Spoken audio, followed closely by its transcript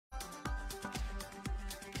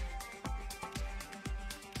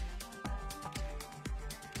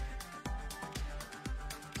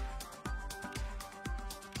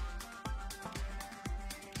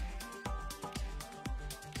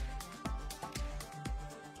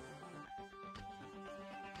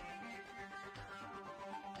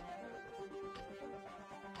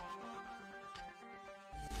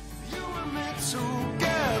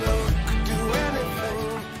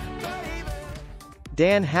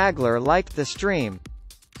Dan Hagler liked the stream.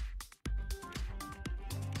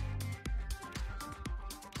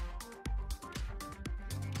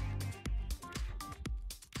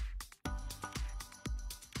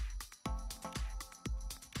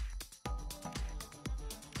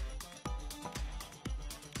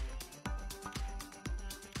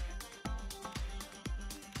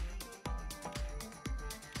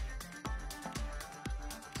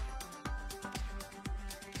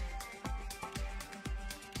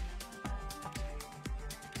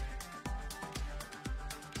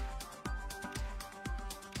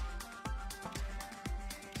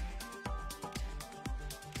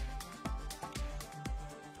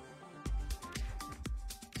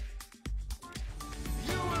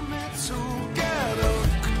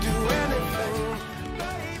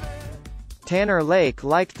 Tanner Lake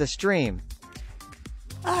liked the stream.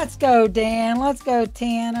 Let's go, Dan. Let's go,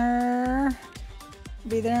 Tanner.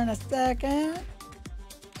 Be there in a second.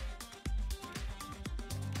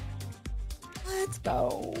 Let's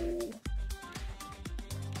go.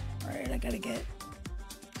 All right, I gotta get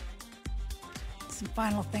some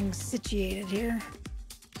final things situated here.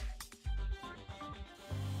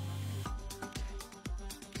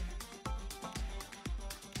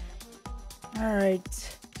 All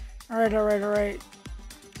right. All right.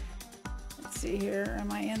 Let's see here. Am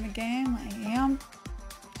I in the game? I am.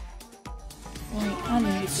 Let me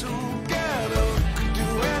unmute the game.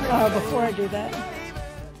 Oh, before I do that.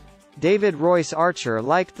 David Royce Archer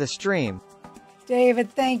liked the stream. David,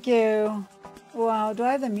 thank you. Wow, do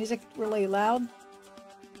I have the music really loud?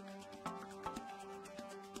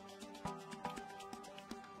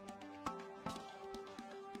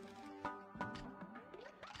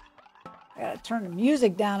 I gotta turn the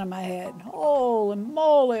music down in my head. Holy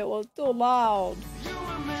moly, it was too loud.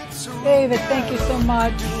 David, thank you so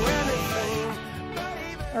much.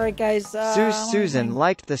 All right, guys. Susan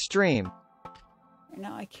liked the stream.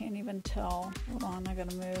 Now I can't even tell. Hold on, I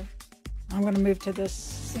gotta move. I'm gonna move to this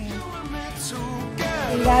scene.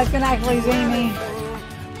 You guys can actually see me.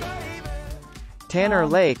 Tanner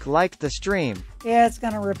Lake liked the stream. Yeah, it's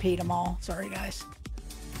gonna repeat them all. Sorry, guys.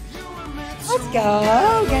 Let's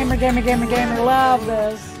go. Gamer. Love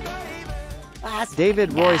this.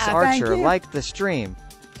 David Royce Archer liked the stream.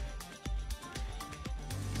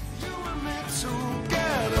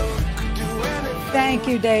 Thank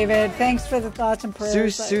you, David. Thanks for the thoughts and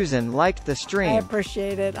prayers. Susan liked the stream. I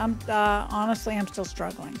appreciate it. I'm honestly, I'm still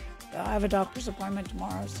struggling. I have a doctor's appointment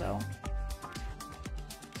tomorrow, so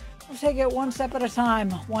I'll take it one step at a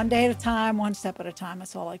time, one day at a time, one step at a time.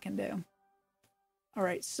 That's all I can do. All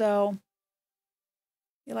right, so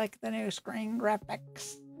you like the new screen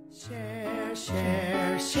graphics? Share.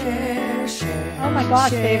 Oh my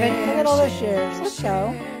gosh, David, look at all those shares. Let's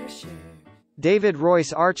go. David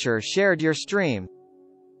Royce Archer shared your stream.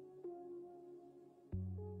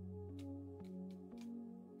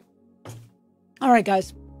 All right,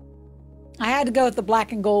 guys. I had to go with the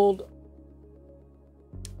black and gold.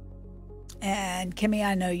 And Kimmy,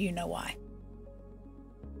 I know you know why.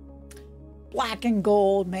 Black and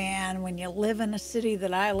gold, man. When you live in a city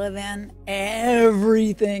that I live in,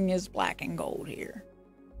 everything is black and gold here.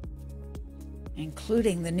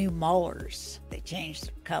 Including the new molars. They changed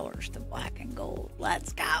their colors to black and gold.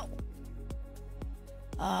 Let's go.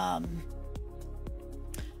 All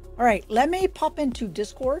right, let me pop into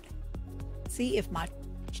Discord. See if my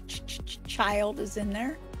child is in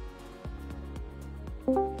there.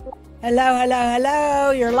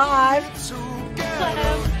 Hello. You're live.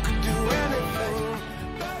 Hello.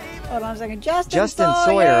 Hold on a second. Justin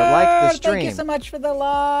Sawyer liked the stream. Thank you so much for the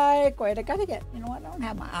like. Wait, I gotta get, you know what? I don't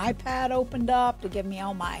have my iPad opened up to give me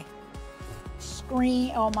all my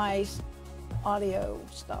screen, all my audio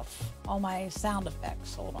stuff, all my sound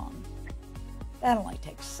effects. Hold on. That only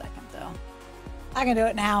takes a second though. I can do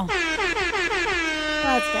it now.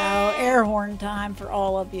 Let's go. Air horn time for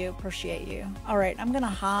all of you. Appreciate you. All right, I'm gonna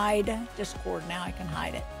hide Discord now. I can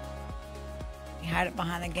hide it. You hide it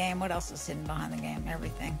behind the game. What else is hidden behind the game?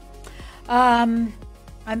 Everything. I'm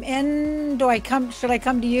in. Should I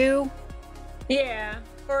come to you? Yeah.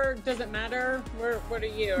 Or does it matter? What are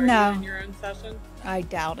you? Are No. you in your own session? I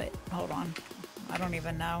doubt it. Hold on. I don't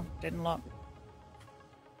even know. Didn't look.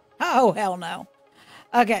 Oh, hell no.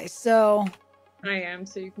 Okay, so I am,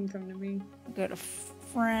 so you can come to me. go to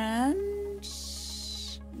friends.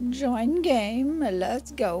 Join game.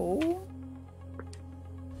 Let's go.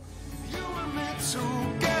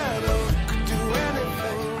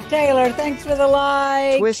 Taylor, thanks for the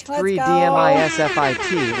like.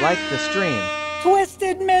 Twist3DMISFIT liked the stream.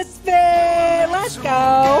 Twisted Misfit. Let's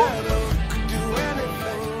go.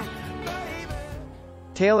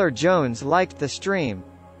 Taylor Jones liked the stream.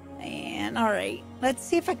 And all right, let's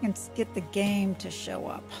see if I can get the game to show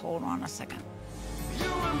up. Hold on a second.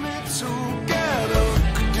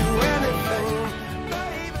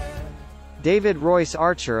 David Royce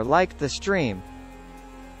Archer liked the stream.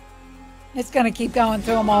 It's going to keep going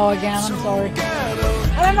through them all again. I'm sorry.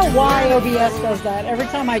 I don't know why OBS does that. Every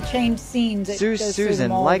time I change scenes, it goes through Susan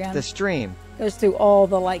them all liked again. the stream. Goes through all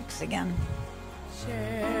the likes again.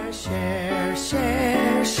 Share, share,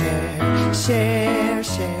 share, share, share, share,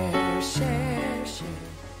 share, share.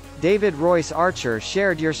 David Royce Archer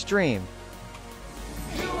shared your stream.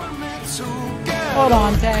 Hold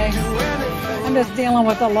on, Tay. I'm just dealing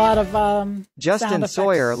with a lot of Justin sound effects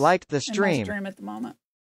Sawyer liked the in my stream. stream at the moment.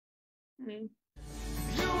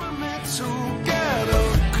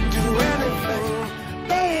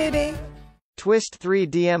 Baby. Twist 3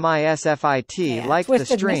 DMISFIT Yeah, liked the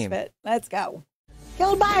Twisted stream. Misfit. Let's go.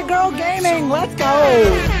 Killed by a Girl Gaming. Let's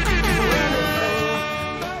go.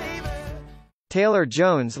 Taylor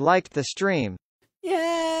Jones liked the stream.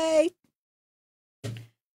 Yay.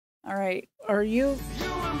 All right. Are you?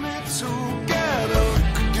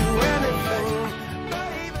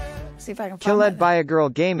 See if I can find Killed my- by a Girl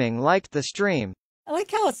Gaming liked the stream. I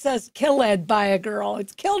like how it says killed by a girl.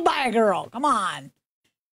 It's killed by a girl. Come on.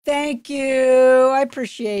 Thank you. I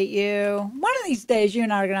appreciate you. One of these days, you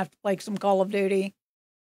and I are going to have to play some Call of Duty.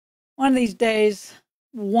 One of these days.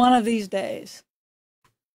 One of these days.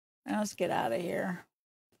 Now let's get out of here.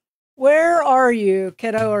 Where are you,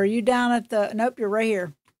 kiddo? Are you down at the... Nope, you're right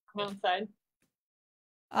here. I'm outside.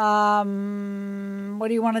 What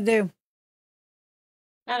do you want to do?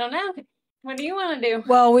 I don't know. What do you want to do?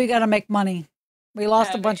 Well, we got to make money. We lost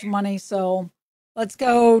a Okay. bunch of money, so let's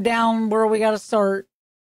go down where we got to start.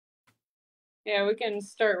 Yeah, we can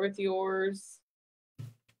start with yours.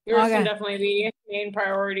 Yours Okay. can definitely be main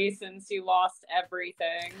priority since you lost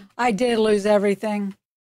everything. I did lose everything.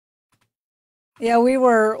 Yeah, we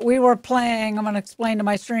were playing. I'm going to explain to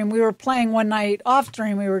my stream. We were playing one night off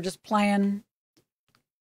stream. We were just playing,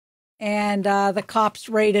 and the cops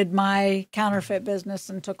raided my counterfeit business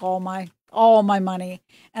and took all my money.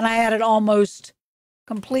 And I had it almost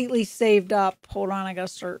completely saved up. Hold on, I got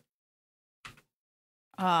to start.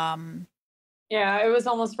 Yeah, it was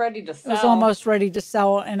almost ready to It sell. was almost ready to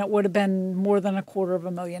sell, and it would have been more than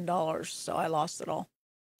 $250,000. So I lost it all.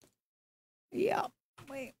 Yeah.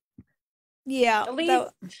 Wait. Yeah.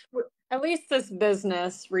 At least this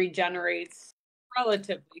business regenerates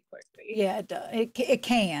relatively quickly. Yeah, it does. It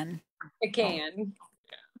can. It can.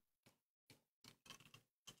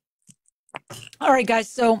 All right, guys.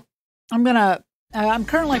 So I'm gonna. I'm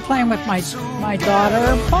currently playing with my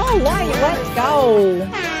daughter. Paul White, let's go.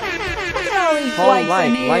 Look at all these Paul lights White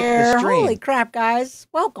in liked the here. stream. Holy crap, guys!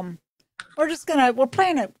 Welcome. We're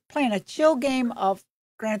playing a chill game of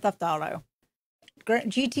Grand Theft Auto,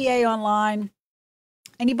 GTA Online.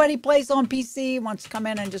 Anybody plays on PC wants to come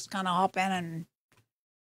in and just kind of hop in and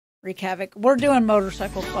wreak havoc. We're doing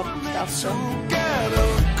motorcycle club stuff. So,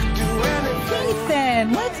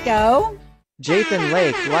 Ethan, let's go. Jathan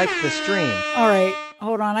Lake liked the stream. All right,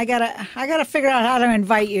 hold on. I gotta figure out how to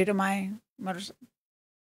invite you to my motorcycle.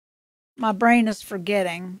 My brain is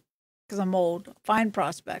forgetting because I'm old. Find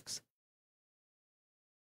prospects.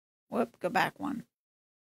 Whoop, go back one.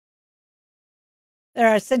 There,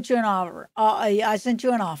 I sent you an offer. I sent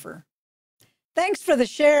you an offer. Thanks for the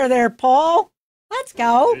share there, Paul. Let's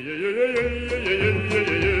go. Have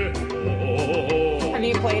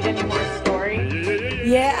you played any more story?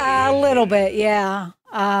 Yeah, a little bit. Yeah.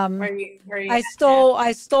 Are you I stole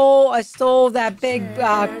that big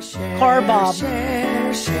car bob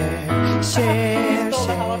you stole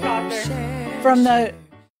the helicopter? from the.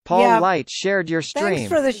 Paul Yeah. Light shared your stream. Thanks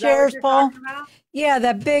for the Is that what shares, you're Paul. talking about? Yeah,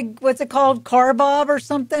 that big, what's it called, car bob or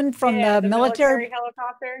something from Yeah, the military.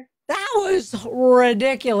 helicopter. That was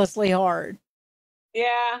ridiculously hard.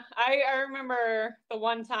 Yeah, I remember the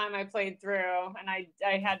one time I played through and I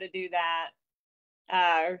had to do that.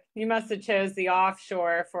 You must have chose the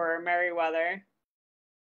offshore for Merriweather.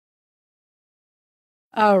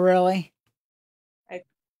 Oh, really?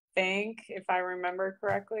 Think, if I remember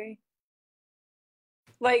correctly.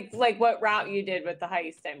 Like what route you did with the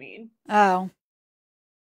heist, I mean. Oh.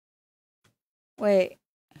 Wait.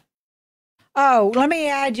 Oh, let me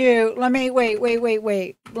add you. Let me, wait.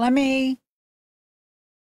 Let me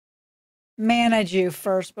manage you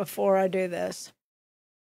first before I do this.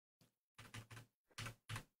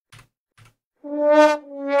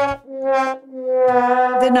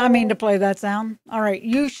 Did not mean to play that sound. All right,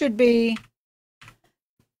 you should be.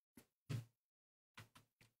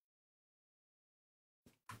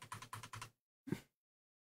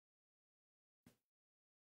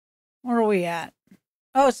 Where are we at?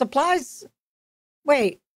 Oh, supplies.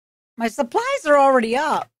 Wait, my supplies are already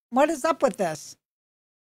up. What is up with this?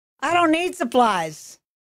 I don't need supplies.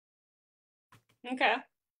 Okay.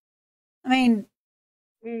 I mean,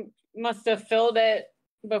 Must have filled it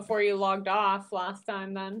before you logged off last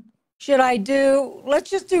time then. let's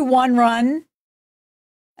just do one run.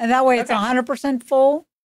 And that way it's Okay. 100% full.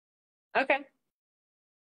 Okay.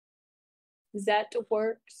 That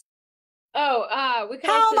works. Oh, we can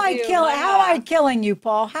How also am I do killing you,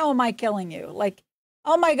 Paul? How am I killing you? Like,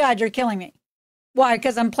 oh my God, you're killing me. Why?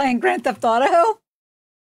 Because I'm playing Grand Theft Auto?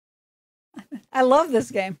 I love this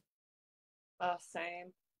game. Oh,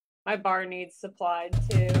 same. My bar needs supplied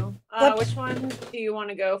too. Which one do you want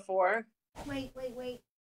to go for? Wait.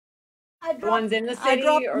 The ones in the I city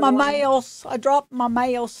dropped or my the ones... mails. I dropped my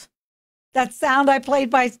mails. That sound I played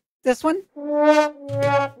by this one? All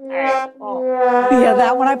right. Well, Yeah,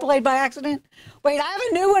 that one I played by accident. Wait, I have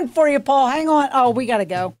a new one for you, Paul. Hang on. Oh, we gotta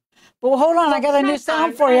go. But hold on, I got a new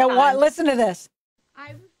sound for you. What? Listen to this.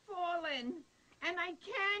 I've fallen and I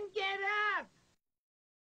can't get up.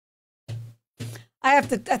 I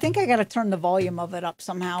think I gotta turn the volume of it up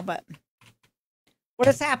somehow, but what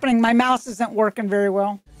is happening? My mouse isn't working very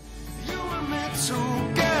well.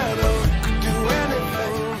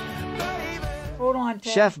 Hold on,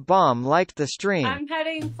 Ted. Chef Bomb liked the stream. I'm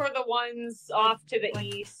heading for the ones off to the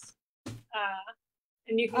east.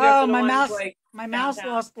 And you can go Oh, for the my ones mouse! like My mouse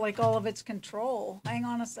downtown. lost like all of its control. Hang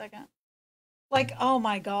on a second. Like, oh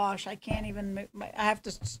my gosh, I can't even move. I have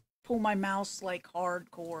to pull my mouse like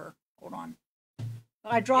hardcore. Hold on.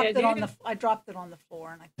 I dropped it on the. I dropped it on the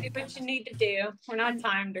floor, and I See think what you need to do. We're not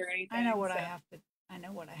timed or anything. I know what so. I have to. I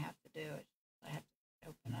know what I have to do. I have to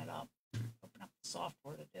open it up. Open up the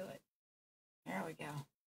software to do it. There we go.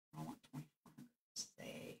 I want 2400.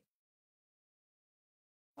 Save.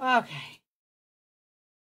 Okay.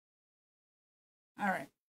 All right.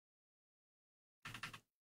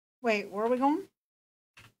 Wait, where are we going?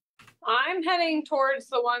 I'm heading towards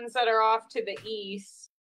the ones that are off to the east.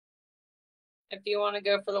 If you want to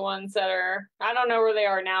go for the ones that are, I don't know where they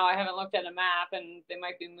are now. I haven't looked at a map, and they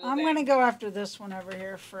might be moving. I'm going to go after this one over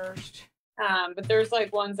here first. But there's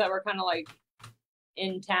like ones that were kind of like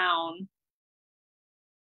in town.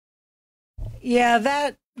 Yeah,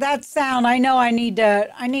 that sound. I know I need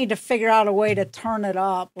to figure out a way to turn it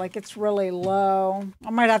up. Like it's really low.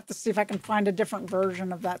 I might have to see if I can find a different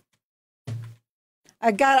version of that.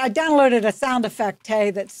 I downloaded a sound effect, Tay,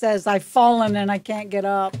 that says I've fallen and I can't get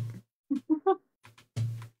up.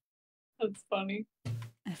 That's funny.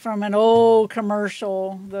 From an old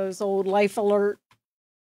commercial, those old Life Alert.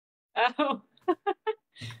 Oh.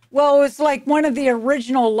 Well, it was like one of the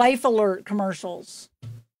original Life Alert commercials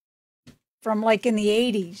from like in the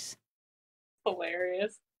 80s.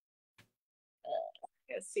 Hilarious.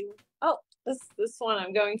 Let's see. Oh, this one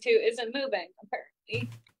I'm going to isn't moving, apparently.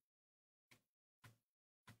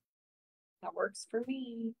 That works for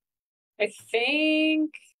me. I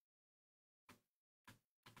think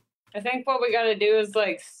what we got to do is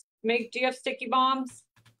like do you have sticky bombs?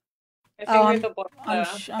 I'm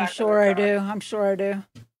sure I do. I'm sure I do.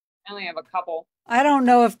 I only have a couple. I don't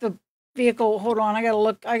know if the vehicle, hold on, I gotta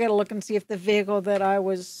look and see if the vehicle that I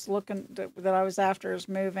was after is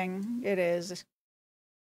moving. It is. It's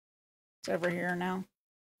over here now.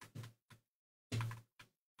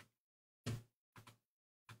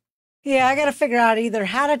 Yeah, I gotta figure out either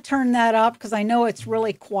how to turn that up because I know it's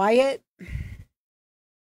really quiet.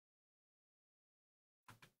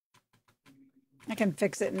 I can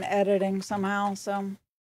fix it in editing somehow, so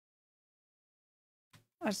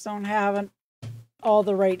I just don't have all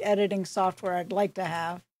the right editing software I'd like to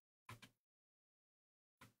have.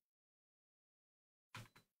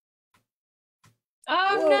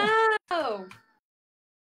 Oh, no!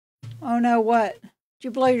 Oh, no, what? Did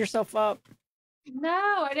you blow yourself up?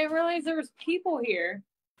 No, I didn't realize there was people here.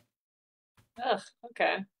 Ugh,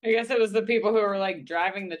 okay. I guess it was the people who were, like,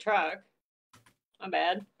 driving the truck. My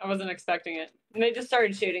bad. I wasn't expecting it. And they just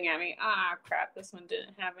started shooting at me. Ah, crap. This one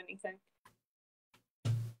didn't have anything.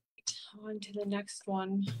 On to the next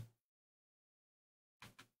one.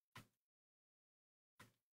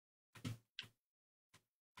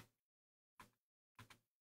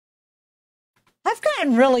 I've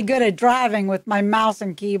gotten really good at driving with my mouse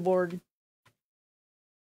and keyboard.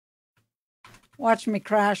 Watch me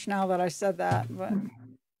crash now that I said that. But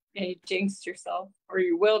Yeah, you jinxed yourself. Or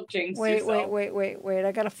you will jinx yourself. Wait.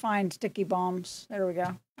 I gotta find sticky bombs. There we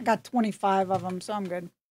go. I got 25 of them, so I'm good.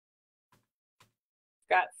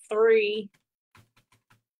 Got 3.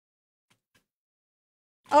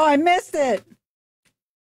 Oh, I missed it.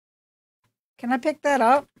 Can I pick that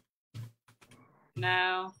up?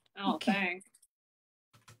 No. I don't think.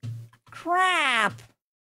 Crap.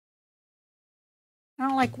 I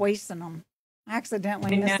don't like wasting them. I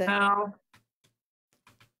accidentally missed it. I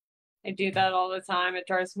do that all the time. It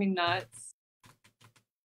drives me nuts.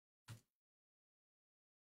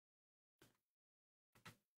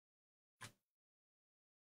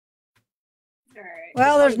 All right.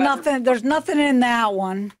 Well, there's nothing. There's nothing in that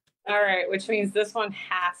one. All right, which means this one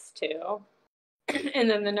has to, and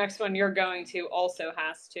then the next one you're going to also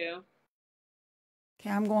has to.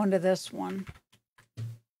 Okay, I'm going to this one.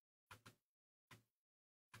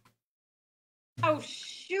 Oh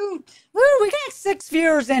shoot! Woo, we got 6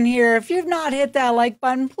 viewers in here. If you've not hit that like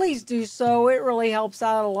button, please do so. It really helps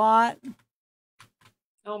out a lot.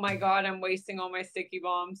 Oh my god, I'm wasting all my sticky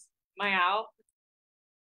bombs. Am I out?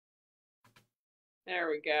 There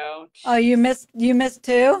we go. Oh, you missed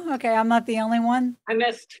 2? Okay, I'm not the only one. I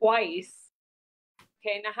missed twice.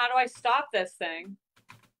 Okay, now how do I stop this thing?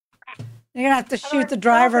 You're gonna have to shoot the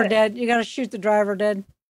driver dead. You gotta shoot the driver dead.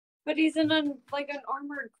 But he's in like an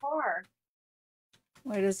armored car.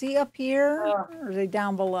 Wait, is he up here or is he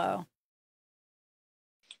down below?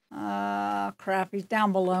 Crap, he's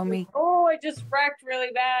down below me. Oh, I just wrecked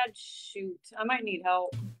really bad. Shoot, I might need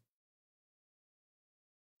help.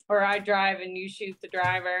 Or I drive and you shoot the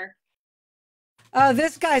driver. Oh,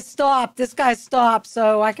 this guy stopped. This guy stopped,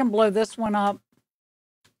 so I can blow this one up.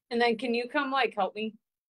 And then can you come like help me?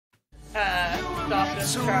 Stop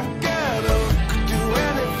this truck.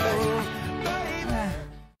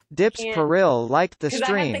 Dips Peril liked the I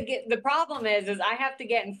stream. have to the problem is I have to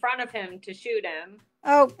get in front of him to shoot him.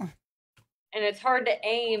 Oh. And it's hard to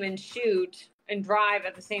aim and shoot and drive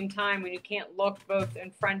at the same time when you can't look both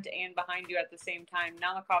in front and behind you at the same time.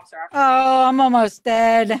 Now the cops are after me. Oh, I'm almost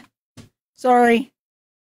dead. Sorry.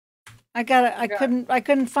 I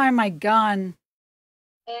couldn't find my gun.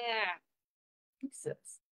 Yeah. What's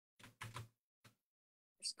this?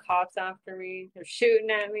 There's cops after me. They're shooting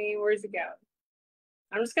at me. Where's it go?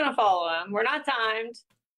 I'm just gonna follow them. We're not timed.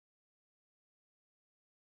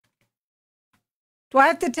 Do I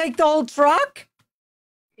have to take the whole truck?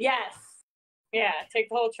 Yes. Yeah, take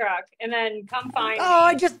the whole truck and then come find me. Oh,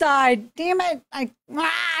 I just died. Damn it. I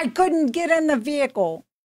couldn't get in the vehicle.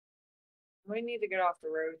 We need to get off the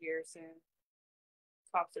road here soon.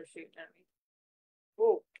 Cops are shooting at me.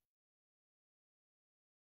 Oh.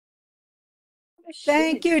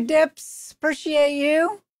 Thank you, Dips. Appreciate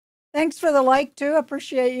you. Thanks for the like, too.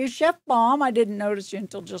 Appreciate you. Chef Bomb, I didn't notice you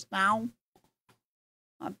until just now.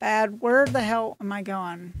 Not bad. Where the hell am I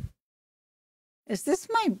going? Is this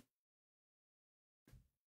my...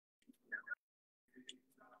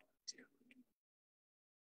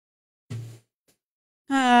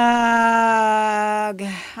 I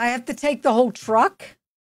have to take the whole truck?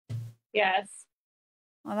 Yes.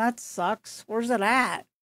 Well, that sucks. Where's it at?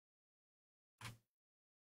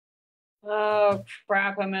 Oh,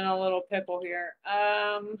 crap. I'm in a little pickle here.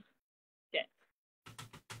 Yeah.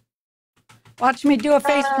 Watch me do a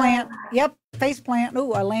face plant. Yep, face plant.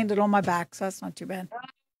 Ooh, I landed on my back, so that's not too bad.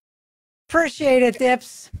 Appreciate it,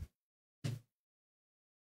 Dips.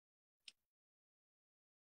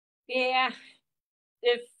 Yeah.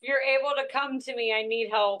 If you're able to come to me, I need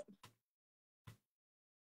help.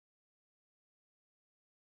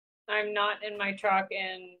 I'm not in my truck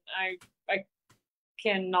and I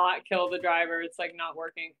cannot kill the driver. It's like not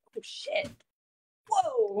working. Oh shit.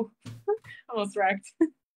 Whoa. Almost wrecked.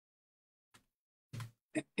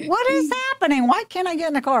 What is happening? Why can't I get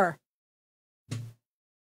in the car?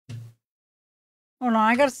 Hold on,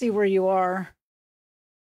 I gotta see where you are.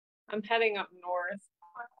 I'm heading up north.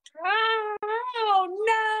 Oh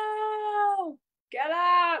no! Get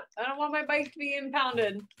up! I don't want my bike to be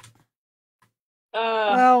impounded.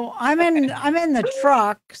 Well, I'm in the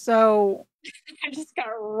truck, so I just got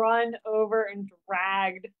run over and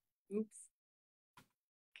dragged. Oops.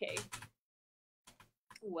 Okay.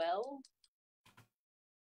 Well.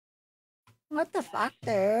 What the fuck,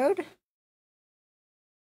 dude?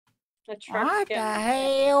 The truck's what the getting...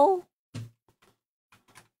 hell?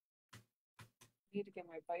 Need to get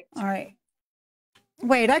my bike. All right.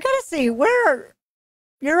 Wait, I gotta see where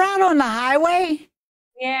you're out on the highway.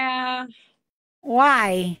 Yeah.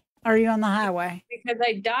 Why are you on the highway? Because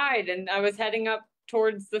I died and I was heading up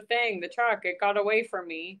towards the truck. It got away from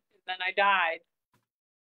me and then I died.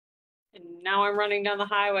 And now I'm running down the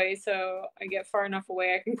highway, so I get far enough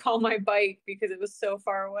away I can call my bike because it was so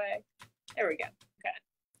far away. There we go.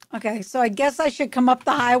 Okay. Okay, so I guess I should come up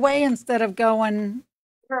the highway instead of going.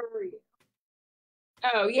 Where were you?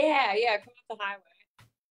 Oh, yeah, come up the highway.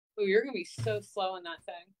 Oh, you're going to be so slow in that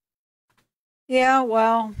thing. Yeah,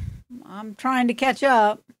 well, I'm trying to catch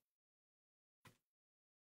up.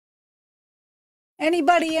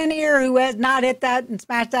 Anybody in here who has not hit that and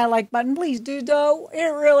smashed that like button, please do though.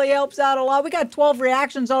 It really helps out a lot. We got 12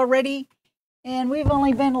 reactions already, and we've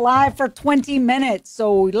only been live for 20 minutes.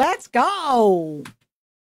 So let's go.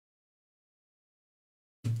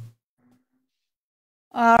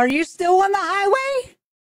 Are you still on the highway?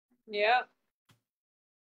 Yep.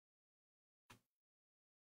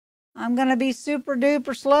 I'm going to be super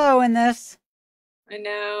duper slow in this. I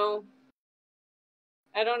know.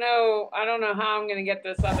 I don't know how I'm going to get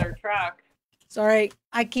this other truck. Sorry,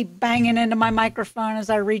 I keep banging into my microphone as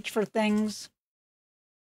I reach for things.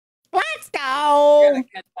 Let's go. I gotta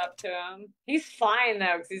catch up to him. He's fine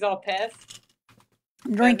though, because he's all pissed.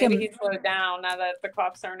 I'm drinking. Maybe he slowed down now that the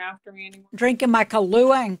cops aren't after me anymore. Drinking my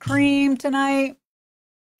Kahlua and cream tonight.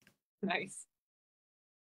 Nice.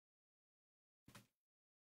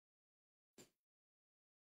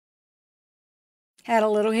 Had a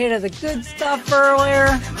little hit of the good stuff earlier.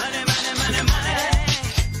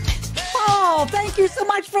 Paul, thank you so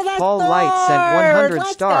much for that. Paul Light sent 100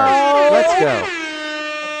 Let's stars. go. Let's go.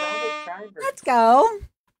 Let's go.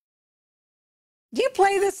 Do you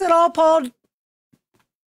play this at all, Paul? Do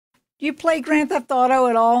you play Grand Theft Auto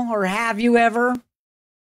at all, or have you ever?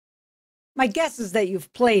 My guess is that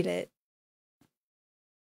you've played it.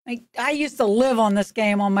 I used to live on this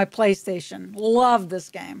game on my PlayStation. Love this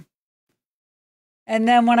game. And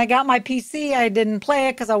then when I got my PC, I didn't play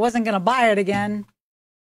it because I wasn't going to buy it again.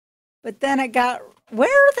 But then it got,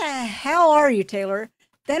 where the hell are you, Taylor?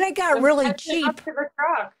 Then it got really cheap. Up to the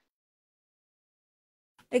truck.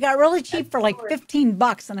 It got really cheap for like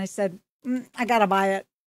 $15, and I said, I got to buy it.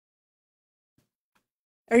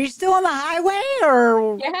 Are you still on the highway,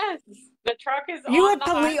 or? Yes, the truck is you on at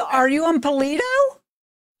the highway. Are you in Toledo?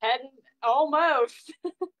 Heading almost.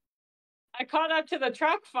 I caught up to the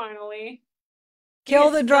truck finally.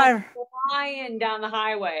 Kill the driver. Flying down the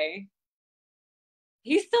highway.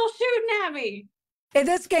 He's still shooting at me. Hey,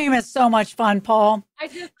 this game is so much fun, Paul. I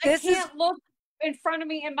can't look in front of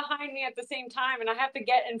me and behind me at the same time, and I have to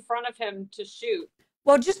get in front of him to shoot.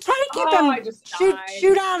 Well, just try to keep him.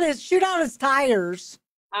 Shoot out his tires.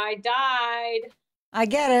 I died. I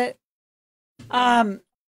get it.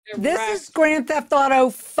 This is Grand Theft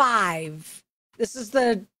Auto 5. This is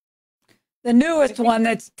the newest one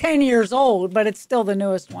that's 10 years old, but it's still the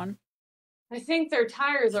newest one. I think their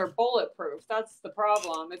tires are bulletproof. That's the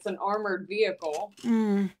problem. It's an armored vehicle.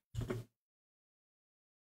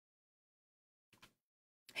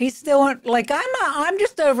 He's still like, I'm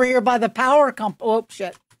just over here by the power company. Oh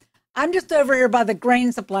shit! I'm just over here by the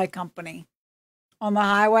grain supply company on the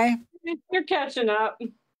highway. You're catching up.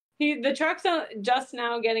 The truck's just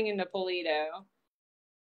now getting into Toledo,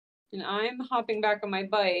 and I'm hopping back on my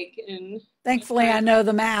bike. And thankfully, I know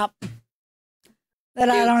the map that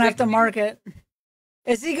I don't have to mark it.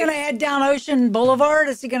 Is he going to head down Ocean Boulevard?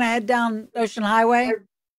 Is he going to head down Ocean Highway?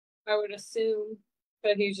 I would assume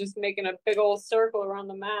that he's just making a big old circle around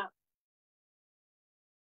the map.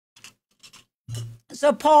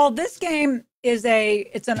 So, Paul, this game is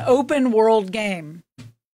it's an open world game.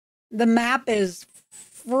 The map is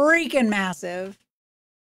freaking massive.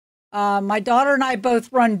 My daughter and I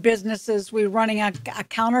both run businesses. We're running a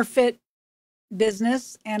counterfeit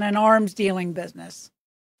business and an arms dealing business.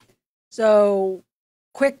 So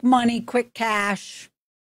quick money, quick cash.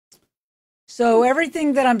 So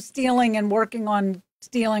everything that I'm stealing and working on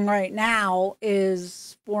stealing right now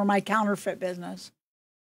is for my counterfeit business.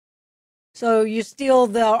 So you steal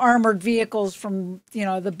the armored vehicles from,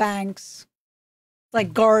 the banks,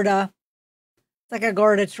 like Garda. It's like a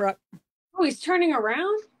Garda truck. Oh, he's turning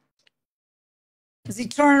around? Is he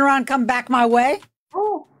turning around, come back my way?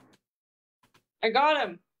 Oh, I got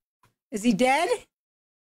him. Is he dead?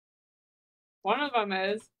 One of them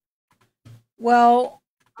is. Well.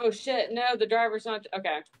 Oh shit! No, the driver's not.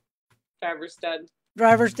 Okay, driver's dead.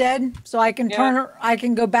 Driver's dead. So I can I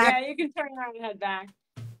can go back. Yeah, you can turn around and head back.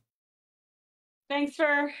 Thanks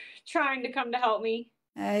for trying to come to help me.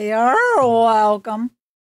 You're welcome.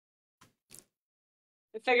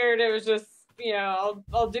 I figured it was just,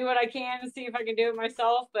 I'll do what I can to see if I can do it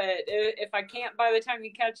myself. But if I can't by the time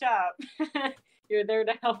you catch up, you're there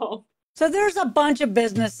to help. So there's a bunch of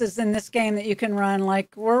businesses in this game that you can run.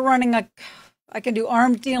 Like we're running I can do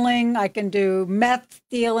arms dealing. I can do meth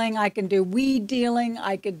dealing. I can do weed dealing.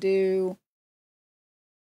 I could do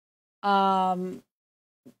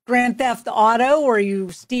Grand Theft Auto, where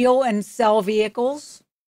you steal and sell vehicles.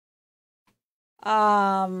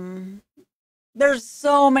 There's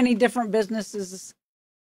so many different businesses,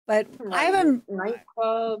 but I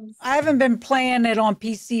haven't been playing it on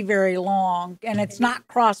PC very long, and it's not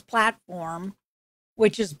cross-platform,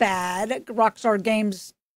 which is bad. Rockstar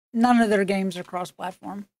Games none of their games are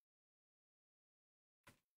cross-platform.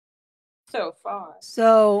 So far.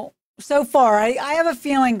 So far, I have a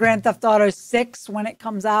feeling Grand Theft Auto 6, when it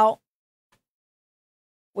comes out,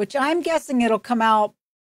 which I'm guessing it'll come out,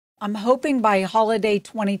 I'm hoping by holiday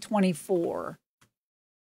 2024.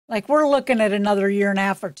 Like, we're looking at another year and a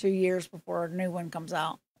half or 2 years before a new one comes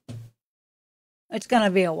out. It's going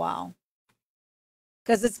to be a while.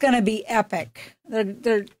 Because it's going to be epic.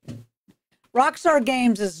 Rockstar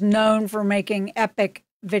Games is known for making epic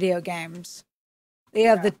video games. They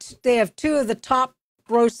have they have two of the top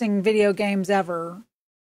grossing video games ever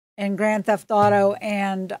in Grand Theft Auto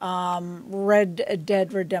and Red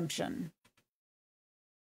Dead Redemption.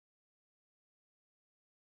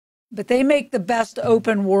 But they make the best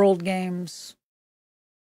open world games.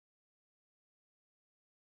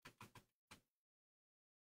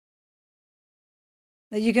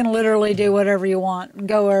 That you can literally do whatever you want and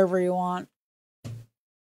go wherever you want.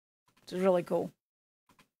 It's really cool.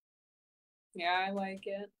 Yeah, I like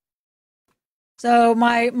it. So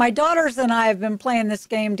my daughters and I have been playing this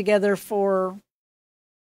game together for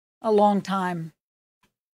a long time.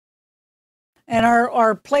 And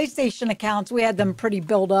our PlayStation accounts, we had them pretty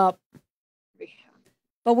built up.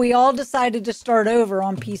 But we all decided to start over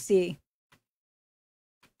on PC.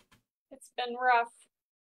 It's been rough.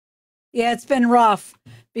 Yeah, it's been rough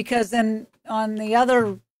because on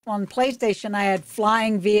PlayStation, I had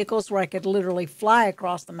flying vehicles where I could literally fly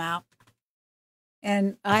across the map.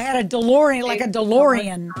 And I had a DeLorean, like a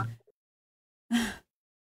DeLorean.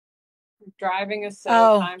 Driving is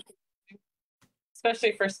so time-consuming,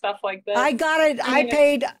 especially for stuff like this. I got it. I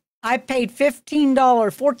paid $15,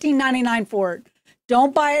 $14.99 for it.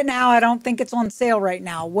 Don't buy it now. I don't think it's on sale right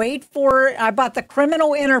now. Wait for it. I bought the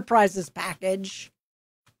Criminal Enterprises package.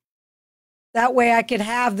 That way I could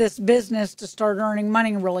have this business to start earning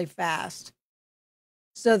money really fast.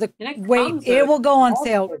 So it will go on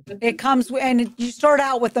sale. It comes and you start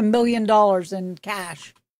out with $1 million in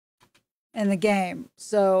cash in the game.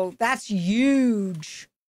 So that's huge.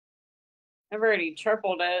 I've already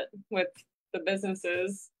tripled it with the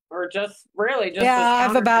businesses, or just really just. Yeah,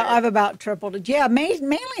 I've about tripled it. Yeah,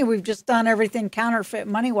 mainly we've just done everything counterfeit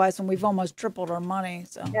money wise, and we've almost tripled our money.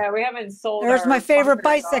 So yeah, we haven't sold. There's my favorite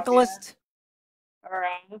bicyclist. Or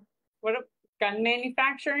what? Gun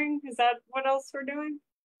manufacturing? Is that what else we're doing?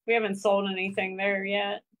 We haven't sold anything there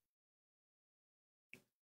yet.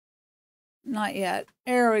 Not yet.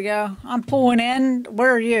 There we go. I'm pulling in.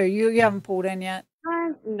 Where are you? You haven't pulled in yet.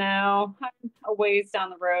 No, I'm a ways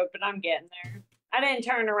down the road, but I'm getting there. I didn't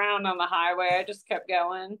turn around on the highway. I just kept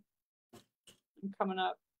going. I'm coming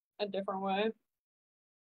up a different way.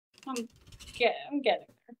 I'm getting there.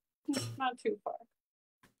 Not too far.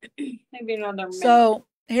 Maybe another minute. So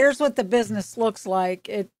here's what the business looks like.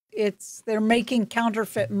 They're making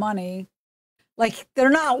counterfeit money. Like, they're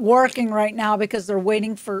not working right now because they're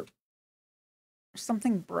waiting for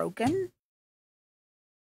something broken.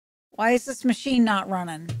 Why is this machine not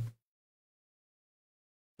running?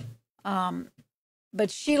 But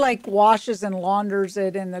she like washes and launders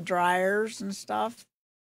it in the dryers and stuff.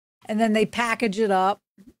 And then they package it up.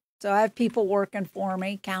 So I have people working for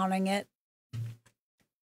me, counting it.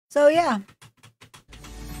 So yeah.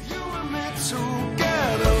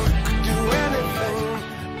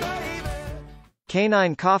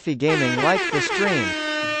 K9 Coffee Gaming liked the stream.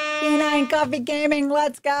 K9 Coffee Gaming,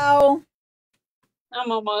 let's go. I'm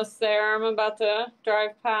almost there. I'm about to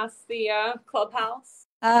drive past the clubhouse.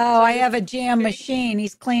 Oh, I have a jam machine.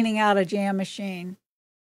 He's cleaning out a jam machine.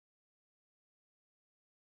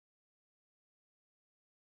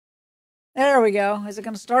 There we go. Is it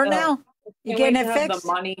going to start now? You getting it fixed? The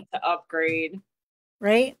money to upgrade,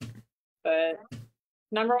 right? But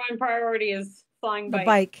number one priority is flying the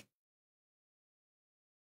bike.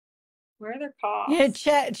 Where are their costs?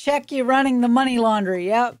 Yeah, check you running the money laundry.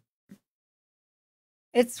 Yep.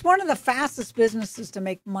 It's one of the fastest businesses to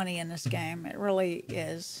make money in this game. It really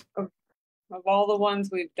is. Of all the ones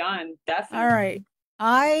we've done, definitely. All right.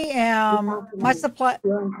 I am my supply.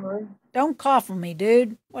 Don't cough on me,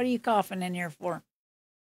 dude. What are you coughing in here for?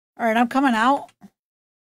 All right, I'm coming out.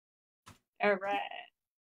 All right.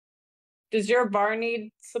 Does your bar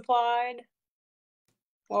need supplied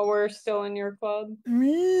while we're still in your club?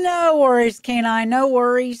 No worries, K9. No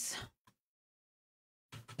worries.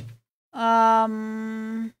 Let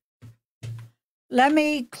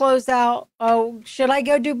me close out. Oh, should I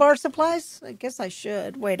go do bar supplies? I guess I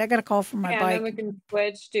should. Wait, I got a call from my bike. And then we can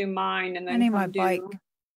switch, do mine, and then I need my bike.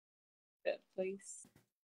 It, please.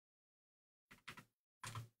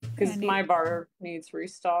 Because my bar needs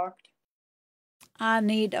restocked. I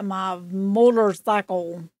need my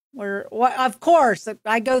motorcycle. Where, what? Of course, if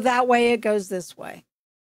I go that way, it goes this way.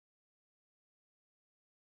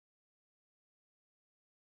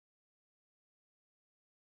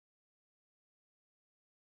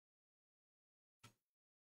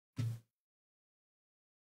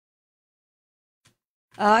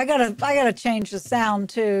 I gotta change the sound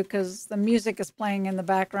too, because the music is playing in the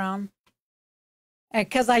background. And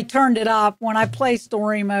because I turned it up, when I play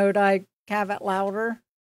story mode, I have it louder.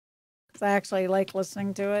 Because I actually like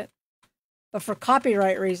listening to it. But for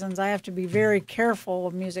copyright reasons, I have to be very careful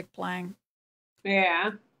of music playing.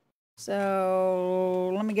 Yeah.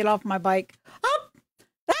 So let me get off my bike. Oh,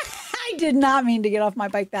 I did not mean to get off my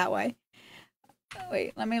bike that way.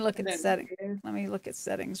 Wait, let me look at settings. Let me look at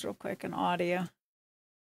settings real quick in audio.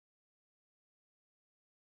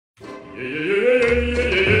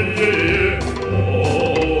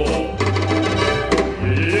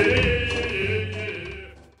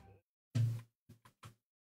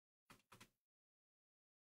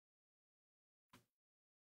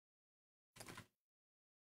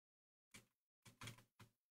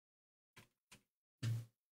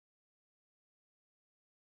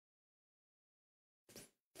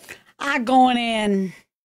 I'm going in.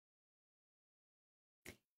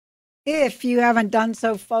 If you haven't done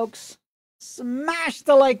so, folks, smash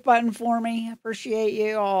the like button for me. Appreciate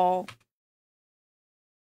you all.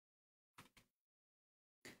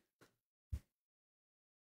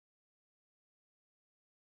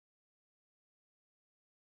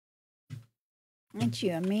 Ain't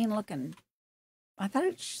you a mean looking? I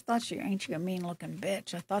thought she ain't you a mean looking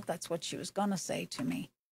bitch. I thought that's what she was gonna say to me.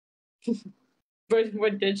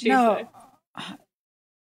 What did she say?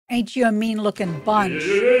 Ain't you a mean looking bunch? All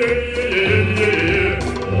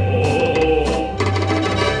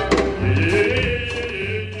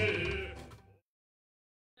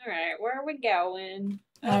right, where are we going?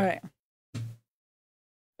 All right.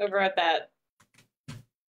 Over at that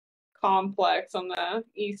complex on the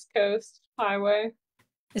East Coast Highway.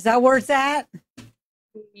 Is that where it's at?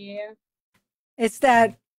 Yeah. It's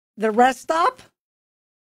the rest stop?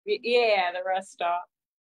 Yeah, the rest stop.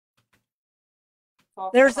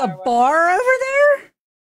 There's a bar over there?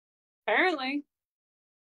 Apparently.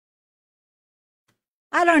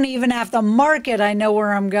 I don't even have to mark it. I know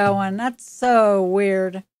where I'm going. That's so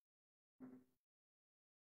weird.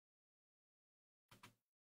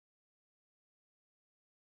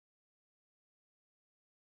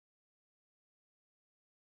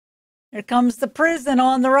 Here comes the prison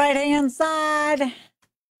on the right-hand side.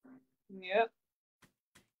 Yep.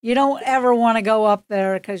 You don't ever want to go up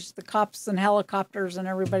there because the cops and helicopters and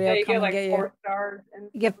everybody will come and get you. 4 stars.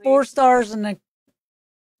 You get 4 stars and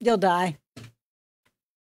you'll die.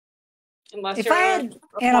 Unless if you're I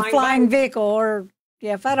had a flying vehicle, or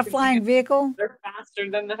if I had a flying vehicle, they're faster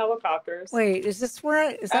than the helicopters. Wait, is this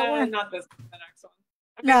where? Is that where? Not this. The next one.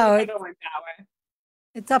 No, I don't like that way.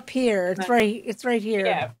 It's up here. It's right. It's right here.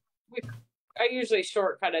 Yeah, I usually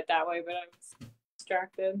shortcut it that way, but I was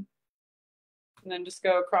distracted. And then just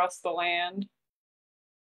go across the land.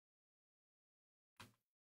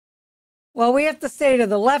 Well, we have to stay to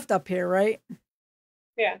the left up here, right?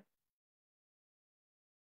 Yeah.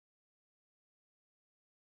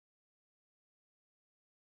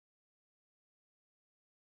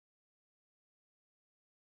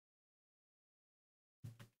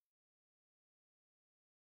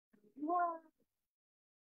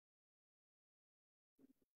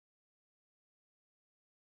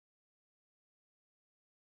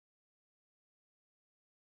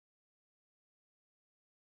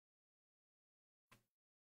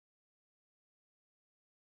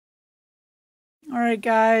 All right,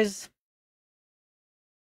 guys.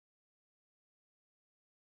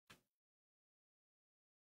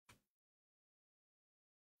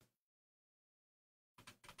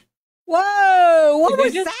 Whoa! What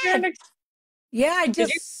was that? Yeah,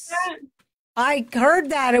 I heard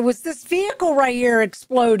that. It was this vehicle right here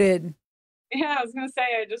exploded. Yeah, I was gonna say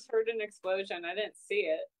I just heard an explosion. I didn't see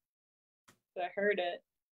it, but I heard it.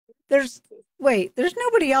 There's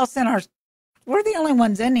nobody else in our. We're the only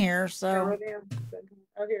ones in here, so.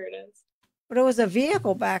 Oh, here it is. But it was a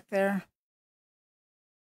vehicle back there.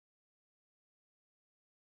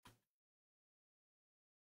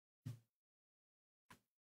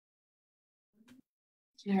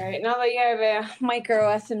 All right, now that you have a micro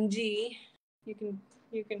SMG, you can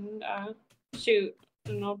shoot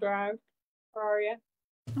and I'll drive. Where are you?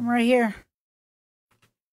 I'm right here.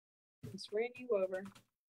 Just ran you over.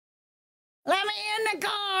 Let me in the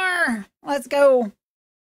car. Let's go.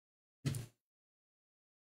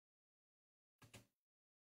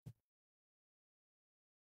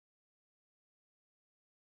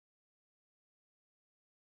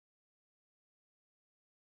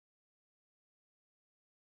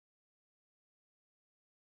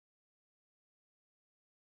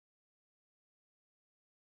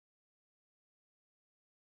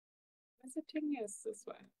 is it taking us this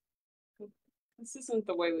way? This isn't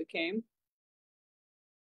the way we came.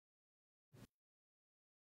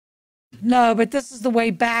 No, but this is the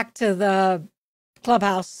way back to the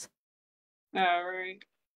clubhouse. Oh, right.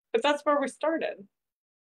 But that's where we started.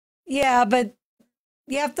 Yeah, but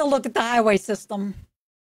you have to look at the highway system.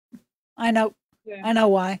 I know. Yeah. I know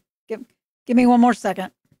why. Give me one more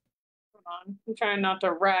second. Hold on. I'm trying not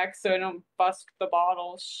to wreck so I don't bust the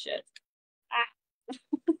bottle. Shit. Ah.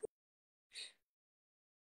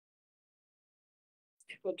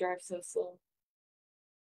 People drive so slow.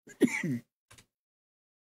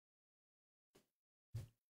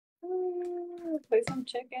 Play some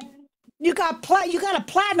chicken. You got a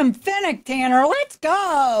platinum Fennec, Tanner. Let's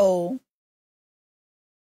go.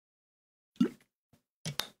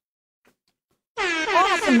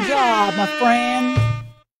 Awesome job, my friend.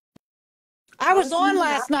 I was on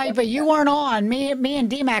last night, but you weren't on. Me and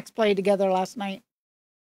D-Max played together last night.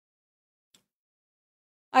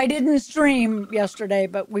 I didn't stream yesterday,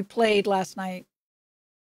 but we played last night.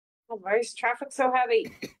 Oh, why is traffic so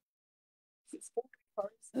heavy?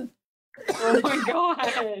 Oh my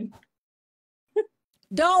god.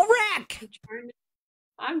 Don't wreck.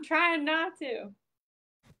 I'm trying not to.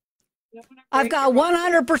 I've got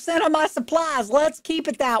 100% of my supplies. Let's keep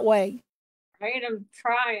it that way. Right, I'm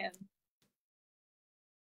trying.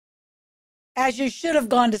 As you should have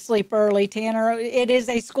gone to sleep early, Tanner. It is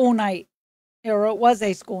a school night. Or it was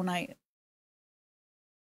a school night.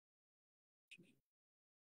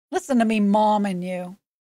 Listen to me momming you.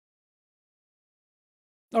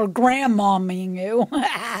 Or grandmomming you.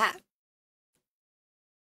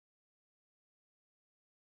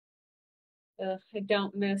 I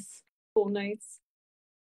don't miss school nights.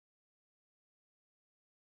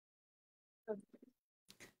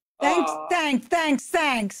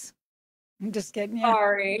 Thanks. I'm just kidding. Yeah.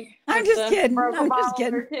 Sorry. I'm just kidding. I'm just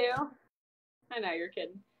kidding. I know you're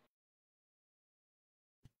kidding.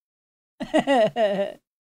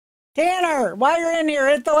 Tanner, while you're in here,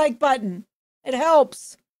 hit the like button. It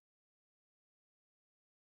helps.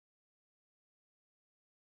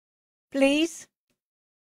 Please?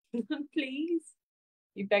 Please?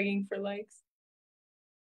 You begging for likes?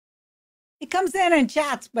 He comes in and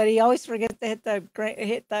chats, but he always forgets to hit the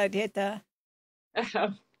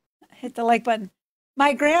like button.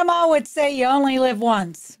 My grandma would say you only live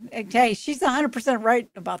once. Okay, she's 100% right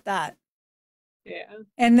about that. Yeah.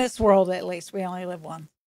 In this world, at least, we only live once.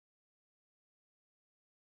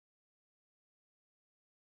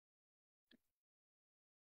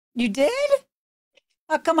 You did?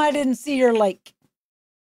 How come I didn't see your like?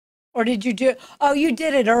 Or did you do it? Oh, you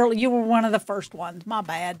did it early. You were one of the first ones. My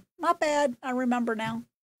bad. I remember now.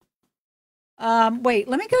 Wait,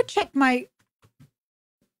 let me go check my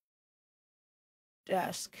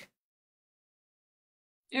desk.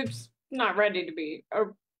 It's not ready to be.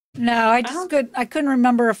 No, I couldn't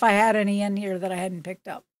remember if I had any in here that I hadn't picked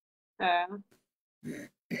up. How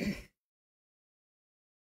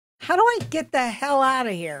do I get the hell out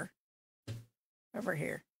of here? Over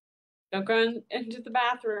here. Don't go into the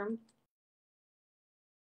bathroom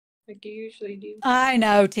like you usually do. I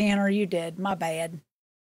know, Tanner, you did. My bad.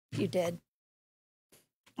 You did.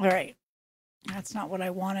 All right. That's not what I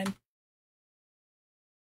wanted.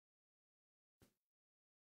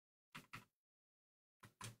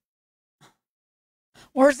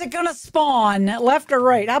 Where's it going to spawn? Left or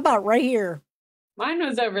right? How about right here? Mine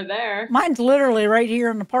was over there. Mine's literally right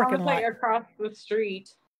here in the parking lot. Like across the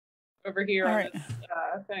street. Over here on this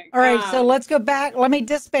thing. All right, so let's go back. Let me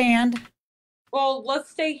disband. Well, let's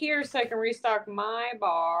stay here so I can restock my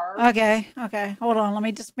bar. Okay. Hold on. Let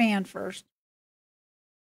me disband first.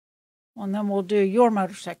 And then we'll do your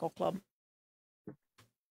motorcycle club. Yeah,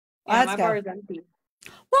 Let's my go. bar is empty.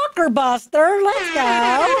 Walker Buster, let's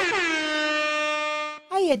go.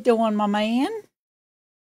 How you doing, my man?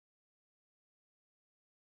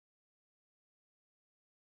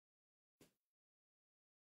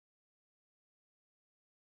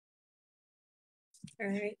 All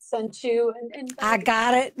right, sent you an invite. I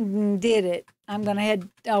got it and did it. I'm going to head.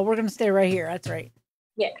 Oh, we're going to stay right here. That's right.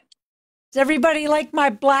 Yeah. Does everybody like my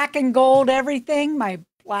black and gold everything? My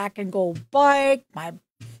black and gold bike,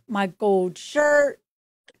 my gold shirt.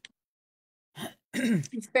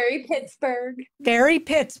 It's very Pittsburgh. Very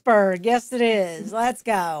Pittsburgh. Yes, it is. Let's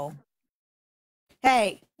go.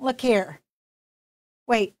 Hey, look here.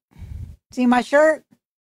 Wait. See my shirt?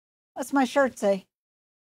 What's my shirt say?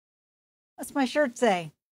 What's my shirt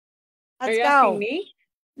say? Let's Are you go. Asking me?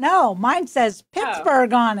 No, mine says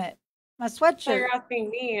Pittsburgh on it. My sweatshirt. So you're asking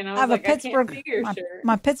me, and I was have like, a Pittsburgh. I can't see your shirt.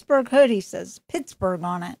 My Pittsburgh hoodie says Pittsburgh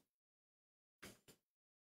on it.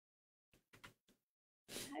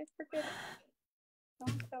 Forget it.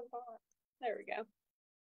 Don't go far. There we go.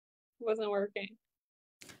 Wasn't working.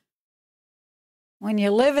 When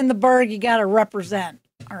you live in the burg, you got to represent.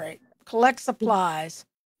 All right. Collect supplies.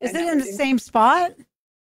 Is it in the same spot?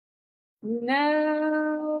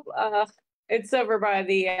 No. It's over by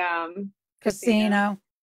the Casino.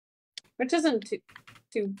 Which isn't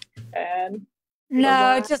too bad.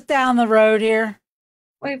 No, it's just down the road here.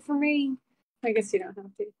 Wait for me. I guess you don't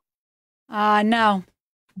have to. No.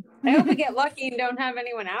 I hope we get lucky and don't have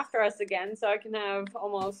anyone after us again, so I can have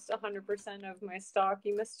almost 100% of my stock.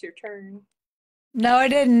 You missed your turn. No, I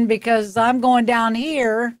didn't, because I'm going down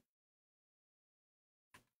here.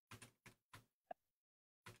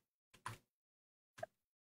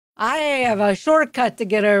 I have a shortcut to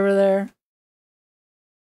get over there.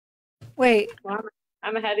 Wait. Well,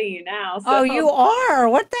 I'm ahead of you now. So. Oh, you are?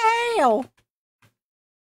 What the hell?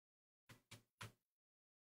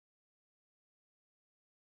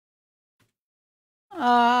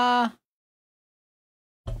 I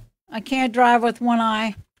can't drive with one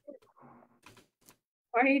eye.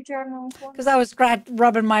 Why are you driving with one? Because I was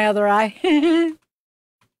rubbing my other eye.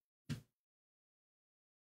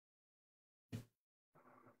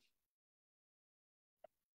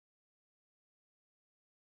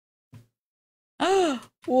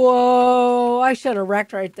 Whoa, I should have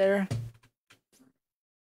wrecked right there.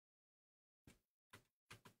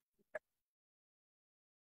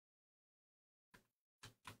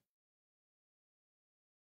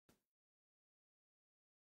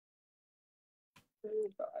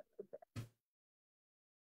 Oh, God.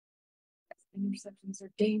 Intersections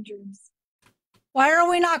are dangerous. Why are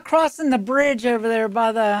we not crossing the bridge over there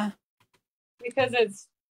by the... Because it's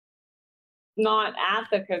not at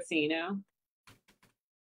the casino.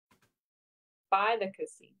 By the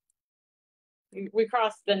casino. We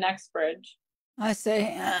crossed the next bridge. I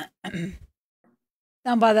say,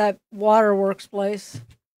 down by that waterworks place.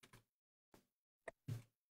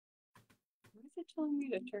 Why is it telling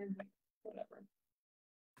me to turn? Whatever.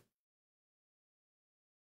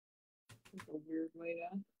 It's a weird way to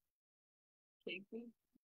take me.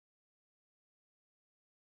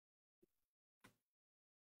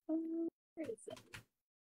 Where is it?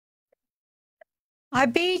 I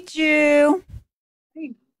beat you.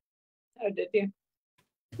 Oh, did you?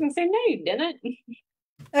 I can say no, you didn't.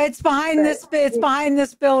 It's behind this. It's behind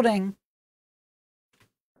this building.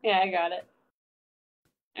 Yeah, I got it.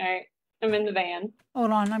 All right, I'm in the van.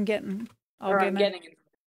 Hold on, I'm getting. I'm getting in.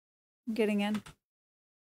 I'm getting in.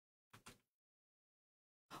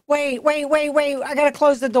 Wait! I gotta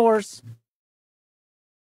close the doors.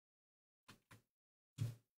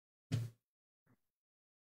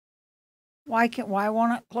 Why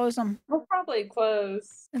won't it close them? We'll probably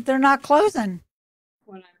close. If they're not closing.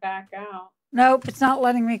 When I back out. Nope, it's not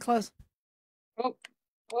letting me close. Oh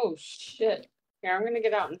shit. Here, I'm gonna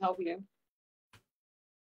get out and help you.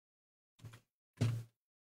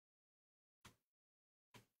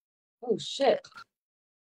 Oh shit.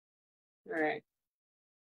 All right.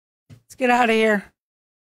 Let's get out of here.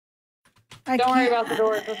 Don't worry about the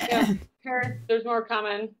doors. Let's go. Here, there's more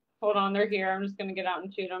coming. Hold on, they're here. I'm just gonna get out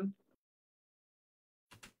and shoot them.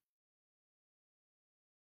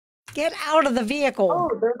 Get out of the vehicle.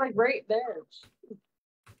 Oh, they're like right there. There's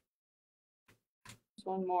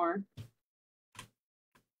one more.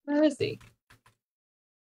 Where is he?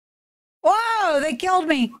 Whoa, they killed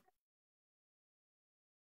me.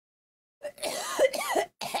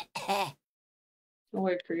 I'll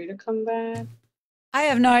wait for you to come back. I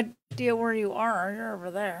have no idea where you are. You're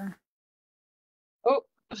over there. Oh,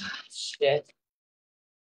 shit.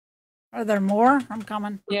 Are there more? I'm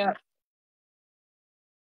coming. Yeah.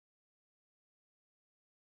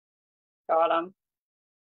 Got him.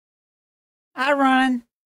 I run.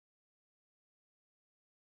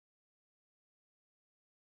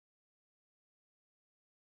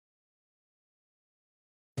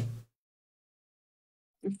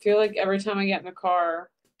 I feel like every time I get in the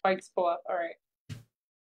car, bikes pull up. All right.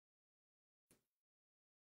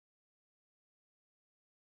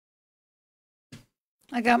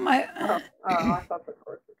 I got my... I thought the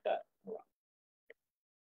cord was cut.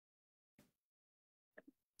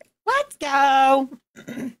 Let's go.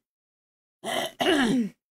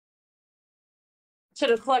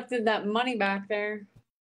 Should have collected that money back there.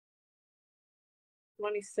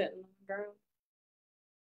 Money's sitting on the ground.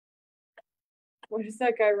 What is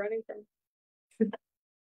that guy running from?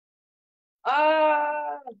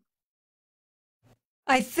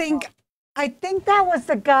 I think that was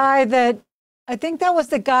the guy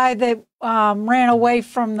that ran away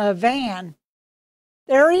from the van.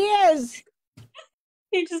 There he is.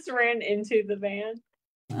 He just ran into the van.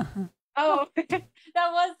 Uh-huh. Oh,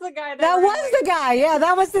 That was the guy. That ran was away. the guy. Yeah,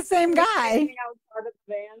 that was the same He was guy. standing outside of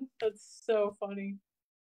the van. That's so funny.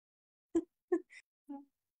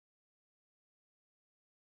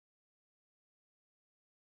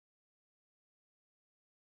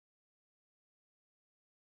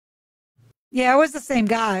 Yeah, it was the same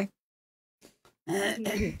guy. That's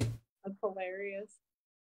hilarious.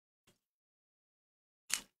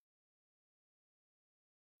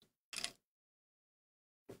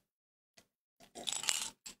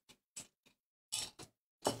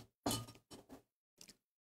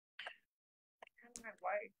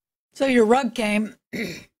 So your rug came.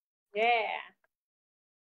 Yeah.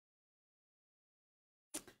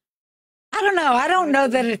 I don't know. I don't know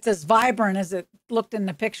that it's as vibrant as it looked in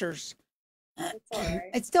the pictures. It's all right.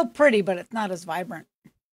 It's still pretty, but it's not as vibrant.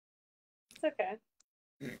 It's okay.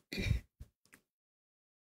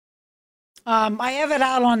 I have it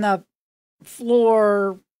out on the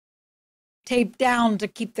floor, taped down to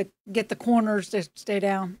get the corners to stay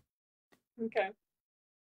down. Okay.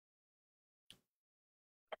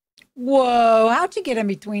 Whoa! How'd you get in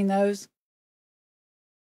between those?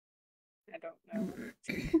 I don't know.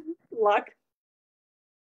 Luck.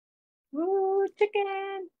 Woo,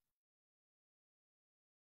 chicken.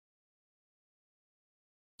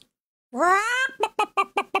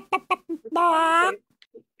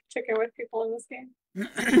 Chicken with people in this game.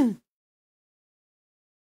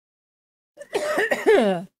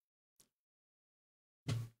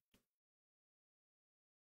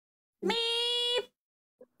 Meep.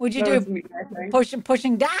 What'd you That was do? me, I think.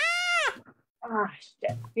 Pushing down. Ah,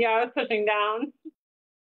 shit. Yeah, I was pushing down.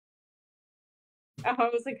 Oh, I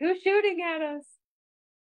was like, who's shooting at us?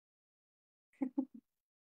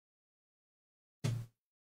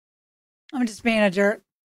 I'm just being a jerk.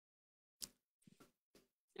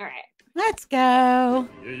 All right. Let's go.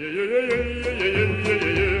 There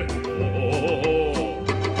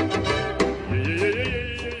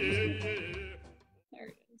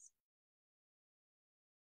it is.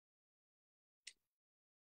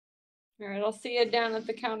 All right, I'll see you down at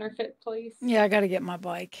the counterfeit place. Yeah, I got to get my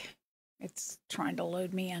bike. It's trying to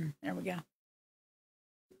load me in. There we go.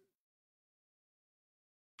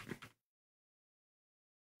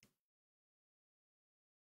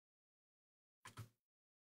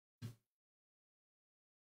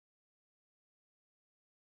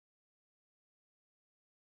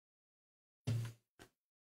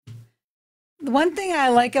 The one thing I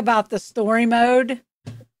like about the story mode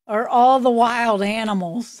are all the wild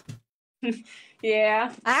animals.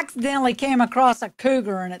 Yeah. I accidentally came across a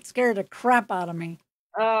cougar and it scared the crap out of me.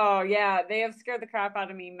 Oh, yeah. They have scared the crap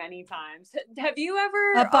out of me many times. Have you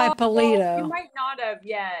ever? Up by Polito. You might not have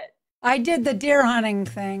yet. I did the deer hunting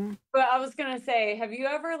thing. But I was going to say, have you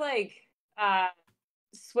ever, like,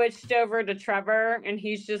 switched over to Trevor and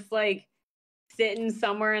he's just, like, sitting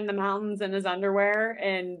somewhere in the mountains in his underwear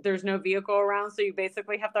and there's no vehicle around, so you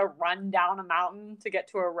basically have to run down a mountain to get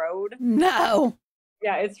to a road? No.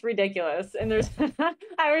 Yeah, it's ridiculous. And there's I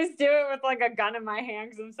always do it with like a gun in my hand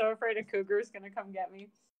because I'm so afraid a cougar is gonna come get me.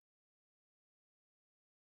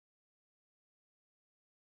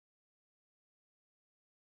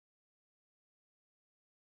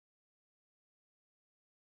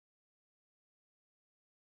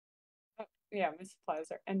 Oh, yeah, my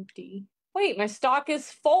supplies are empty. Wait, my stock is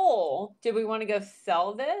full. Did we want to go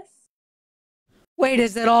sell this? Wait,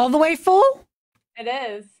 is it all the way full? It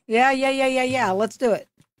is. Yeah. Let's do it.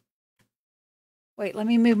 Wait, let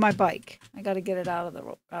me move my bike. I got to get it out of the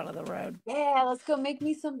road. Yeah, let's go make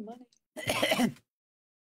me some money.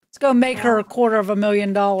 Let's go make her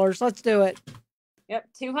 $250,000. Let's do it. Yep,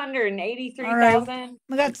 283,000.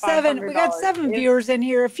 We got seven viewers in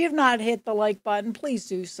here. If you've not hit the like button, please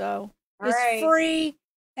do so. It's free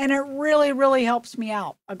and it really, really helps me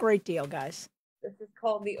out a great deal, guys. This is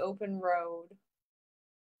called the open road.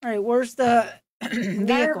 All right, where's the vehicle?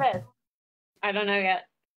 Nervous. I don't know yet.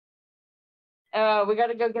 We got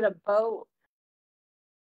to go get a boat.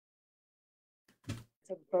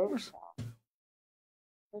 It's a boat shop.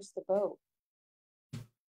 Where's the boat?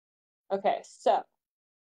 Okay, so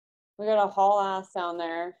we got to haul ass down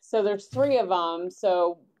there. So there's 3 of them.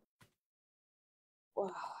 So I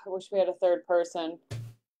wish we had a third person.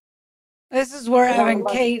 This is where having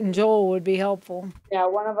Kate and Joel would be helpful. Yeah,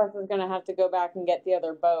 one of us is going to have to go back and get the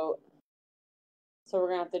other boat. So we're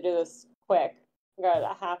going to have to do this quick. We got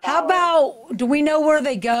a half hour. How about, do we know where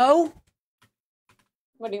they go?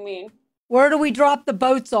 What do you mean? Where do we drop the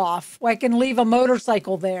boats off? I can leave a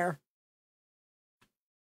motorcycle there.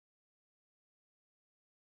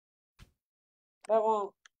 That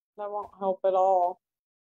won't help at all.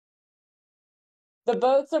 The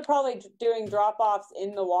boats are probably doing drop-offs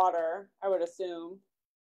in the water, I would assume.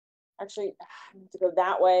 Actually, I need to go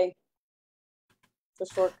that way.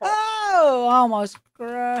 It's a shortcut. Oh, almost.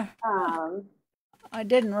 I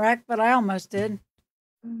didn't wreck, but I almost did.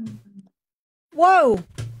 Whoa!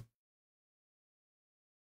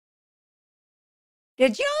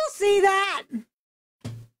 Did y'all see that?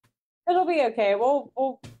 It'll be okay.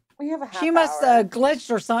 We have a half She must hour. have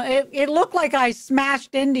glitched or something. It looked like I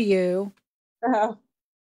smashed into you. Oh.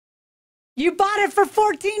 You bought it for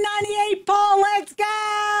 $14.98, Paul. Let's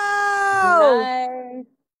go! Nice.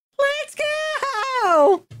 Let's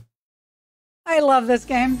go! I love this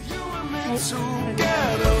game.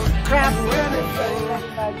 Crap.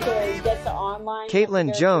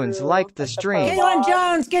 Caitlin Jones liked the stream. Caitlin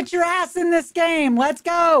Jones, get your ass in this game. Let's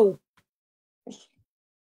go.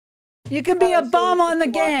 You can be a bum on the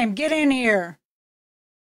game. Get in here.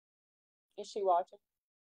 Is she watching?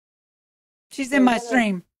 She's in my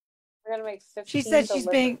stream. We're gonna make 15. She said she's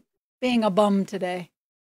being a bum today.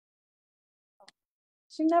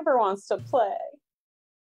 She never wants to play.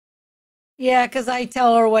 Yeah, because I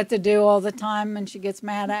tell her what to do all the time and she gets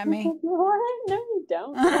mad at me. What? No, you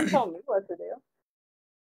don't. Don't tell me what to do.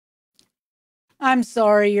 I'm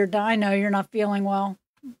sorry, I know you're not feeling well.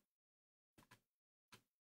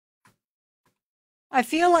 I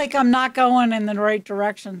feel like I'm not going in the right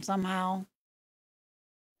direction somehow.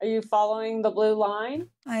 Are you following the blue line?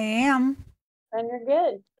 I am. Then you're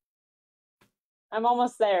good. I'm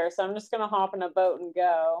almost there, so I'm just going to hop in a boat and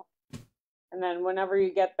go. And then whenever you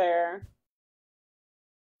get there,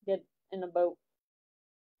 get in a boat.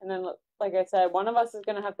 And then, like I said, one of us is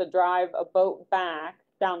going to have to drive a boat back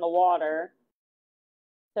down the water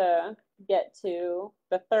to get to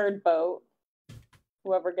the third boat,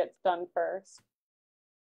 whoever gets done first.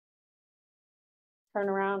 Turn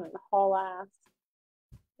around and haul ass.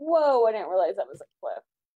 Whoa, I didn't realize that was a cliff.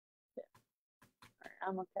 Yeah. All right,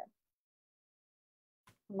 I'm okay.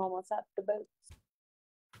 I'm almost at the boats.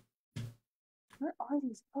 Where are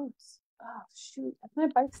these boats? Oh, shoot. Is my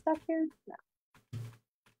bike stuck here? No.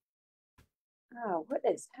 Oh, what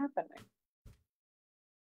is happening?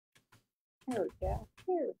 Here we go.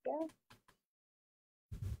 Here we go.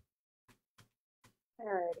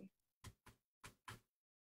 Alrighty.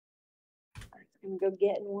 I'm gonna go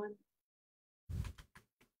get in one.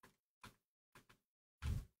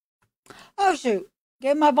 Oh, shoot.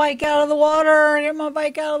 Get my bike out of the water. Get my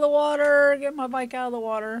bike out of the water. Get my bike out of the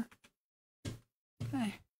water.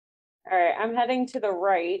 Okay. All right, I'm heading to the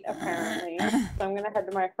right, apparently. So I'm going to head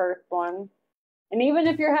to my first one. And even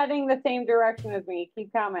if you're heading the same direction as me,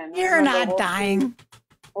 keep coming. You're Remember, not dying.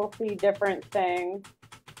 We'll see different things.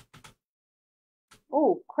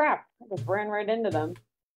 Oh, crap. I just ran right into them.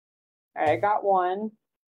 All right, I got one.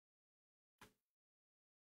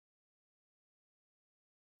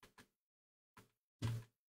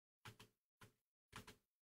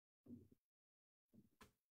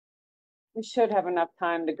 We should have enough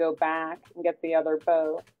time to go back and get the other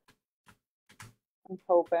boat. I'm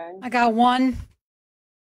hoping. I got one.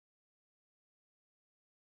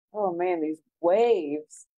 Oh man, these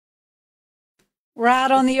waves. We're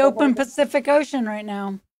out on the open Pacific Ocean right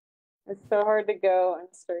now. It's so hard to go in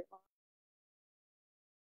a straight line.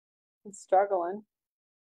 I'm struggling.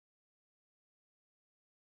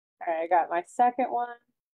 All right, I got my second one.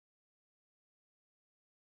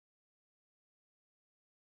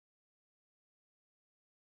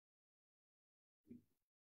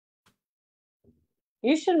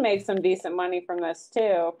 You should make some decent money from this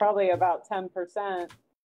too, probably about 10%,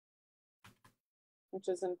 which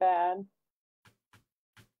isn't bad.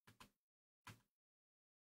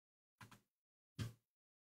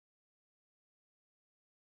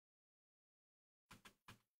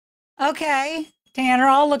 Okay, Tanner,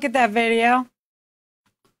 I'll look at that video.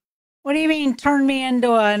 What do you mean turn me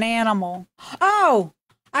into an animal? Oh,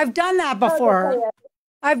 I've done that before.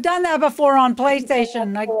 I've done that before on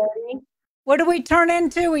PlayStation. What did we turn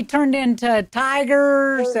into? We turned into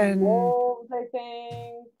tigers and wolves, I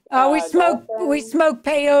think. Oh, we smoke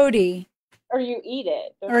peyote. Or you eat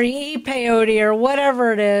it. Or you eat peyote or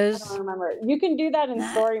whatever it is. I don't remember. You can do that in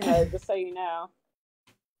story mode, just so you know.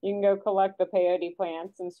 You can go collect the peyote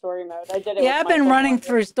plants in story mode. I did it. Yeah, I've been running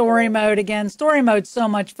through story mode again. Story mode's so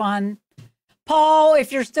much fun. Paul,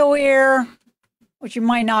 if you're still here, which you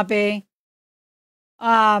might not be,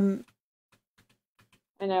 I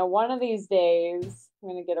know one of these days I'm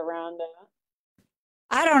gonna get around to.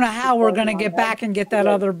 I don't know how we're gonna get back and get that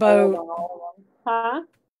other boat. Huh?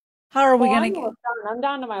 How are we gonna get? I'm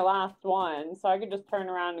down to my last one, so I could just turn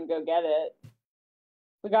around and go get it.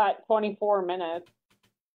 We got 24 minutes.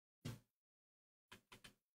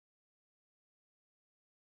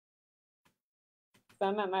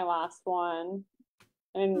 I'm at my last one.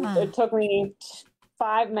 And it took me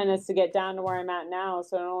 5 minutes to get down to where I'm at now,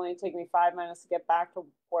 so it'll only take me 5 minutes to get back to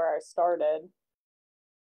where I started.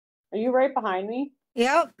 Are you right behind me?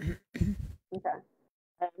 Yep. Okay.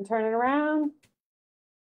 I'm turning around.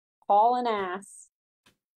 Hauling ass.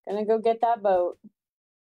 Gonna go get that boat.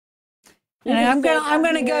 And I'm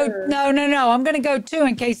gonna go. No. I'm gonna go too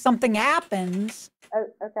in case something happens. Oh,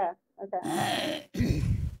 okay.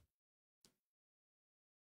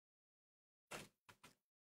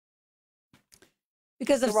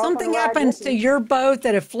 Because if something happens to your boat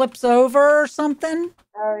that it flips over or something.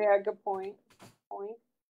 Oh yeah, good point.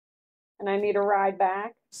 And I need a ride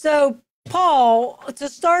back. So Paul, to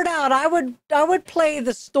start out, I would play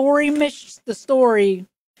the story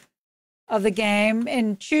of the game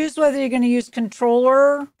and choose whether you're going to use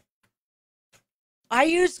controller. I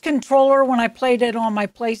used controller when I played it on my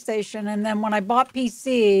PlayStation, and then when I bought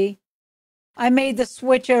PC, I made the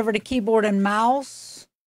switch over to keyboard and mouse.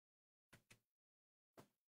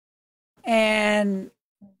 And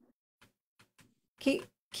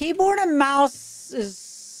keyboard and mouse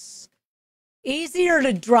is easier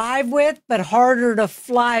to drive with, but harder to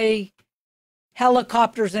fly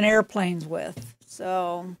helicopters and airplanes with.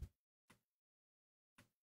 So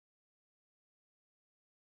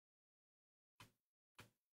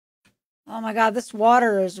oh my God, this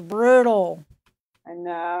water is brutal. I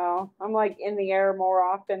know. I'm like in the air more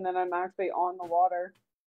often than I'm actually on the water.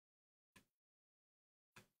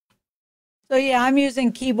 So yeah, I'm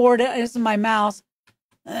using keyboard as my mouse.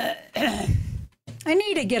 I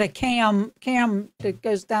need to get a cam that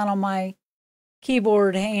goes down on my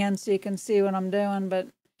keyboard hand so you can see what I'm doing. But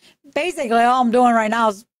basically all I'm doing right now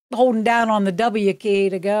is holding down on the W key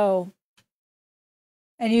to go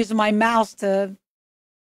and using my mouse for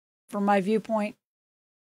my viewpoint.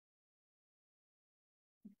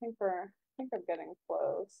 I think I'm getting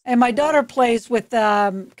close. And my daughter plays with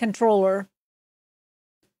controller.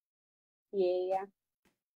 Yeah.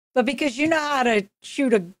 But because you know how to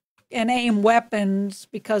shoot and aim weapons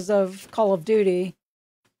because of Call of Duty,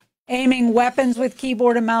 aiming weapons with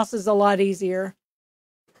keyboard and mouse is a lot easier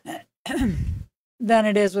than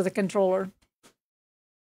it is with a controller.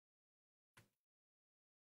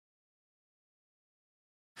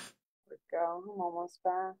 There we go. I'm almost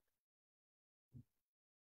back.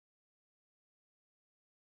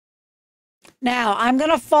 Now, I'm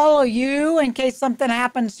going to follow you in case something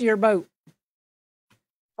happens to your boat.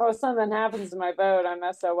 Oh, if something happens to my boat, I'm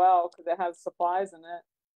SOL because it has supplies in it.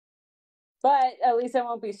 But at least I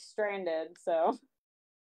won't be stranded, so.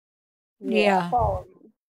 Yeah. Follow me.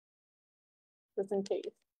 Just in case.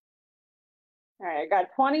 All right, I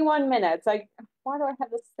got 21 minutes. Why do I have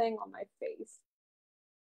this thing on my face?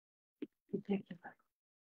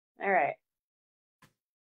 All right.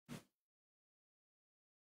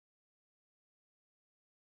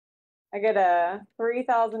 I get a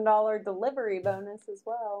 $3,000 delivery bonus as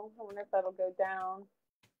well. I wonder if that'll go down.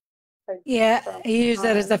 Yeah, you use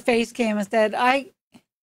that as a face cam instead. I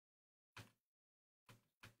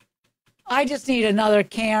just need another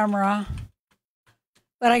camera,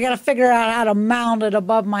 but I got to figure out how to mount it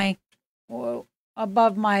above my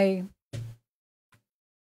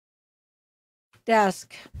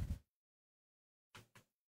desk.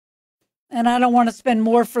 And I don't want to spend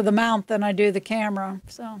more for the mount than I do the camera,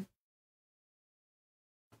 so.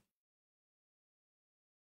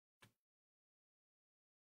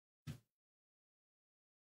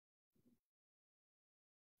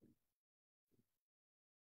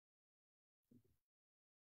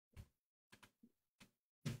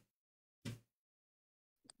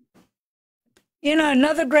 You know,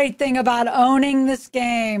 another great thing about owning this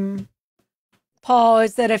game, Paul,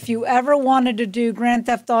 is that if you ever wanted to do Grand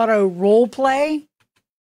Theft Auto role play,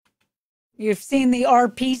 you've seen the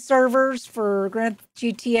RP servers for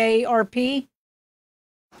GTA RP.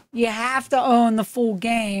 You have to own the full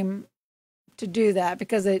game to do that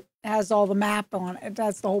because it has all the map on it.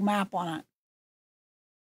 That's the whole map on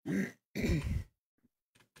it.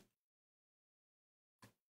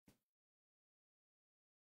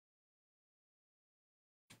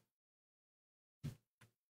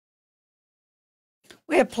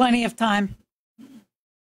 We have plenty of time.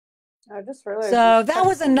 I just realized. So that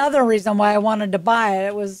was another reason why I wanted to buy it.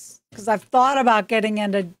 It was because I've thought about getting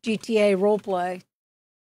into GTA roleplay.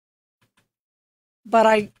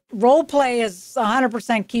 But roleplay is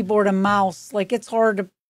 100% keyboard and mouse. Like it's hard to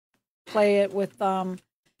play it with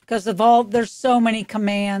because there's so many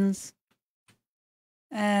commands.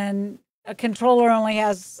 And a controller only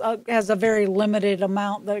has a very limited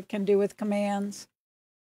amount that it can do with commands.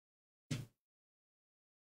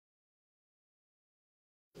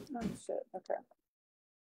 Oh shit, okay.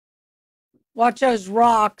 Watch those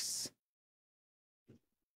rocks.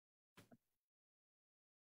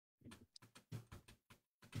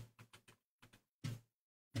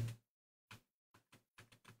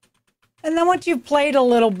 And then once you've played a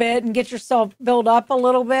little bit and get yourself built up a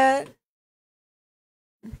little bit,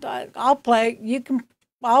 I'll play.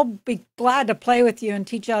 I'll be glad to play with you and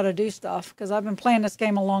teach you how to do stuff because I've been playing this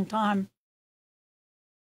game a long time.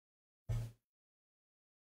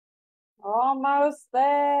 Almost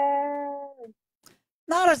there.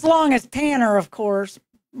 Not as long as Tanner, of course,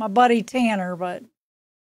 my buddy Tanner, but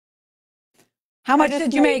how much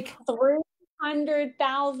did you make?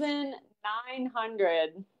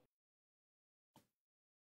 300,900.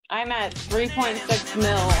 I'm at 3.6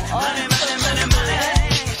 mil.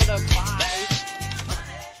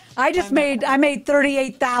 I made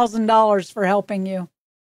 $38,000 for helping you.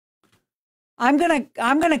 I'm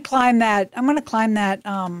gonna climb that. I'm gonna climb that.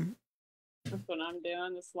 That's what I'm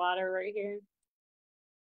doing. This ladder right here.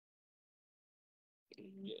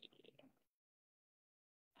 And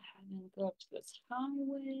then go up to this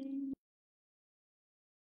highway.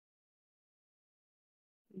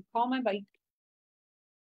 And call my bike.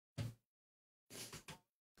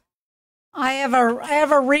 I have a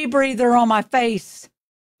rebreather on my face.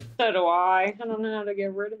 So do I. I don't know how to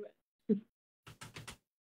get rid of it.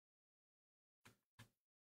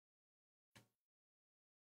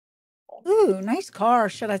 Ooh, nice car.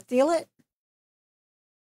 Should I steal it?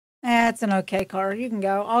 It's an okay car. You can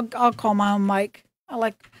go. I'll call my own mic. I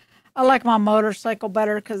like my motorcycle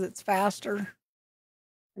better because it's faster.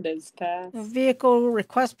 It is fast. The vehicle,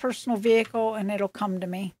 request personal vehicle, and it'll come to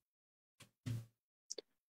me.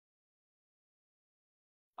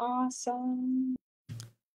 Awesome.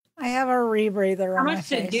 I have a rebreather on my face.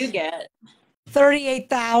 How much did you get?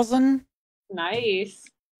 38,000. Nice.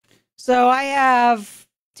 So I have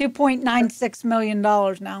 $2.96 million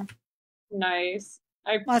now. Nice.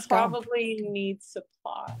 Let's probably need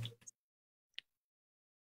supplies.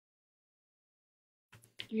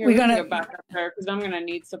 Here, we're gonna go back up there because I'm gonna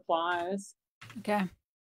need supplies. Okay.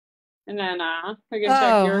 And then we can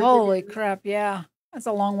check yours. Holy crap! Yeah, that's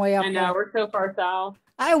a long way up. I know, we're so far south.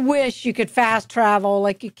 I wish you could fast travel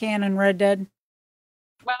like you can in Red Dead.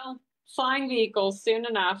 Well, flying vehicles soon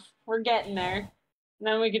enough. We're getting there. And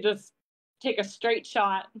then we could just take a straight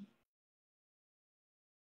shot.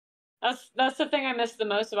 That's the thing I miss the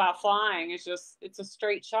most about flying. Is just it's a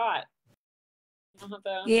straight shot. You don't have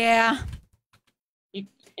to. Yeah. You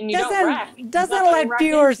don't wreck. Doesn't let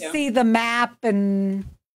viewers see the map and.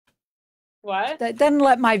 What? That doesn't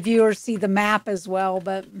let my viewers see the map as well,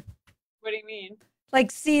 but. What do you mean? Like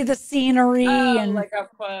see the scenery and like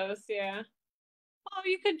up close, yeah. Oh,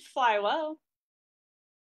 you could fly low.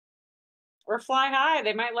 Or fly high.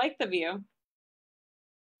 They might like the view.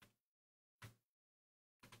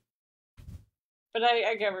 But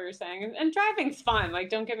I get what you're saying. And driving's fun. Like,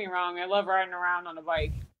 don't get me wrong. I love riding around on a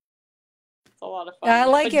bike. It's a lot of fun. Yeah, I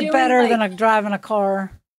like it better than driving a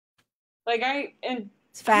car. Like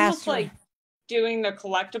it's faster. almost like doing the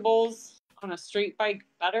collectibles on a street bike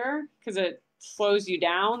better because it slows you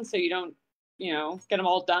down so you don't, get them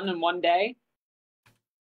all done in one day.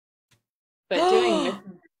 But doing this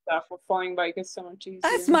stuff with flying bike is so much easier.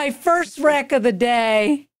 That's my first wreck of the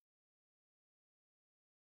day.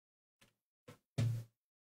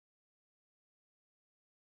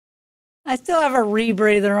 I still have a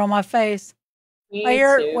rebreather on my face.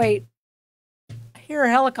 I hear a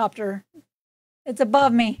helicopter. It's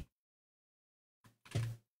above me.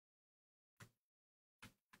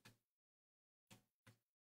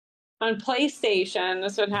 On PlayStation,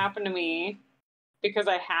 this would happen to me because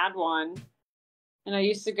I had one. And I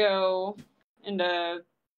used to go into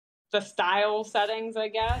the style settings, I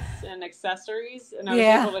guess, and accessories. And I was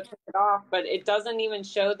able to take it off, but it doesn't even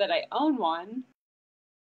show that I own one.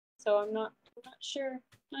 So I'm not sure.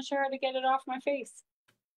 Not sure how to get it off my face.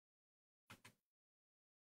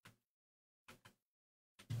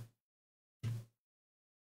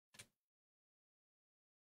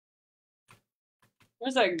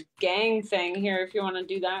 There's a gang thing here if you want to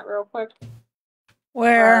do that real quick.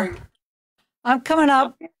 Where? I'm coming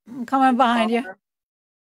up. I'm coming behind you.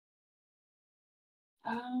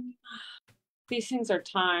 These things are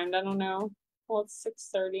timed. I don't know. Well, it's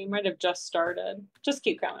 6:30. Might have just started. Just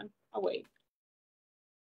keep going. I'll wait.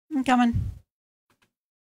 I'm coming.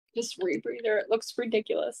 Just rebreather. It looks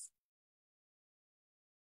ridiculous.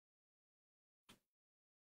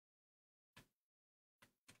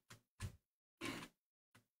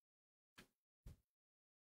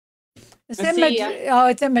 It's at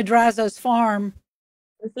Madrazo's farm.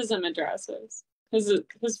 This isn't Madrazo's.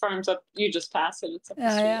 His farm's up. You just passed it. It's up the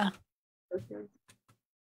street. Yeah.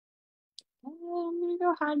 Oh, I'm gonna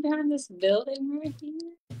go hide behind this building right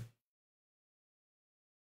here.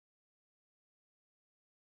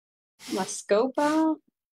 My scope out.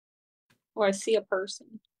 Oh, I see a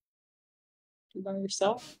person. You by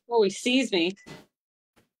yourself? Oh, he sees me.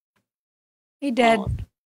 He did. Oh.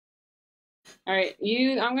 All right,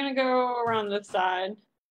 I'm gonna go around this side.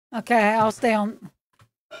 Okay, I'll stay on.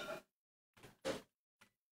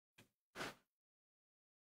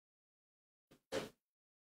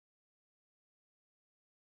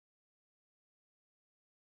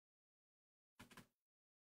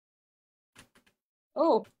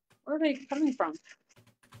 Oh, where are they coming from?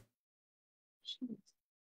 Jeez.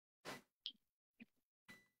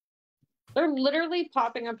 They're literally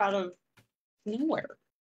popping up out of nowhere.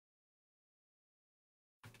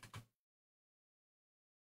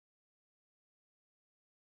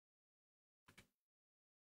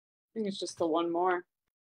 I think it's just the one more.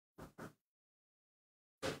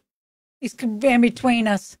 He's in between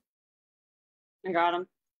us. I got him.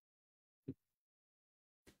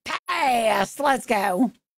 Pass. Let's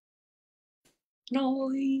go.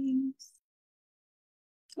 Noise.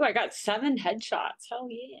 Oh, I got 7 headshots. Hell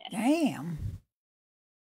yeah. Damn.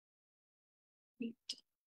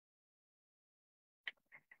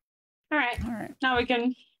 All right. All right. Now we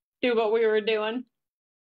can do what we were doing.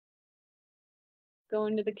 Go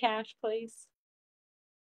into the cash place.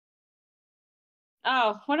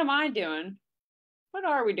 Oh, what am I doing? What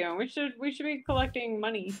are we doing? We should be collecting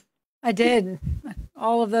money. I did.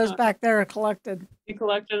 All of those back there are collected. You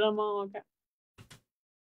collected them all? Okay.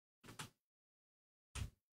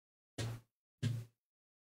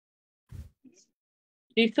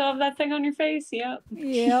 Do you still have that thing on your face? Yep.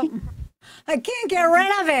 Yep. I can't get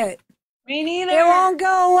rid of it. Me neither. It won't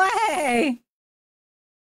go away.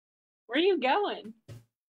 Where are you going?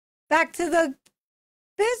 Back to the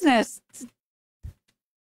business.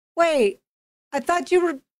 Wait, I thought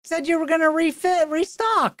you said you were going to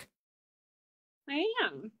restock. I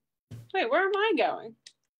am. Wait, where am I going?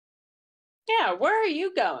 Yeah, where are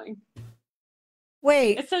you going?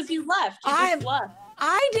 Wait. It says you left. You just left.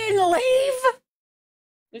 I didn't leave.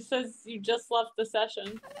 It says you just left the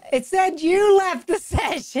session. It said you left the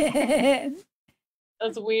session.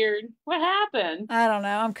 That's weird. What happened? I don't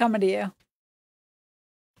know. I'm coming to you.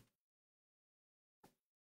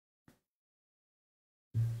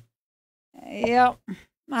 Yep.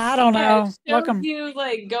 I don't know. It shows you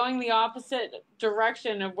like going the opposite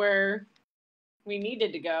direction of where we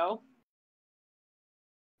needed to go.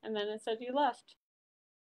 And then it said you left.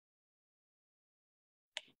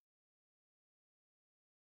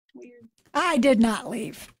 Weird. I did not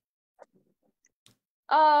leave.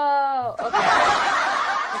 Oh, okay.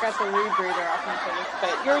 I got the rebreather off my face,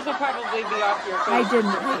 but yours will probably be off your face. I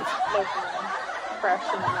didn't leave. Fresh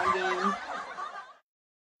in my game.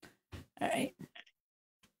 All right.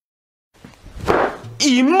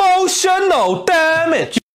 Emotional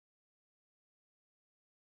damage.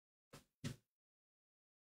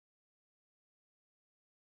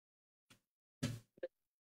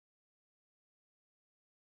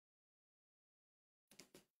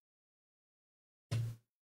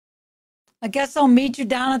 I guess I'll meet you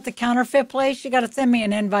down at the counterfeit place. You got to send me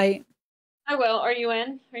an invite. I will. Are you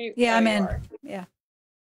in? Are you? Yeah, I'm in. Are. Yeah.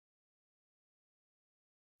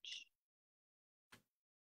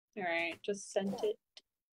 All right, just sent it.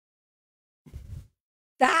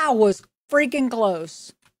 That was freaking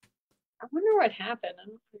close. I wonder what happened. I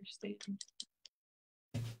don't understand.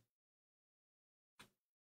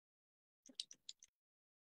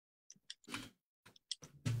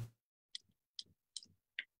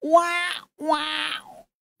 Wow. Wow.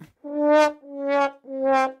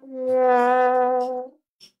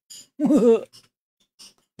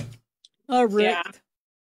 All right. Yeah.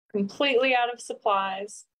 Completely out of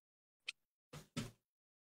supplies.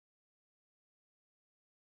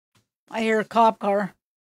 I hear a cop car.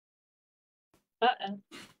 Uh-oh.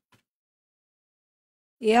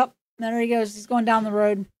 Yep. There he goes. He's going down the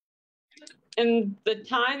road. In the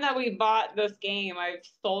time that we bought this game, I've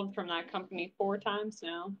sold from that company 4 times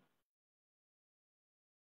now.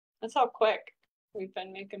 That's how quick we've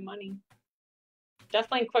been making money.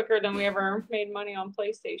 Definitely quicker than we ever made money on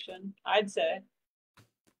PlayStation, I'd say.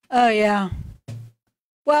 Oh, yeah.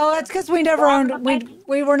 Well, that's because we never owned,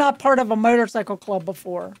 we were not part of a motorcycle club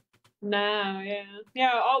before. No, yeah.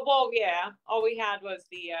 Yeah, oh, well, yeah. All we had was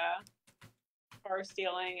the car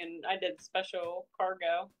stealing, and I did special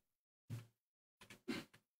cargo.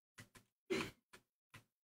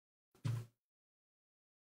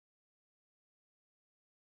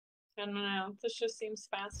 I don't know. This just seems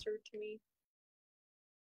faster to me.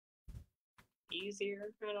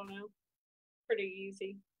 Easier. I don't know. Pretty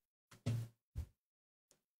easy.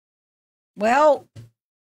 Well,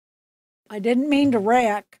 I didn't mean to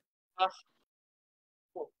wreck.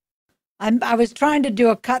 I was trying to do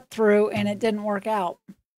a cut through and it didn't work out.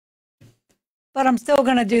 But I'm still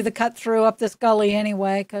going to do the cut through up this gully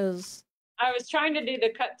anyway, because I was trying to do the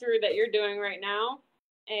cut through that you're doing right now,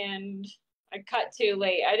 and I cut too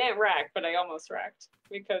late. I didn't wreck, but I almost wrecked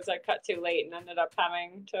because I cut too late and ended up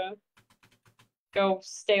having to go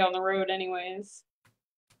stay on the road anyways.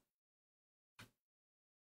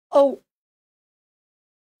 oh,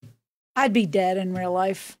 I'd be dead in real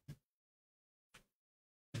life.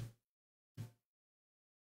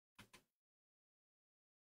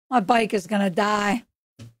 My bike is going to die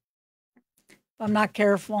if I'm not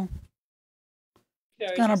careful.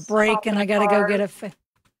 It's going to break and I got to go get it.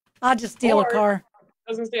 I'll just steal a car.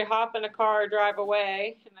 I was going to say hop in a car, drive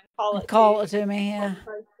away, and then call it to me, yeah.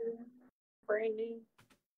 Brand new.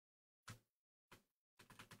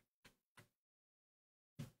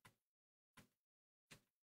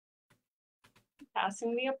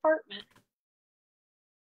 Passing the apartment.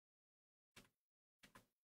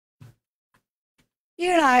 You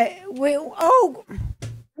and I, Whoa!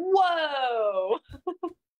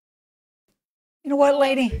 You know what,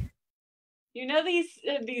 lady? You know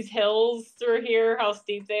these hills through here, how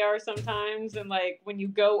steep they are sometimes, and like when you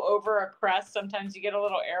go over a crest, sometimes you get a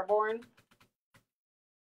little airborne.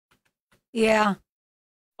 Yeah.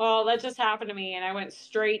 Well, that just happened to me, and I went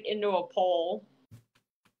straight into a pole,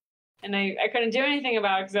 and I couldn't do anything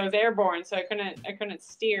about it because I was airborne, so I couldn't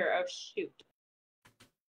steer. Oh shoot!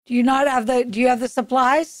 Do you have the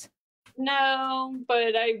supplies? No,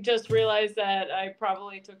 but I just realized that I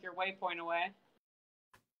probably took your waypoint away.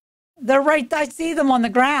 They're right. I see them on the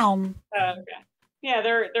ground. Oh, okay. Yeah,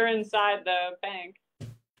 they're inside the bank.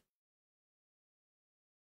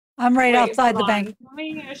 I'm right outside the bank.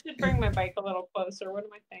 I should bring my bike a little closer. What am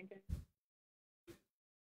I thinking?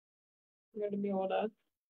 I'm going to be able to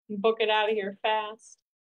book it out of here fast.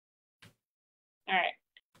 All right.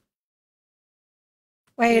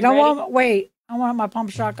 Wait, I want my pump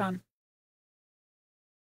shotgun.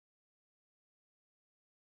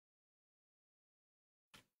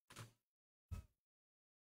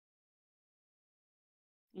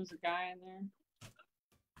 There's a guy in there.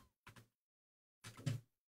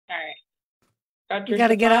 All right. You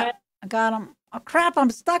gotta get up. I got him. Oh crap! I'm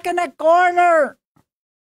stuck in that corner.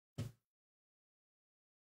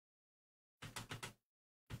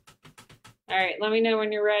 All right. Let me know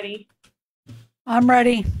when you're ready. I'm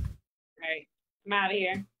ready. All right. I'm out of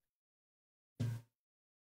here. At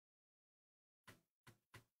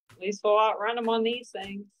least we'll outrun them on these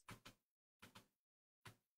things.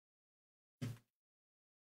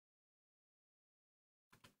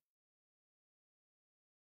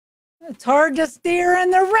 It's hard to steer in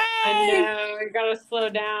the rain. I know. You gotta slow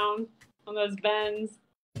down on those bends.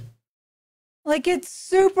 Like it's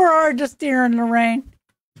super hard to steer in the rain.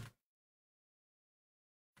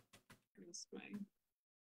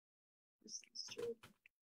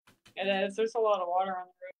 It is. There's a lot of water on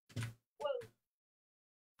the road. Whoa.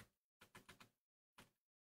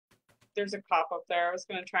 There's a cop up there. I was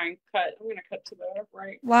gonna try and cut. I'm gonna cut to the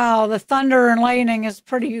right. Wow, the thunder and lightning is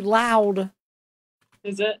pretty loud.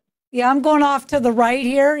 Is it? Yeah, I'm going off to the right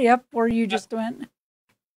here. Yep, where you just went.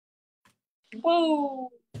 Whoa!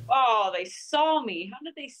 Oh, they saw me. How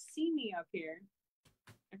did they see me up here?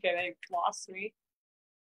 Okay, they lost me.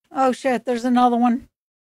 Oh shit! There's another one.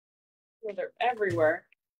 Oh, they're everywhere.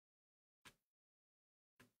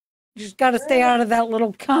 You just got to stay out of that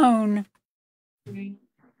little cone.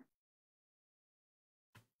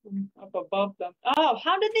 Up above them. Oh,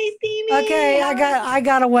 how did they see me? Okay, I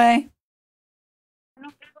got away. I don't know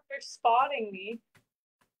if they're spotting me.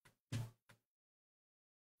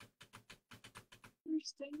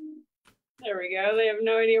 There we go. They have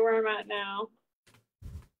no idea where I'm at now.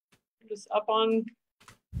 I'm just up on.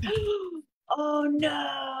 Oh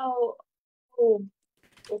no! Oh,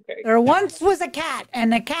 okay. There once was a cat,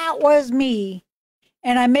 and the cat was me.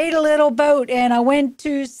 And I made a little boat, and I went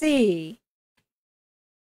to sea.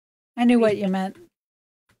 I knew what you meant.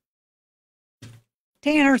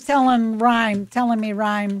 Tanner's telling me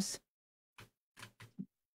rhymes.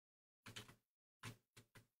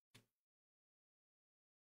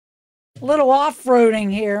 A little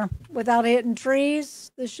off-roading here without hitting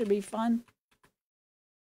trees. This should be fun.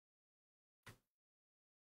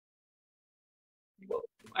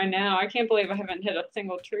 I know. I can't believe I haven't hit a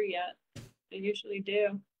single tree yet. I usually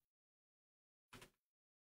do.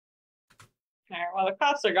 All right, well, the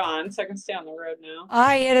cops are gone, so I can stay on the road now.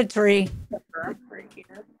 I hit a tree. Right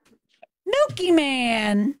here. Nookie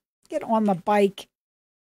Man! Get on the bike.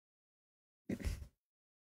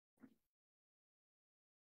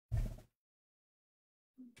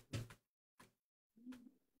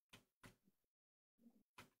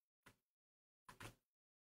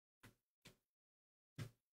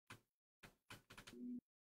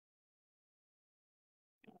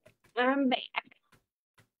 I'm back.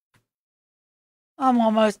 I'm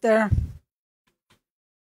almost there.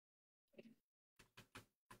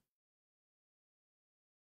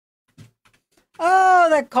 Oh,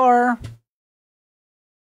 that car.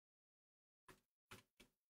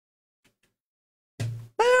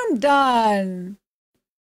 Boom, done.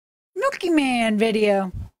 Milky Man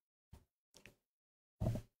video.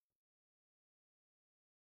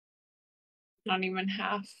 Not even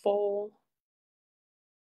half full.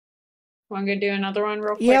 Want to do another one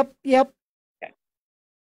real quick? Yep. Okay.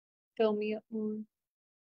 Fill me up more.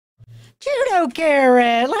 Judo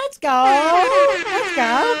carrot. Let's go. Let's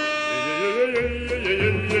go.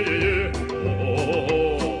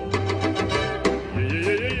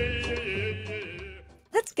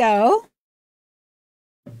 Let's go.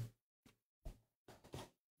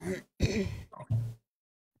 We're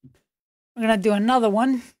gonna do another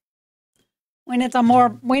one. We need some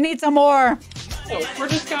more. We need some more. Oh, we're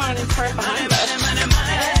just going right behind us.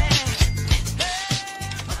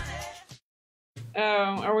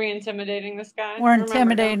 Oh, are we intimidating this guy? We're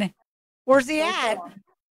intimidating. Where's he at?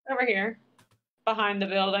 Over here. Behind the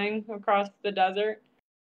building, across the desert.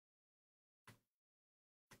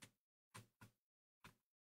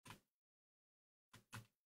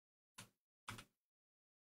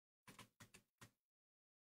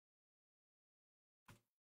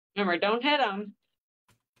 Remember, don't hit him.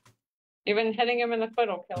 Even hitting him in the foot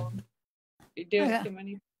will kill him. If you do it too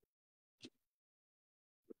many.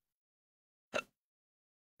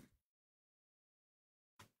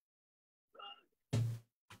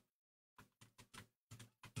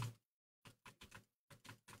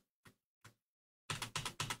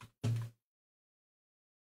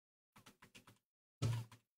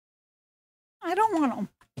 I don't want him.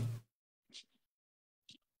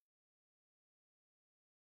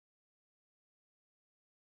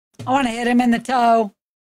 I want to hit him in the toe.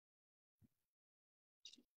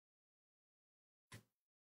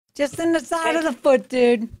 Just in the side of the foot,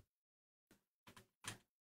 dude.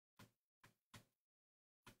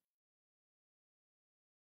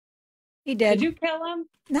 He did. Did you kill him?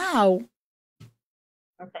 No.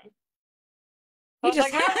 Okay. He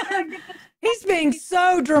just he's being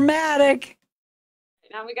so dramatic.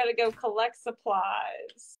 Now we got to go collect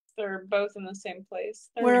supplies. They're both in the same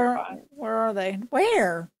place. Where are they?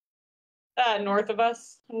 Where? North of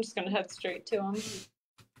us. I'm just going to head straight to them.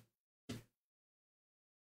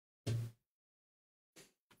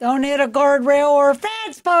 Don't hit a guardrail or a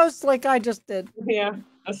fence post like I just did. Yeah,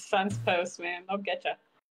 a fence post, man. They'll get you.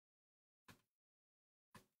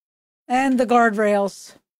 And the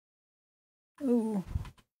guardrails. Ooh.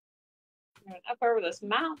 Up over this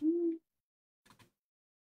mountain.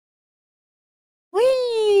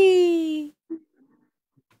 Whee! All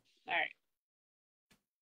right.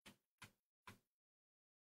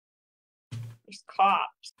 There's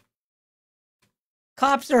cops.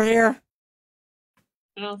 Cops are here.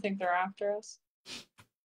 I don't think they're after us.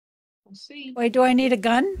 We'll see. Wait, do I need a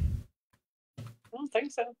gun? I don't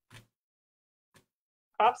think so.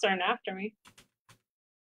 Cops aren't after me.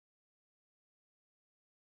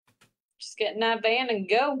 Just get in that van and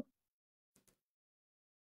go.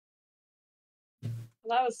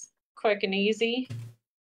 Well, that was quick and easy.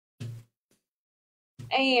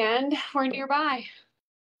 And we're nearby.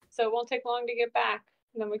 So it won't take long to get back.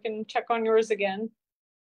 And then we can check on yours again.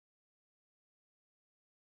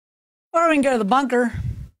 Or we can go to the bunker.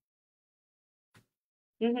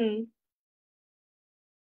 Mm-hmm.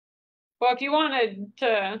 Well, if you wanted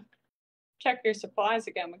to check your supplies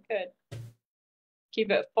again, we could.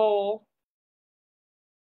 Keep it full.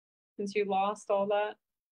 Since you lost all that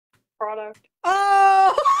product.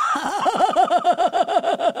 Oh!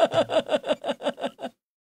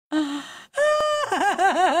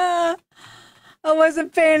 I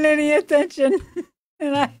wasn't paying any attention.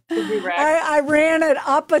 And I ran it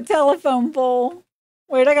up a telephone pole.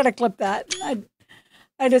 Wait, I gotta clip that.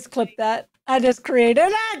 I just clipped that. I just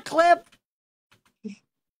created that clip.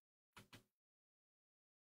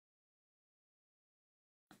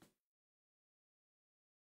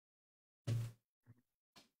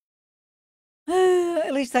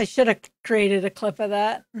 At least I should have created a clip of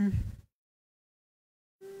that.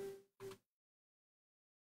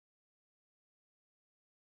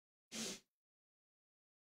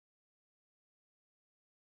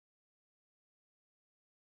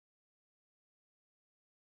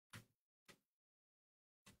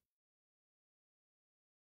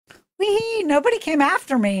 Wee, nobody came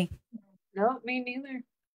after me. No, me neither.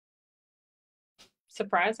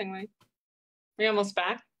 Surprisingly. Are you almost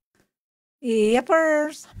back?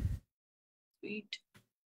 Yippers. Sweet.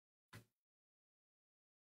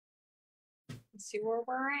 Let's see where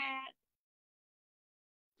we're at.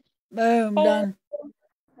 Boom, done.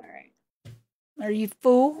 All right. Are you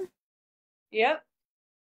full? Yep.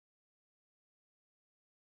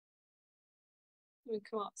 Let me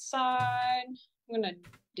come outside. I'm gonna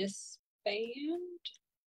disband.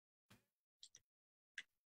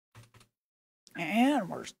 And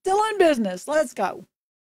we're still in business. Let's go.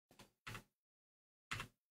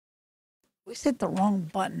 We hit the wrong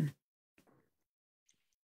button.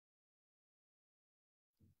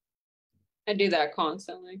 I do that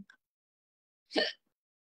constantly.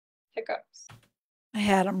 Hiccups. I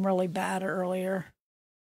had them really bad earlier.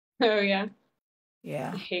 Oh, yeah.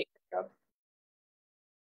 Yeah. I hate hiccups.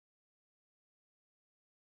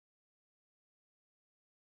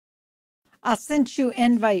 I sent you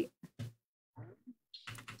invite.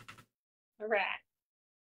 All right.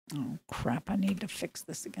 Oh, crap. I need to fix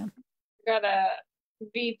this again. Gotta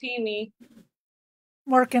VP me.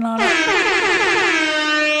 Working on it.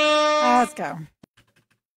 Let's go.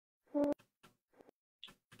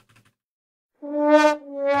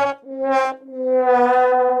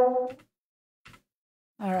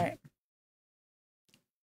 All right.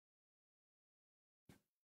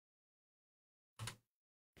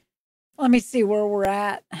 Let me see where we're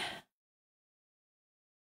at.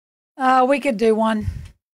 We could do one.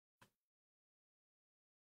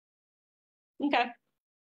 Okay.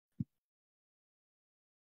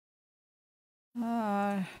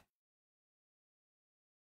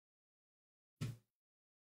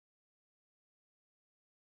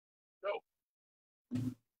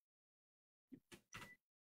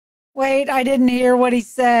 Wait, I didn't hear what he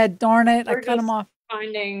said. Darn it. I We're cut him just off.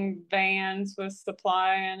 finding vans with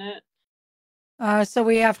supply in it. So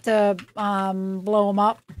we have to blow them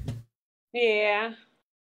up. Yeah.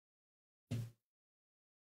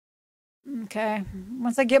 Okay.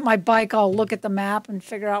 Once I get my bike, I'll look at the map and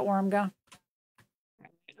figure out where I'm going.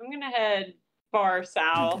 I'm gonna head far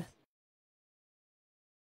south. Okay.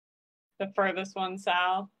 The furthest one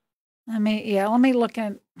south. Let me look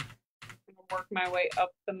at. I'm gonna work my way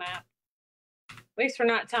up the map. At least we're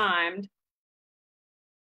not timed.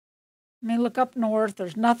 Let me look up north.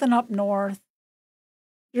 There's nothing up north.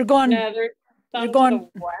 You're going. No, there's some you're going to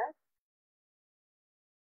the west.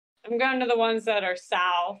 I'm going to the ones that are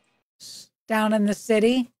south. down in the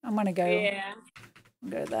city. I'm gonna go. Yeah.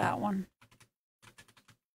 Go to that one.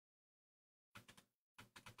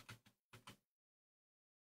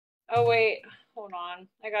 Oh wait, hold on.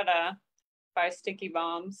 I gotta buy sticky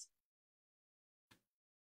bombs.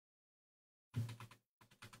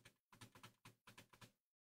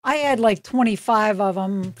 I had like 25 of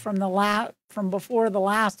them from before the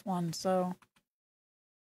last one, so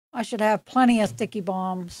I should have plenty of sticky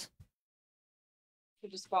bombs. I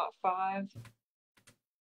just bought 5.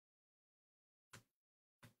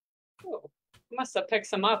 Oh, must have picked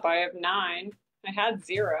some up. I have 9. I had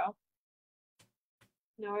 0.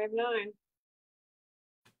 Now I have 9.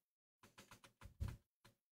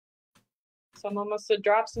 Someone must have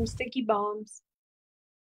dropped some sticky bombs.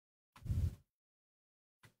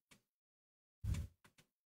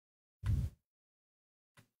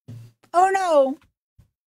 Oh no!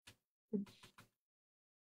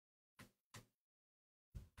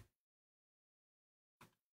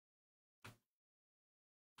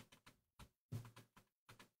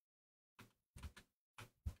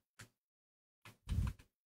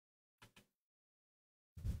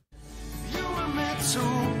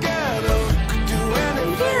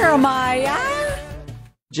 Jeremiah!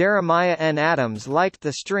 Jeremiah N. Adams liked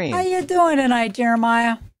the stream. How you doing tonight,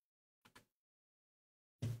 Jeremiah?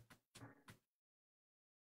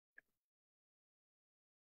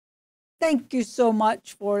 Thank you so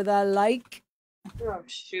much for the like. Oh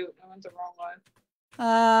shoot, I went the wrong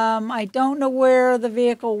one. I don't know where the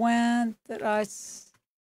vehicle went. Wait,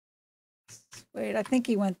 I think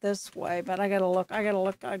he went this way, but I gotta look.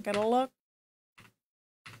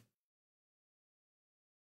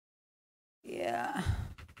 Yeah.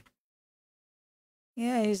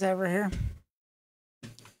 Yeah, he's over here.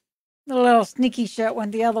 The little sneaky shit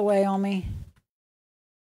went the other way on me.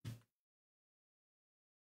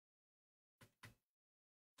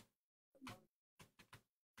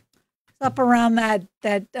 It's up around that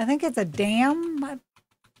I think it's a dam.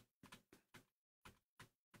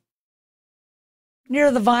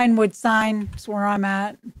 Near the Vinewood sign is where I'm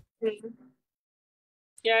at.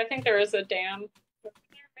 Yeah, I think there is a dam.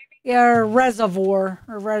 Yeah, or reservoir.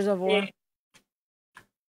 Yeah.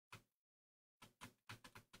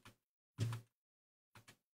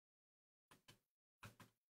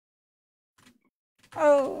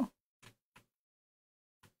 Oh.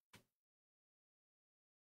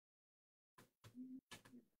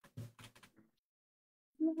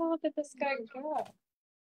 hell did this guy go?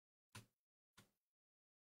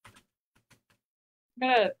 I'm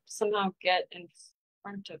gonna somehow get in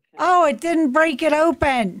front of him. Oh, it didn't break it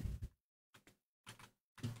open.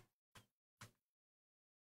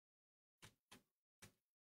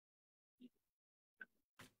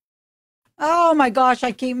 Oh my gosh,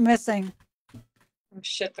 I keep missing. Oh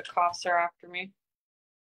shit, the cops are after me.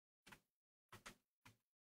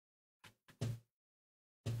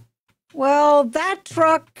 Well, that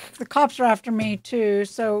truck, the cops are after me too.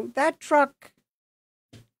 So that truck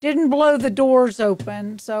didn't blow the doors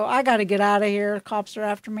open. So I got to get out of here. The cops are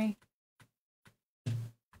after me.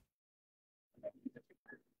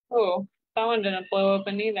 Oh, that one didn't blow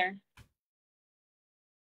open either.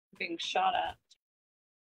 Being shot at.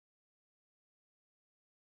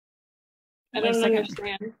 I Wait a don't second.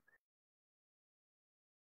 understand.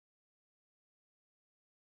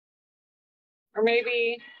 Or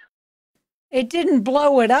maybe It didn't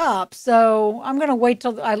blow it up. So I'm going to wait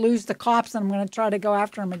till I lose the cops and I'm going to try to go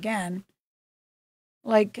after him again.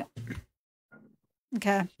 Like,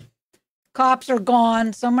 okay. Cops are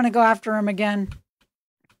gone. So I'm going to go after him again.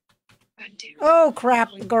 God damn it. Oh, crap.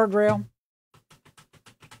 The guardrail.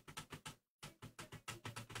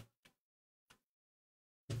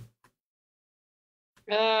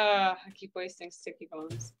 I keep wasting sticky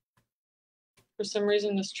bombs. For some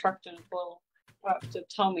reason, this truck didn't blow up to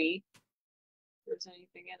tell me if there's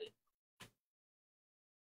anything in it.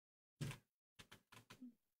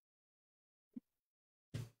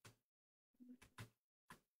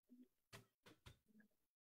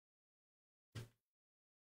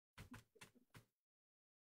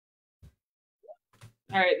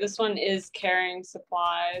 All right, this one is carrying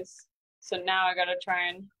supplies. So now I gotta try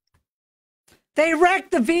and... They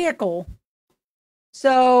wrecked the vehicle.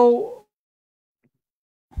 So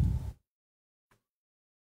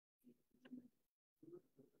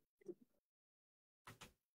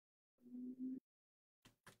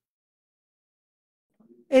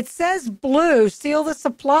it says blue, steal the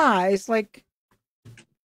supplies, like,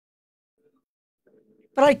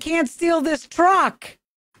 but I can't steal this truck.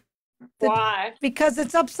 Why? Because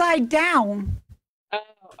it's upside down.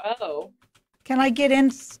 Oh. Can I get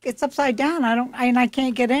in? It's upside down. I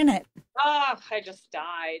can't get in it. Oh, I just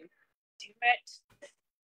died. Damn it.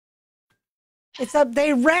 It's up,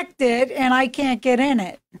 they wrecked it and I can't get in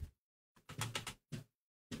it.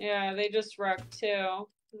 Yeah, they just wrecked too.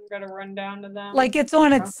 I gotta run down to them. Like it's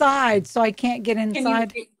on its side, so I can't get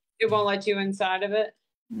inside. It won't let you inside of it?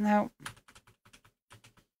 No.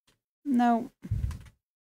 No.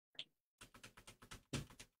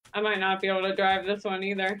 I might not be able to drive this one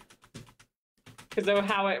either. Because of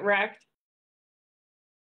how it wrecked.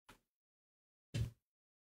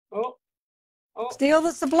 Oh. Steal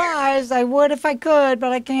the supplies. I would if I could,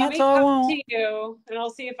 but I can't, so I won't. Let me come to you, and I'll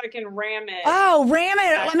see if I can ram it. Oh, ram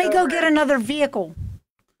it. Let me go get another vehicle.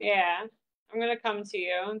 Yeah. I'm going to come to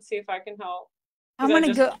you and see if I can help. I'm going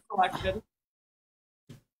to go. Collected.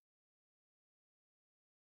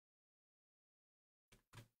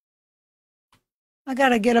 I got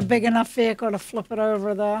to get a big enough vehicle to flip it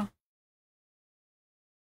over, though.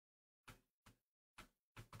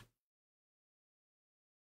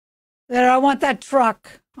 There, I want that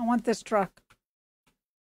truck. I want this truck.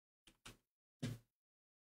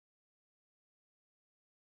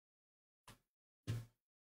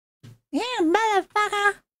 Yeah,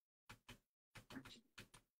 motherfucker.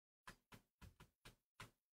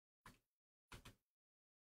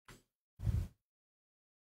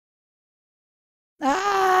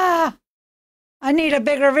 Ah! I need a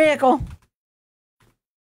bigger vehicle.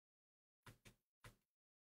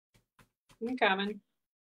 I'm coming.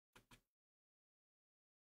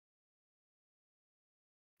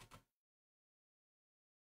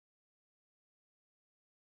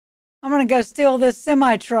 I'm gonna go steal this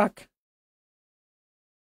semi truck.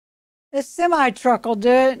 This semi truck will do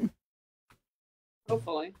it.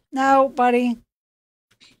 Hopefully. No, buddy.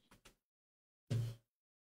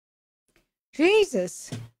 Jesus.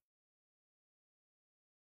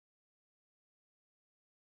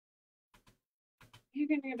 You're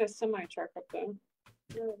gonna get a semi truck up there.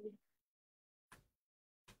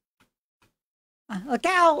 Look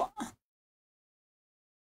out!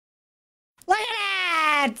 Look at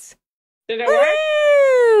that! Did it Woo!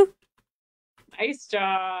 work? Nice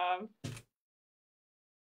job.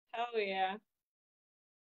 Hell yeah.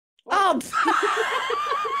 Oh!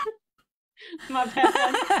 My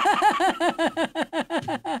bad.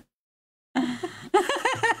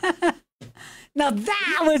 Now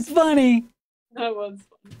that was funny. That was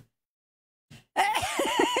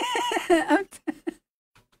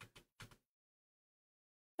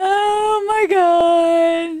Oh my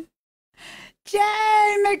God.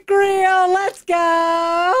 Grill, let's go.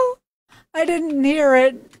 I didn't hear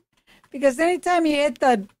it because anytime you hit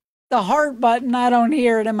the heart button, I don't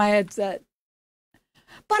hear it in my headset.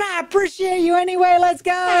 But I appreciate you anyway. Let's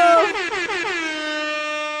go.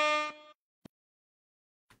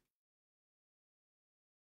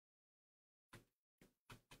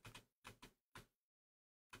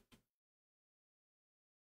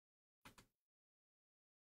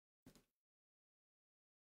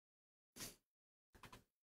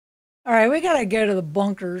 All right, we got to go to the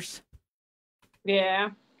bunkers. Yeah.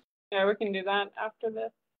 Yeah, we can do that after this.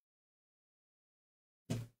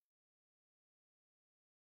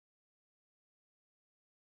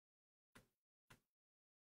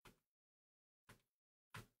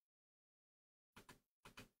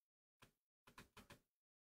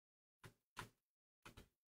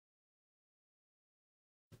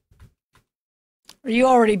 Are you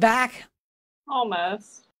already back?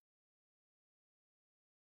 Almost.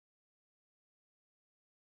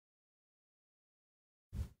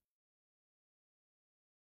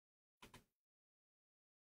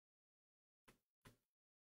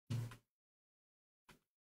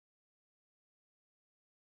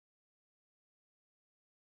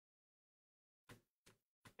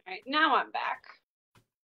 All right, now I'm back.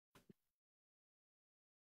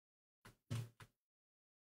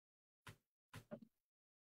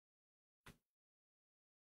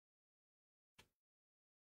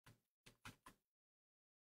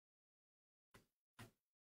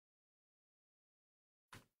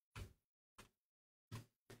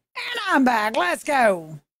 And I'm back. Let's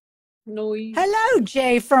go. Noise. Hello,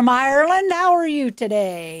 Jay from Ireland. How are you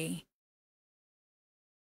today?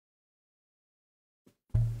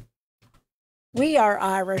 We are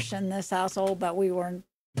Irish in this household, but we were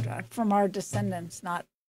from our descendants, not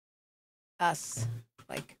us.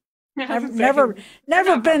 Like, I've never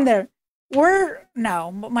been there.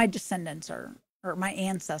 No, but my descendants are, or my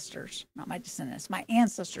ancestors, not my descendants. My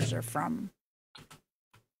ancestors are from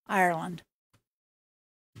Ireland.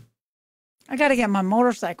 I got to get my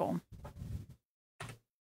motorcycle.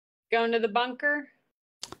 Going to the bunker?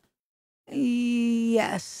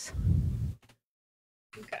 Yes.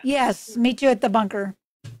 Okay. Yes, meet you at the bunker.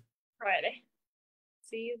 Friday.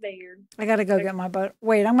 See you there. I got to go get my boat.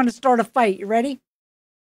 Wait, I'm going to start a fight. You ready?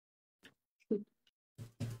 I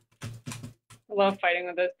love fighting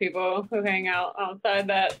with those people who hang out outside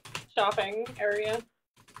that shopping area.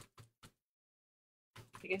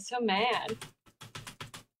 They get so mad.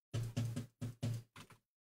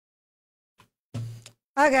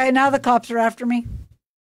 Okay, now the cops are after me.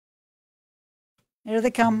 Here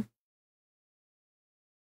they come.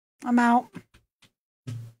 I'm out.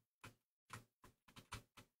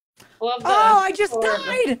 Love I just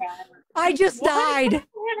died. I just died.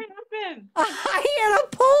 What happened? I hit a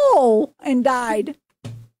pole and died.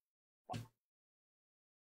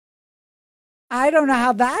 I don't know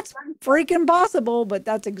how that's freaking possible, but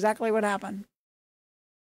that's exactly what happened.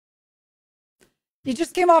 You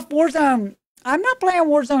just came off Warzone. I'm not playing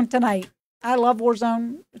Warzone tonight. I love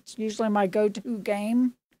Warzone. It's usually my go-to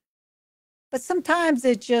game. But sometimes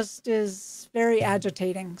it just is very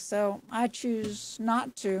agitating. So I choose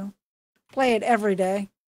not to play it every day.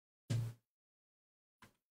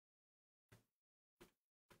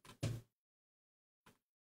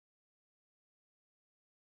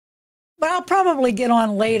 But I'll probably get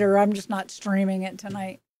on later. I'm just not streaming it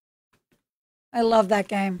tonight. I love that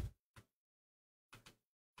game.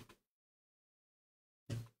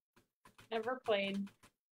 Never played.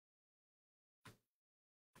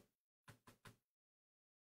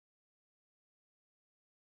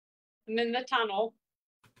 I'm in the tunnel.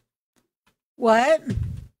 What?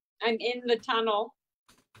 I'm in the tunnel.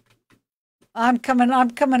 I'm coming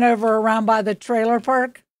over around by the trailer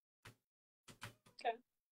park. Okay.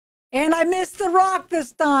 And I missed the rock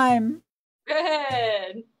this time.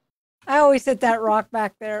 Good. I always hit that rock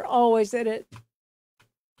back there. Always hit it.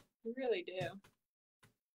 You really do.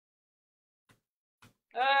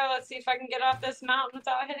 Oh, let's see if I can get off this mountain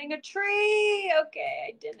without hitting a tree. Okay,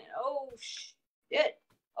 I didn't. Oh, shit.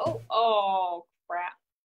 Oh, crap.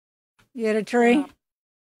 You hit a tree?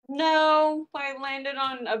 No, I landed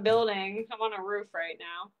on a building. I'm on a roof right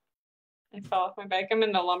now. I fell off my bike. I'm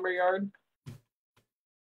in the lumberyard.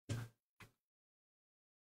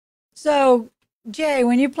 So, Jay,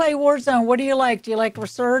 when you play Warzone, what do you like? Do you like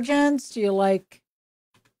Resurgence? Do you like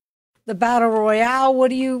the Battle Royale? What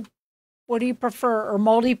do you prefer? Or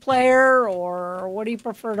multiplayer? Or what do you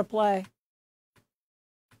prefer to play?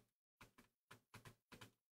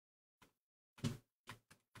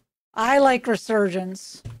 I like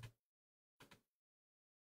Resurgence.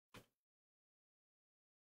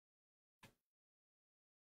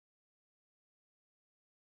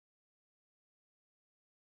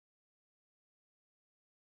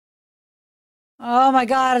 Oh my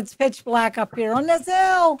God, it's pitch black up here on this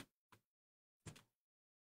hill.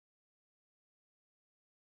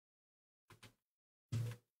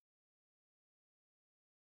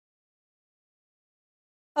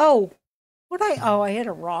 Oh, I hit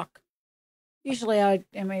a rock. Usually I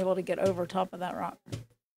am able to get over top of that rock.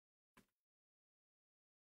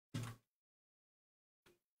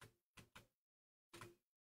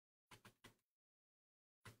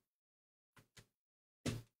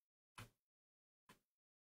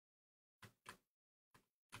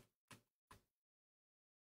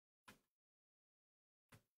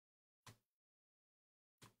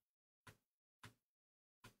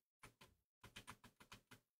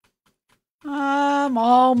 I'm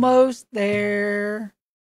almost there.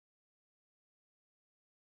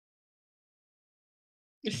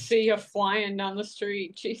 You see you flying down the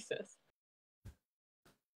street. Jesus.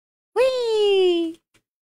 Whee!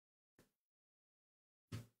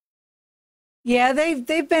 Yeah,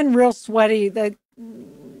 they've been real sweaty. It's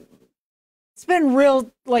been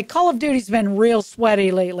real, like Call of Duty's been real sweaty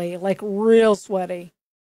lately, like real sweaty.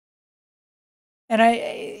 And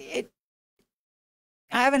I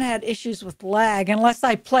haven't had issues with lag unless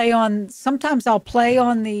I play on. Sometimes I'll play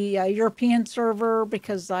on the European server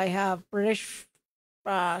because I have British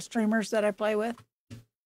streamers that I play with,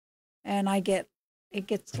 and it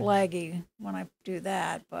gets laggy when I do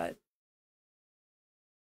that. But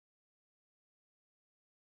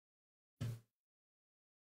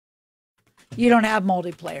you don't have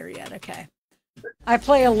multiplayer yet, okay? I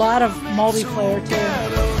play a lot of multiplayer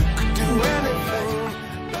too.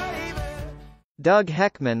 Doug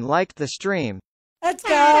Heckman liked the stream. Let's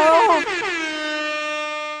go.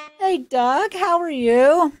 Hey, Doug, how are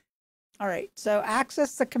you? All right, so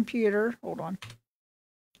access the computer. Hold on.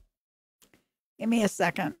 Give me a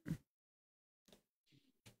second.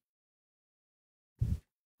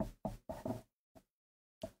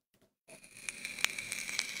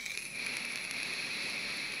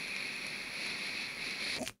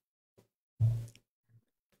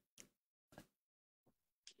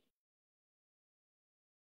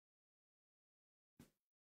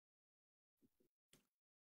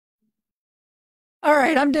 All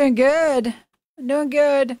right, I'm doing good. I'm doing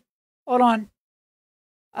good. Hold on.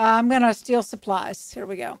 I'm going to steal supplies. Here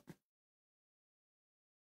we go.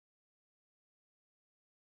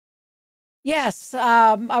 Yes,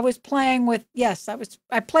 I was playing with,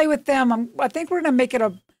 I play with them. I think we're going to make it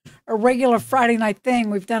a regular Friday night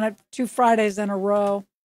thing. We've done it 2 Fridays in a row.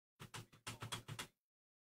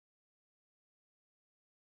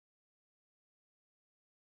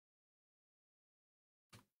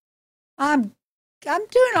 I'm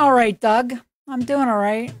doing all right, Doug. I'm doing all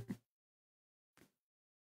right.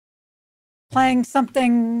 Playing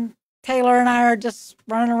something. Taylor and I are just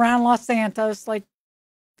running around Los Santos like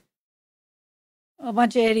a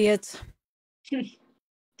bunch of idiots. Doing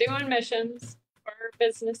missions for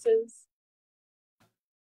businesses.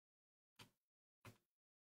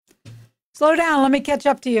 Slow down. Let me catch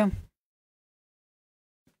up to you.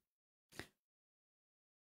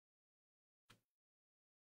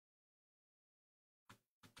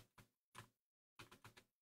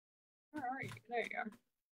 All right, there you are.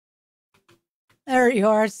 There you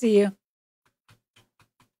are. I see you.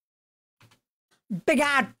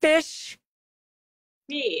 Big-eyed fish.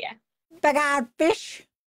 Yeah. Big-eyed fish.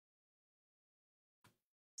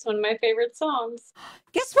 It's one of my favorite songs.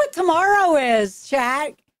 Guess what tomorrow is,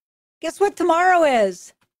 chat? Guess what tomorrow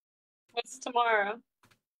is? What's tomorrow?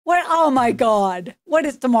 What? Oh, my God. What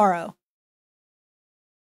is tomorrow?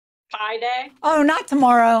 Pie Day? Oh, not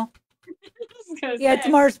tomorrow. Yeah, say.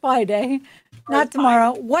 tomorrow's Pie Day. Not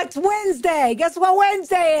tomorrow. What's Wednesday? Guess what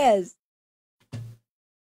Wednesday is?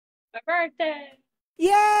 My birthday.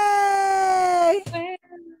 Yay!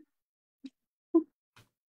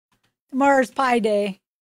 Tomorrow's Pie Day.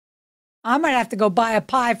 I might have to go buy a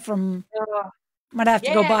pie from. Might have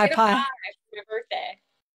to go buy a pie. For my birthday.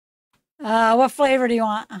 What flavor do you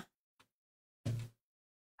want?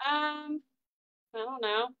 I don't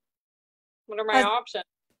know. What are my options?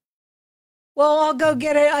 Well, I'll go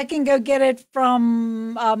get it. I can go get it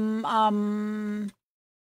from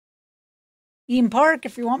Eden Park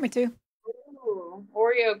if you want me to. Ooh,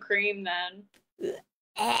 Oreo cream then.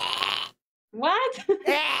 What?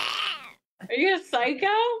 Are you a psycho?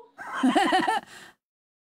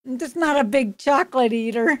 I'm just not a big chocolate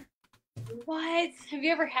eater. What? Have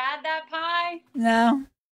you ever had that pie? No.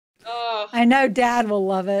 Oh, I know Dad will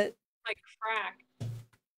love it. like crack.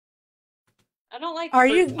 I don't like. Are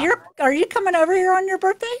you coming over here on your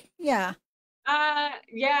birthday? Yeah.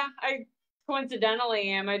 Yeah. I coincidentally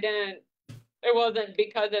am. I didn't. It wasn't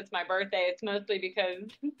because it's my birthday. It's mostly because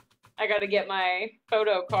I got to get my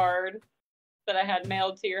photo card that I had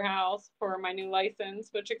mailed to your house for my new license,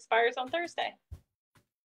 which expires on Thursday.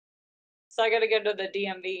 So I got to go to the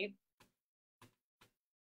DMV.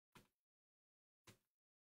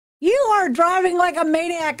 You are driving like a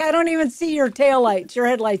maniac. I don't even see your taillights. Your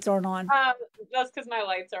headlights aren't on. That's because my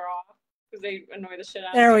lights are off because they annoy the shit out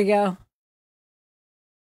of me. There we go.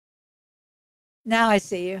 Now I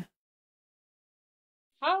see you.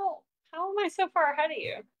 How am I so far ahead of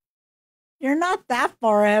you? You're not that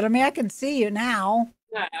far ahead of me. I can see you now.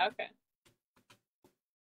 No, okay.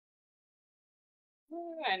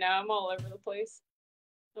 I know, I'm all over the place.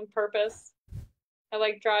 On purpose. I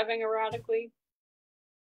like driving erratically.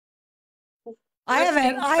 I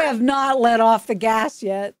have not let off the gas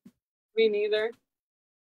yet. Me neither.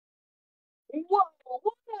 Whoa!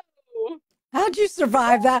 How'd you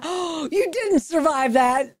survive that? Oh, you didn't survive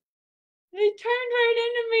that. They turned right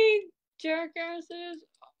into me, jackasses.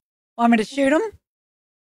 Want me to shoot him?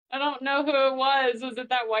 I don't know who it was. Was it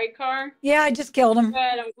that white car? Yeah, I just killed him. Good.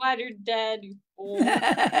 I'm glad you're dead, you fool.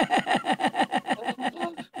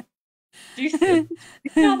 Do you see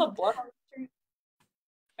all the blood on the street?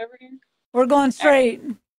 Over here? We're going straight.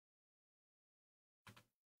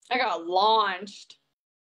 I got launched.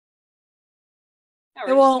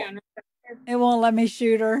 It won't let me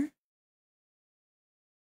shoot her.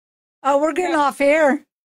 Oh, we're getting off here.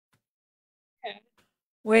 Okay.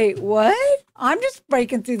 Wait, what? I'm just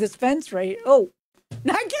breaking through this fence right. Oh,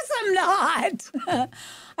 I guess I'm not.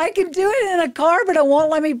 I can do it in a car, but it won't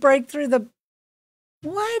let me break through the...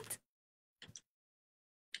 What?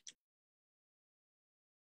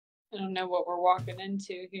 I don't know what we're walking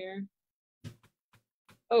into here.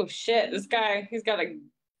 Oh shit, this guy, he's got a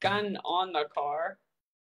gun on the car.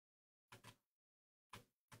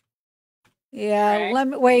 Yeah, Right. let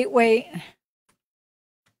me... Wait.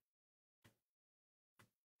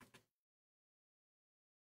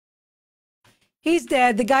 He's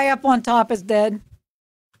dead. The guy up on top is dead.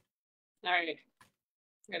 Alright.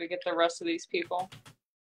 Gotta get the rest of these people.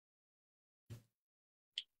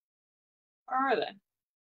 Where are they?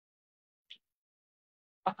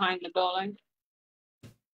 Behind the building.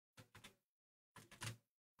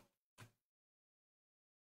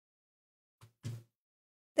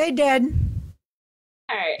 They dead.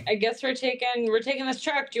 Alright, I guess we're taking this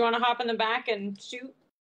truck. Do you want to hop in the back and shoot?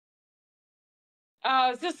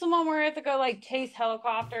 Oh, is this the one where we have to go like chase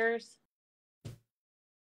helicopters?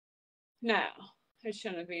 No, it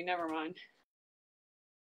shouldn't be. Never mind.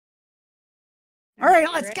 All right,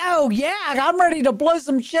 let's go. Yeah, I'm ready to blow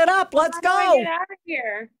some shit up. Let's How do I go. get out of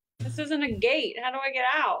here? This isn't a gate. How do I get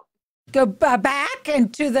out? Go back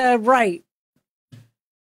and to the right.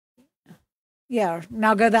 Yeah,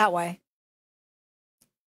 now go that way.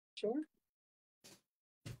 Sure.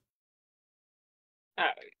 Oh,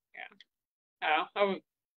 yeah. Oh, I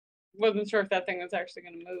wasn't sure if that thing was actually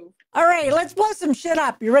going to move. All right, let's blow some shit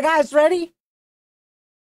up. You guys ready?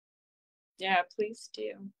 Yeah, please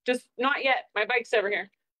do. Just not yet. My bike's over here.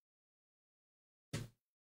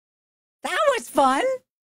 That was fun.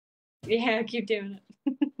 Yeah, keep doing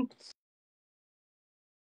it.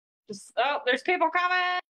 Just, oh, there's people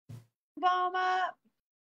coming. Bomb up.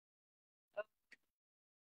 Oh,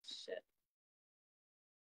 shit.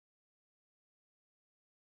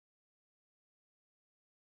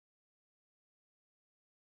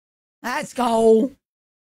 Let's go.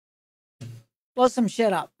 Blow some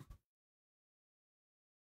shit up.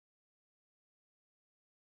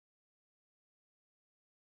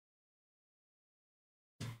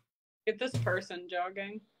 Get this person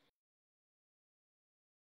jogging.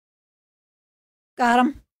 Got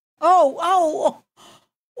him. Oh,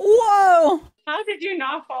 whoa. How did you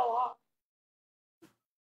not fall off?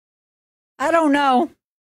 I don't know.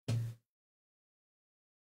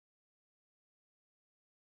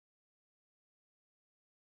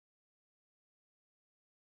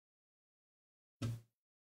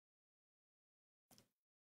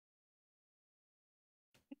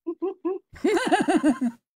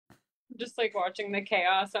 Just like watching the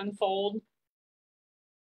chaos unfold.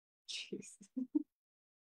 Jeez.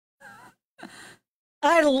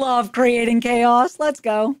 I love creating chaos. Let's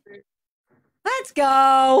go. Let's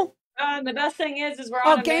go. The best thing is we're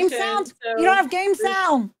on a game mission, sound? so You don't have game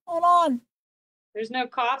sound. Hold on. there's no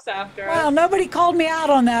cops after Wow, us. nobody called me out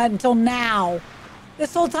on that until now.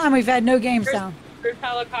 This whole time we've had no game sound. There's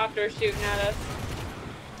helicopters shooting at us.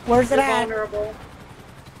 Where's it We're at? vulnerable.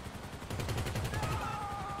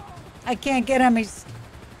 I can't get him. He's...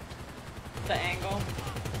 The angle.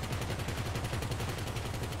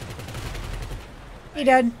 He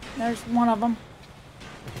did. There's one of them.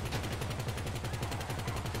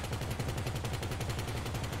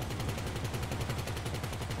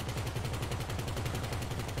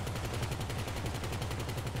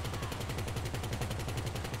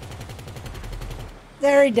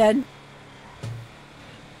 There he did.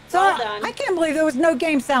 So Well done. I can't believe there was no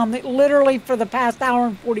game sound literally for the past hour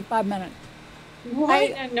and 45 minutes. What?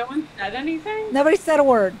 And no one said anything? Nobody said a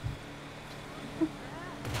word.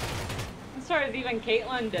 As far as even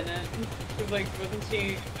Caitlin didn't. She was like, wasn't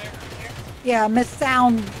she there? Yeah, Miss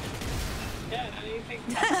Sound. Yeah, how do you think?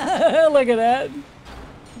 Look at that.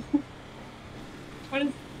 What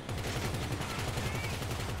is...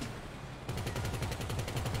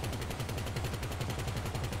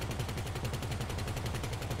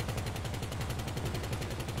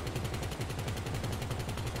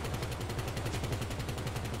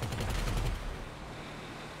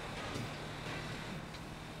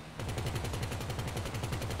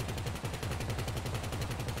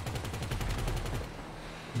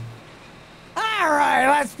 All right,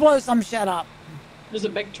 let's blow some shit up. There's a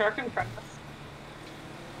big truck in front of us.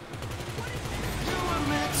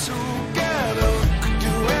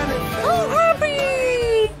 Oh,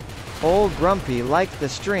 happy! Old Grumpy liked the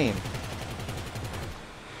stream.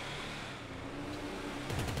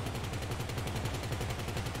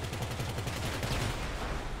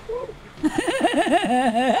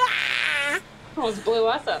 Almost blew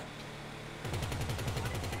us up.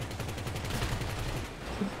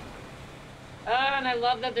 Oh, and I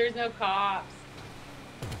love that there's no cops.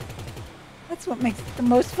 That's what makes it the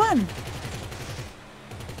most fun.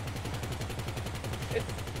 It's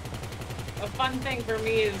a fun thing for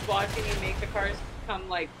me is watching you make the cars become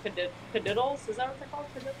like padiddles. Is that what they're called?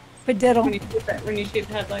 Padiddles? Padiddle. When you shoot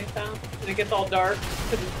the headlights out and it gets all dark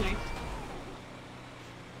because it's night.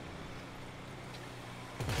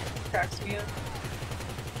 Cracks me up.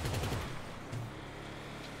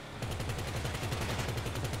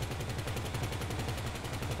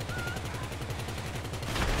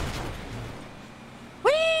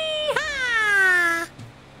 Wee-ha!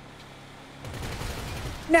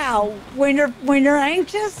 Now, when you're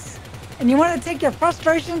anxious and you want to take your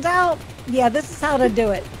frustrations out, yeah, this is how to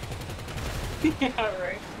do it. Yeah,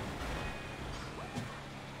 right.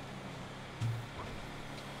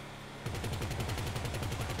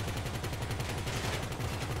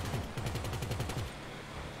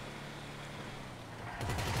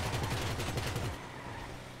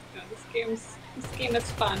 No, this game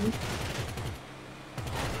is fun.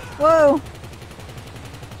 Whoa.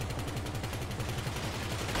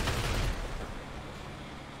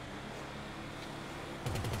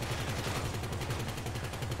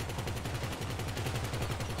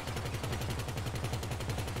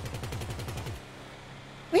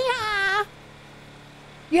 Yeah.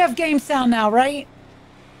 You have game sound now, right?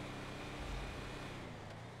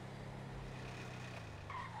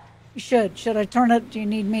 You should. Should I turn it? Do you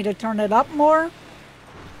need me to turn it up more?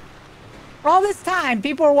 For all this time,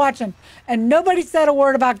 people are watching, and nobody said a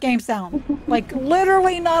word about game sound. Like,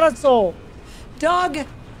 literally not a soul. Doug,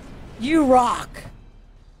 you rock.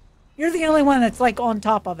 You're the only one that's, like, on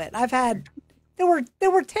top of it. There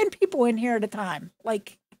were 10 people in here at a time.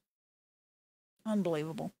 Like,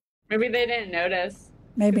 unbelievable. Maybe they didn't notice.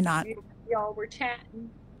 Maybe not. Y'all were chatting.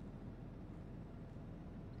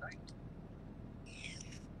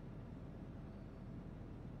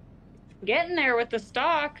 Getting there with the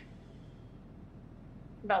stock.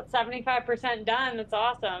 About 75% done. That's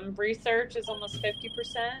awesome. Research is almost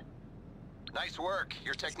 50%. Nice work.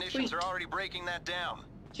 Your technicians are already breaking that down.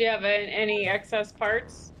 Do you have any excess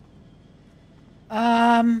parts?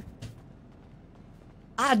 I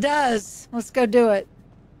does. Let's go do it.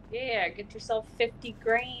 Yeah, get yourself 50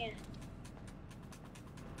 grand.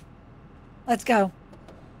 Let's go.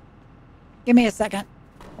 Give me a second.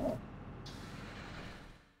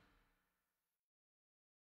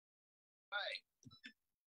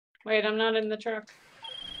 Wait, I'm not in the truck.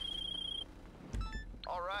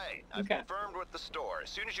 All right. I've Okay. confirmed with the store. As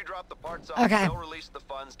soon as you drop the parts off, Okay. they'll release the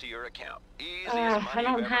funds to your account. Easy as money I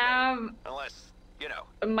don't you've ever have made. Unless, you know,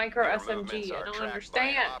 a micro your SMG. movements I are don't tracked by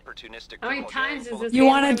an understand. opportunistic How many criminal times gang is full this of You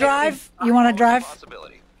want to game gonna make me- drive? You want to drive?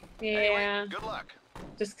 possibility. Yeah. Anyway, good luck.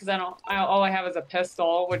 Just because all I have is a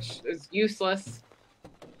pistol, which is useless.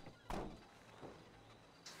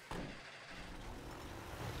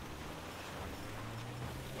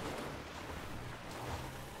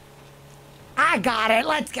 I got it.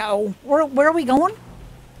 Let's go. Where are we going?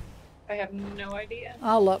 I have no idea.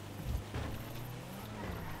 Oh, look.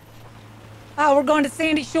 Oh, we're going to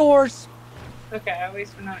Sandy Shores. Okay, at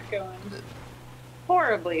least we're not going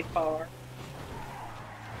horribly far.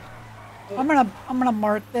 I'm gonna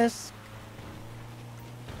mark this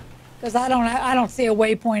because I don't see a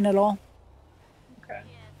waypoint at all. Okay.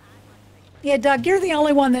 Yeah, Doug, you're the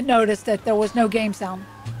only one that noticed that there was no game sound.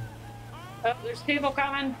 Oh, there's people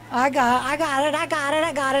coming. I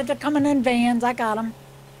got it. They're coming in vans. I got them.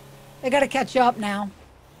 They got to catch up now.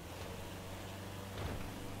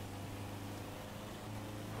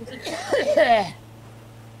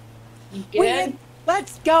 Good.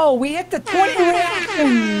 Let's go. We hit the 20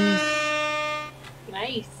 reactions.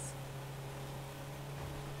 Nice.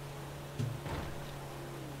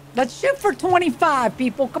 Let's shoot for 25,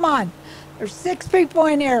 people. Come on. There's 6 people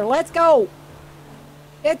in here. Let's go.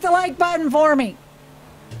 Hit the like button for me.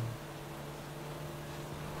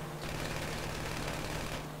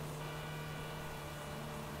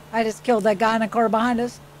 I just killed that guy in the car behind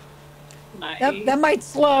us. Nice. That might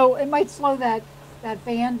slow. It might slow that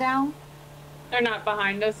van down. They're not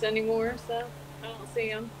behind us anymore, so I don't see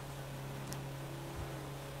them.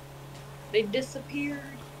 They disappeared.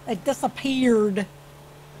 They disappeared. Look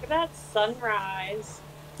at that sunrise.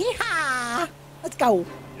 Yeehaw! Let's go.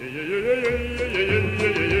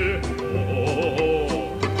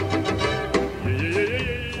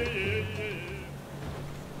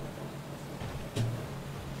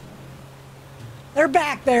 They're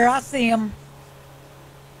back there. I see them.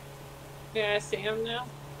 Yeah, I see them now.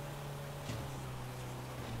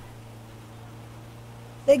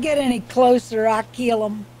 They get any closer, I kill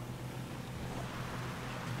them.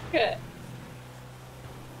 Good.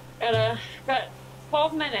 Got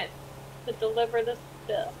 12 minutes to deliver this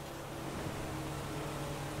stuff.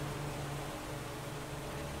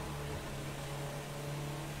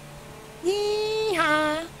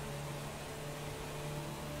 Yeehaw!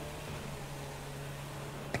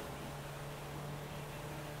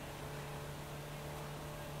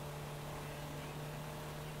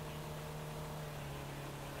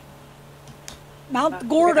 Mount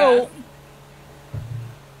Gordo.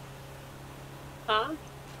 Huh?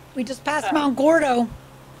 We just passed Mount Gordo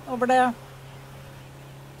over there.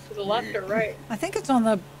 To the left or right? I think it's on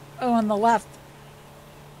the left.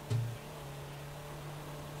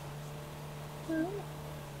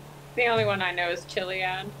 The only one I know is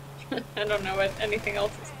Chiliad. I don't know what anything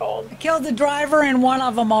else is called. I killed the driver in one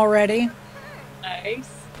of them already. Nice.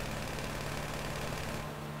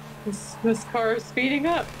 This car is speeding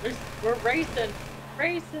up. We're racing.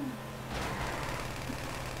 Racing.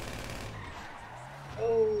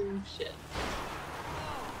 Oh, shit.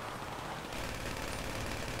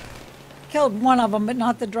 Killed one of them, but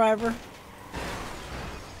not the driver.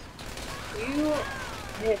 You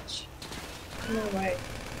bitch. No way.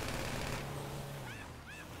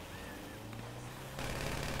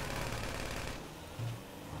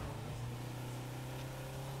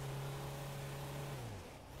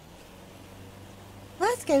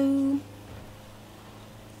 Let's go.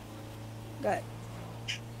 Got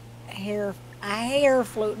a hair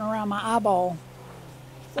floating around my eyeball.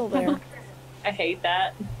 Still there. I hate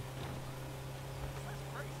that.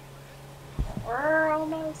 We're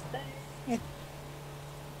almost there. Yeah.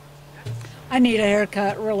 I need a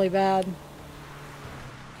haircut really bad.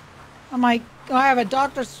 I'm like, I have a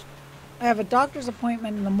doctor's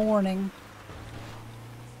appointment in the morning.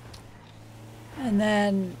 And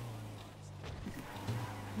then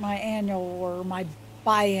my annual or my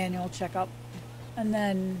biannual checkup. And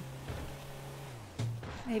then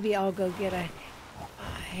maybe I'll go get a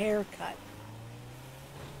haircut.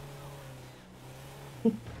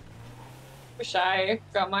 Wish I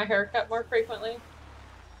got my hair cut more frequently.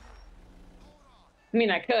 I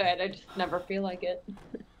mean, I could. I just never feel like it.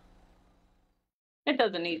 It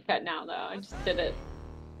doesn't need cut now, though. I just did it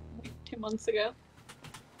like 2 months ago.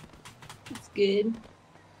 It's good.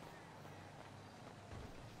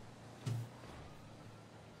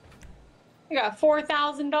 I got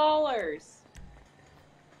 $4,000.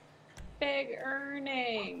 Big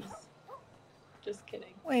earnings. Just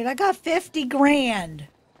kidding. Wait, I got 50 grand.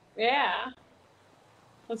 Yeah.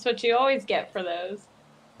 That's what you always get for those.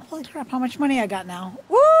 Holy crap, how much money I got now?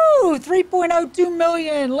 Woo! 3.02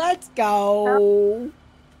 million. Let's go.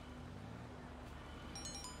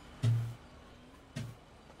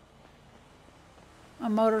 My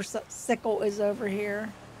motorcycle is over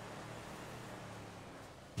here.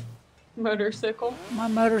 Motorcycle? My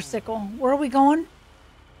motorcycle. Where are we going?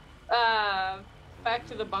 Back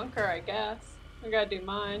to the bunker, I guess. I gotta do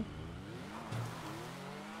mine.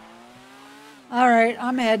 All right,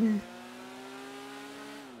 I'm heading.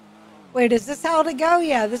 Wait, is this how to go?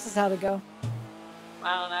 Yeah, this is how to go.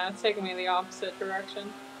 I don't know. It's taking me the opposite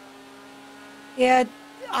direction. Yeah,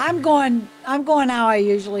 I'm going how I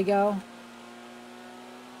usually go.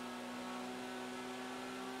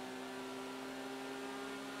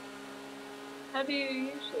 How do you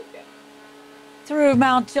usually go? Through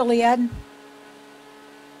Mount Chiliad.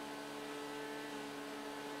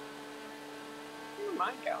 Where am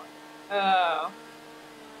I going? Oh.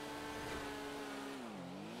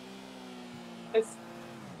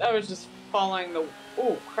 I was just following the...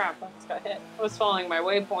 Oh, crap, I just got hit. I was following my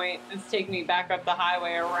waypoint. It's taking me back up the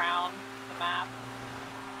highway around the map.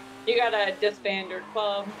 You gotta disband your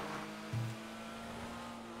club.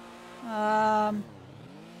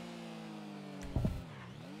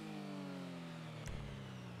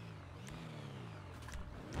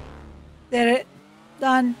 Did it.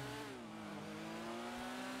 Done.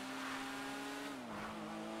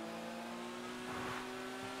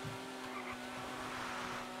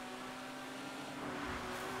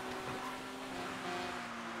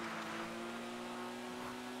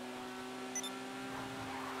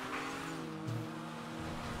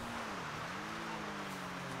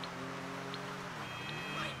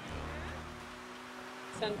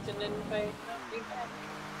 Sent an invite. Not be bad.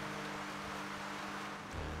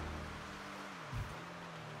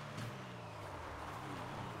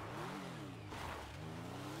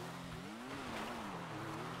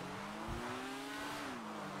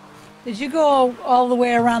 Did you go all the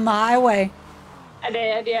way around the highway? I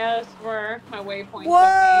did, yeah. That's where my waypoint took me.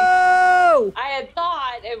 Whoa! I had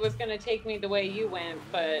thought it was going to take me the way you went,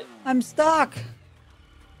 but I'm stuck.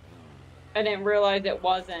 I didn't realize it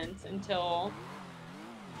wasn't until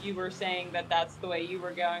you were saying that that's the way you were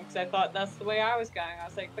going, because I thought that's the way I was going. I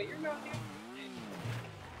was like, but you're going the other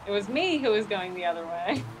way. It was me who was going the other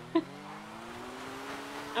way.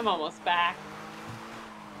 I'm almost back.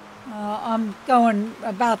 I'm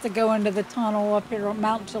about to go into the tunnel up here,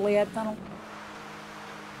 Mount Juliet Tunnel.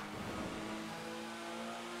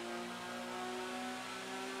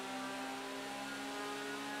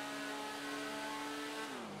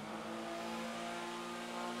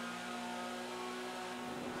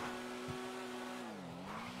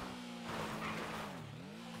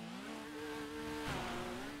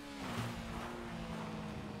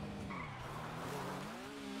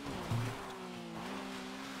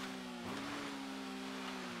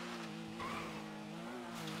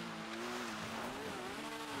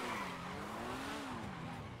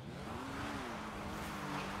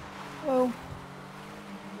 Whoa.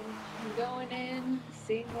 I'm going in,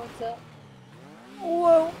 seeing what's up.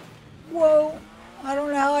 Whoa. Whoa. I don't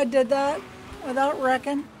know how I did that without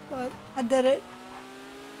wrecking, but I did it.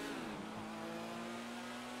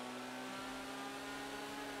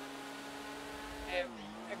 I have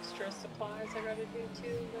extra supplies I gotta do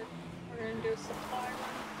too, but we're gonna do a supply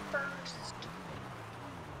run first.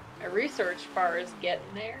 My research bar is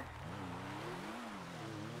getting there.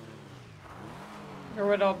 Or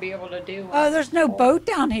what I'll be able to do. Oh, there's no boat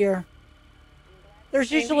down here. There's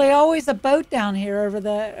usually always a boat down here over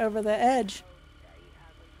the edge.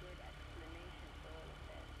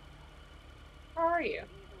 How are you?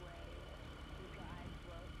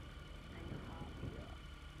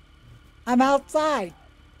 I'm outside.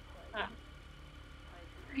 Ah.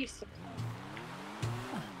 Resupply.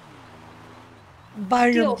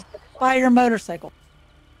 By your motorcycle.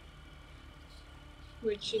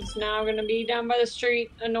 Which is now going to be down by the street,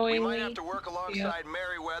 annoyingly. We might have to work alongside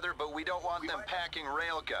Merryweather, but we don't want them packing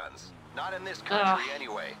rail guns. Not in this country,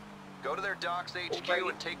 anyway. Go to their docks HQ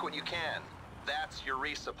and take what you can. That's your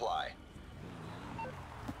resupply.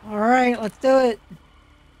 All right, let's do it.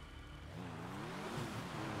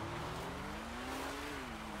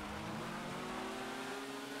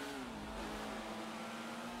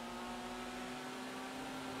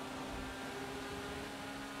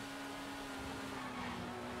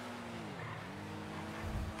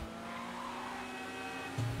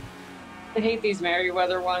 I hate these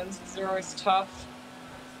Merryweather ones because they're always tough.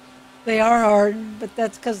 They are hard, but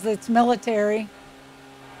that's because it's military.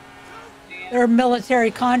 Yeah. They're military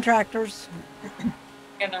contractors.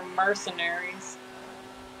 And they're mercenaries.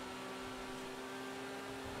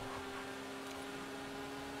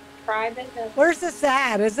 Private. Where's this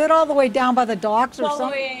at? Is it all the way down by the docks or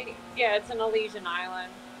something? Yeah, it's in Elysian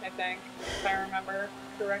Island, I think, if I remember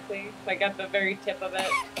correctly. Like at the very tip of it.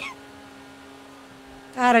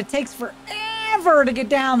 God, it takes forever to get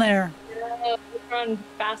down there. Yeah, we run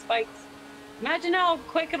fast bikes. Imagine how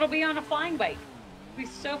quick it'll be on a flying bike. It'll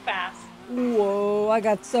be so fast. Whoa, I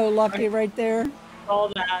got so lucky right there. All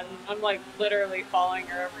that. I'm like literally following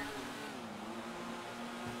her every.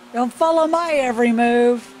 Don't follow my every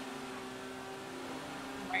move.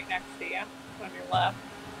 I'm right next to you on your left.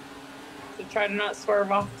 So try to not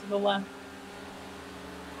swerve off to the left.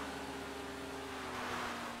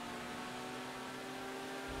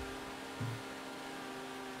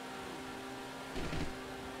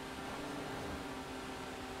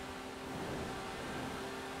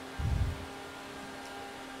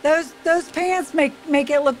 Those pants make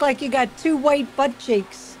it look like you got two white butt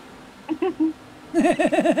cheeks.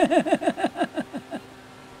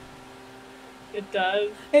 It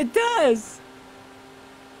does. It does.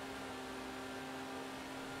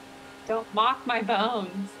 Don't mock my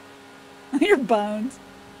bones. Your bones.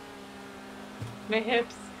 My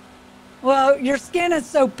hips. Well, your skin is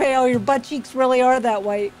so pale, your butt cheeks really are that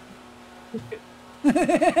white. My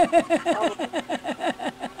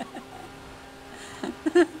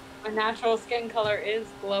natural skin color is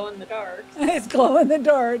glow in the dark. It's glow in the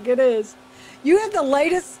dark, it is. You have the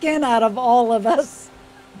lightest skin out of all of us.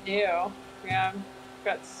 I do. Yeah, I've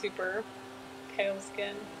got super pale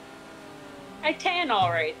skin. I tan all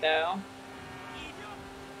right, though.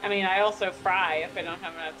 I mean, I also fry if I don't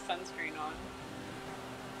have enough sunscreen on.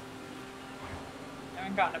 I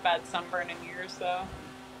haven't gotten a bad sunburn in years, though.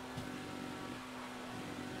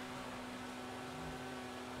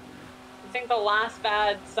 I think the last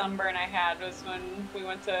bad sunburn I had was when we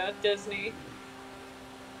went to Disney.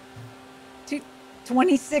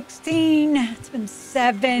 2016. It's been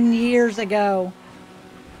 7 years ago.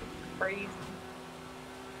 Crazy.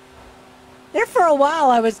 There for a while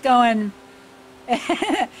I was going,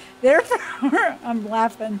 I'm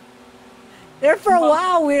laughing. There for a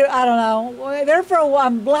while I don't know. There for a while,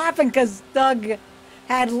 I'm laughing because Doug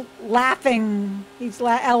had laughing. He's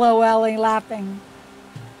LOL-ing laughing.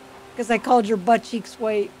 Because I called your butt cheeks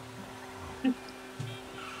white.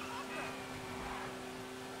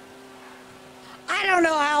 I don't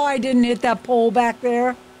know how I didn't hit that pole back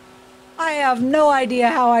there. I have no idea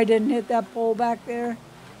how I didn't hit that pole back there.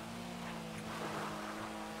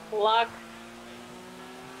 Luck.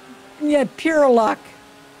 Yeah, pure luck.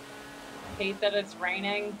 Hate that it's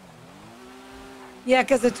raining. Yeah,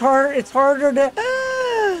 because it's harder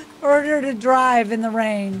to drive in the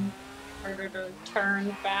rain. Harder to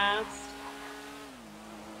turn fast.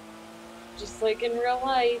 Just like in real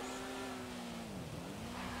life.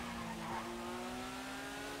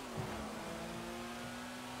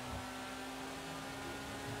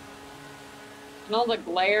 And all the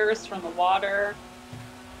glares from the water.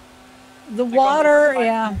 The water,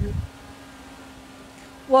 yeah.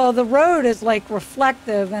 Well, the road is like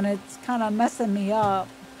reflective and it's kind of messing me up.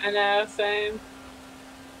 I know, same.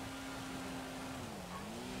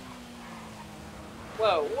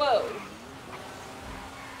 Whoa, whoa.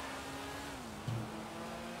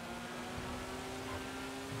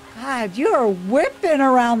 God, you are whipping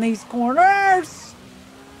around these corners.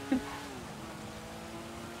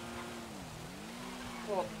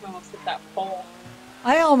 Oh, I almost hit that pole.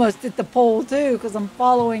 I almost hit the pole too because I'm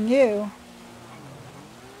following you.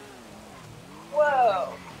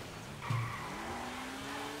 Whoa.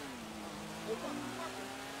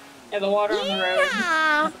 Yeah, the water on the road.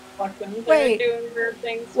 Yeah. They're Wait. doing weird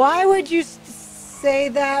things. Why would you say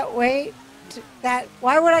that? Wait.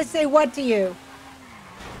 Why would I say what to you?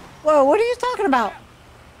 Whoa, what are you talking about?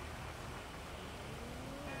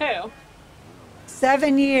 Who?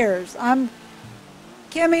 7 years.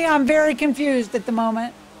 Kimmy, I'm very confused at the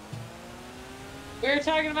moment. We were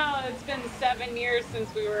talking about it's been 7 years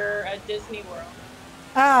since we were at Disney World.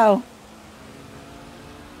 Oh.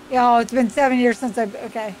 Yeah, it's been 7 years since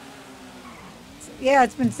okay. Yeah,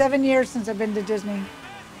 it's been 7 years since I've been to Disney.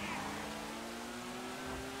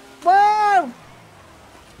 Whoa!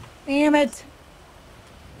 Damn it.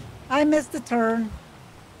 I missed a turn.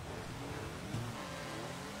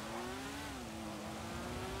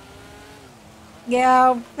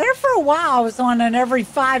 Yeah, there for a while I was on an every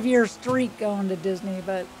 5-year streak going to Disney,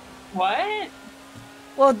 but... What?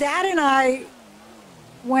 Well, Dad and I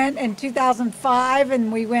went in 2005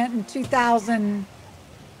 and we went in 2000...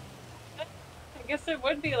 I guess it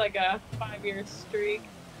would be like a 5-year streak.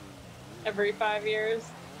 Every 5 years.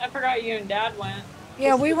 I forgot you and Dad went.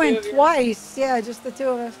 Yeah, we went twice. Yeah, just the two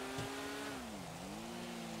of us.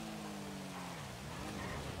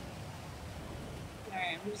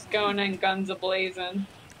 Alright, I'm just going in guns a-blazing.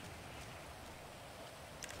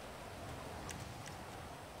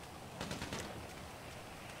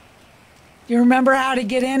 Do you remember how to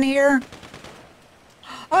get in here?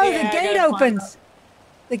 Oh, Yeah, the I gate gotta climb opens.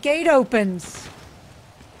 The gate opens.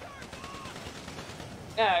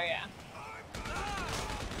 Oh, yeah.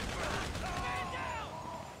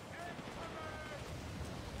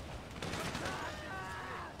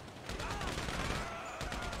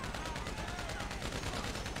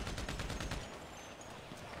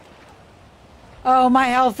 Oh, my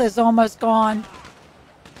health is almost gone.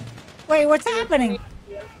 Wait, what's happening?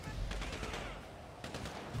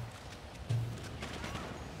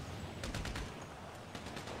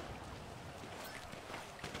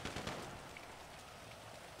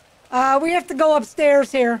 We have to go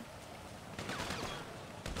upstairs here.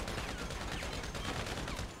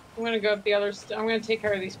 I'm gonna go up the other. I'm gonna take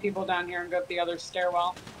care of these people down here and go up the other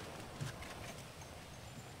stairwell.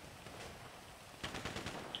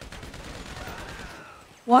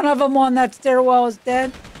 One of them on that stairwell is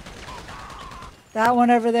dead. That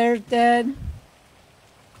one over there is dead.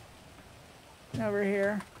 Over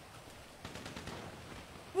here.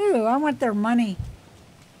 Ooh, I want their money.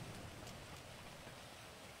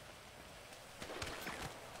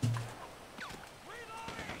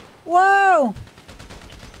 Whoa!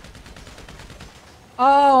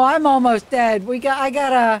 Oh, I'm almost dead. I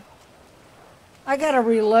gotta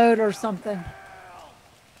reload or something.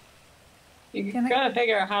 You gotta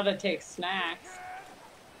figure out how to take snacks.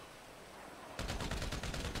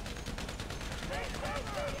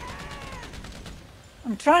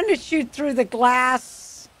 I'm trying to shoot through the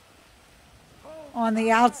glass on the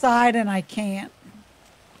outside and I can't.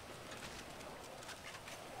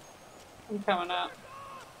 I'm coming up.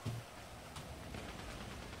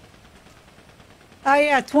 Oh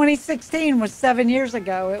yeah, 2016 was 7 years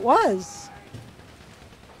ago. It was.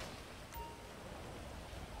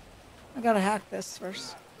 I gotta hack this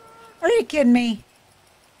first. Are you kidding me?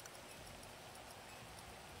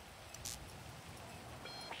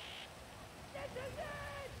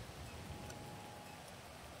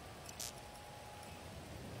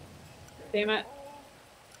 Damn it.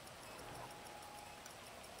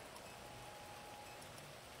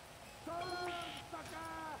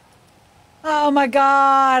 Oh my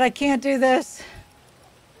God, I can't do this.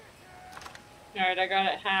 Alright, I got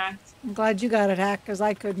it hacked. I'm glad you got it hacked because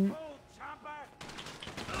I couldn't.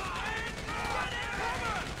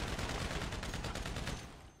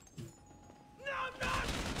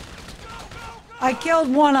 I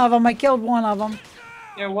killed one of them.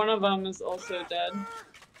 Yeah, one of them is also dead.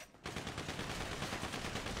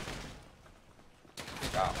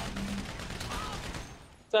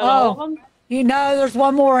 Is that all of them? You know, there's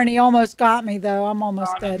one more and he almost got me though. I'm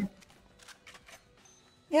almost dead.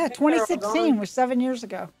 Yeah, 2016 was 7 years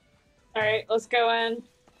ago. Alright, let's go in.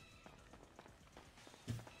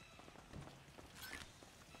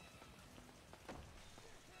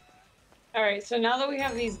 Alright, so now that we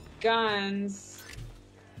have these guns,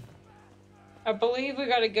 I believe we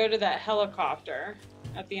gotta go to that helicopter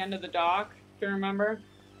at the end of the dock. Do you remember?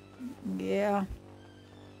 Yeah.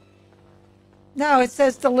 No, it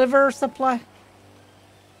says deliver supply.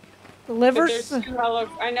 Deliver.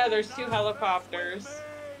 I know there's two helicopters,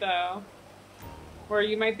 so where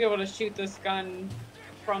you might be able to shoot this gun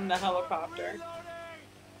from the helicopter.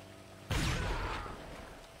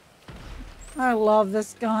 I love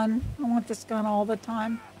this gun. I want this gun all the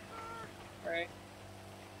time. Right.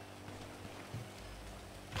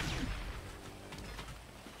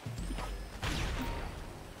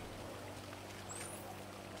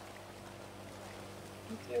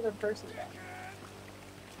 What's the other person got?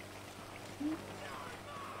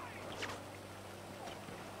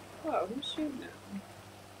 Whoa, who's shooting now?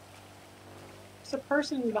 There's a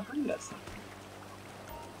person behind us.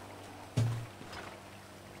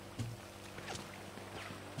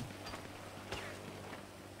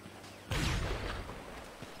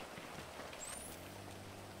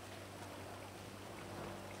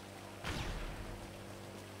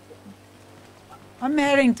 I'm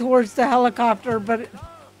heading towards the helicopter, but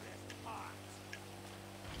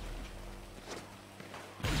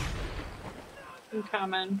I'm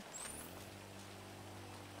coming.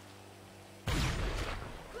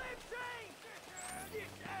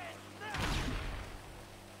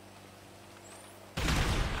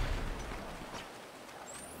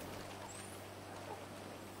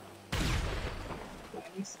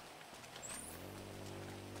 Nice.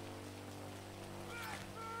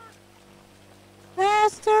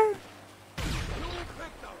 faster. You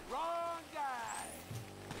picked the wrong guy.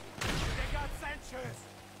 They got sensors.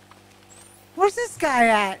 Where's this guy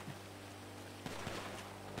at?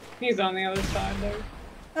 He's on the other side there.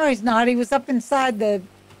 No, he's not. He was up inside the...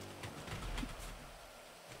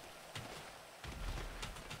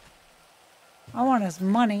 I want his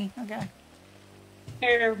money. Okay.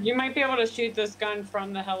 Here, you might be able to shoot this gun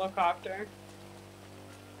from the helicopter.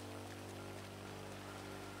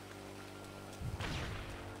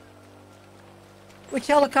 Which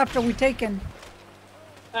helicopter are we taking?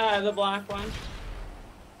 The black one.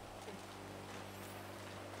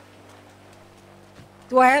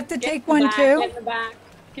 Do I have to take one back, too? Get in the back.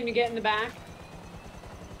 Can you get in the back?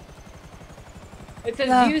 It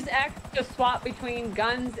says use X to swap between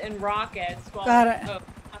guns and rockets. Well, got it. Oh,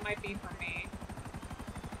 that might be for me.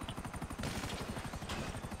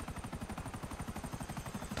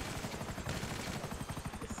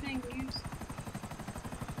 This thing use.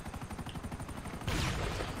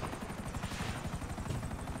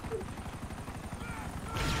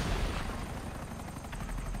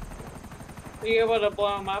 Are you able to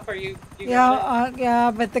blow him up? Are you Yeah,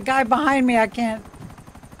 yeah, but the guy behind me, I can't.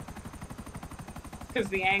 Because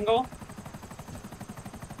the angle?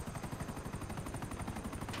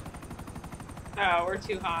 Oh, we're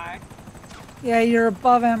too high. Yeah, you're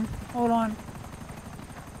above him. Hold on.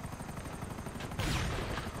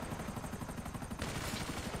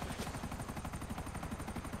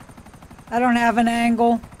 I don't have an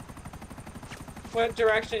angle. What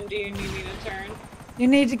direction do you need me to turn? You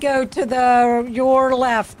need to go to your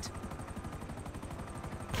left.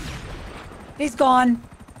 He's gone.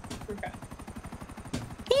 Okay.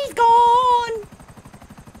 He's gone.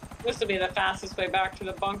 This would be the fastest way back to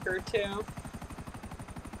the bunker, too.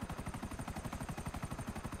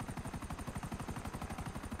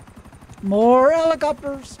 More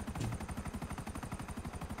helicopters.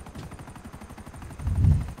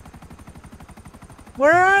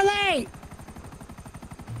 Where are they?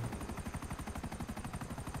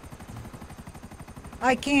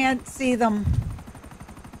 I can't see them.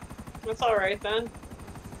 That's alright then.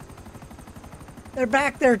 They're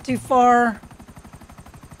back there too far.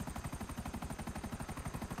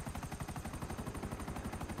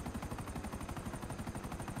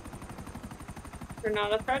 You're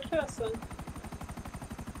not a threat to us then.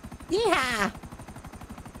 Yeah.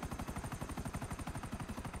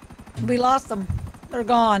 We lost them. They're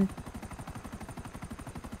gone.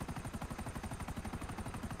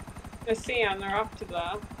 I see them. They're off to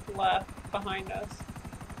the left behind us.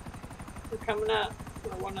 They're coming up.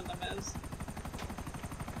 Or one of them is.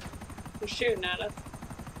 They're shooting at us.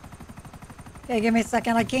 Okay, give me a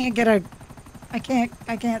second. I can't get a... I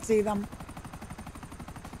can't see them.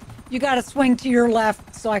 You gotta swing to your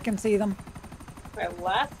left so I can see them. My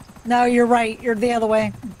left? No, you're right. You're the other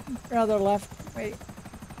way. Your other left. Wait.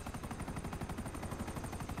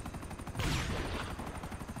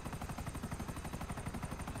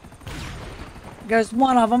 Goes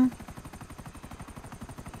one of them.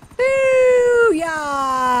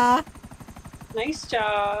 Boo-yah! Nice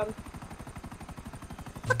job.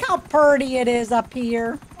 Look how pretty it is up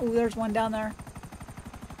here. Oh, there's one down there.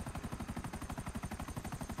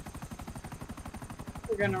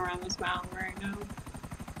 We're going around this mountain right now.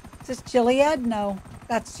 Is this Chiliad? No,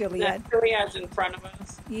 that's Chiliad. That Chiliad's in front of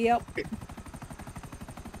us. Yep.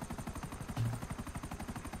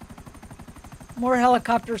 More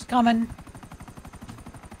helicopters coming.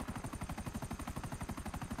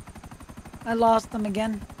 I lost them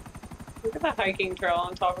again. Look at the hiking trail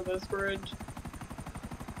on top of this bridge.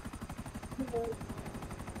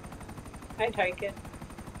 I'd hike it.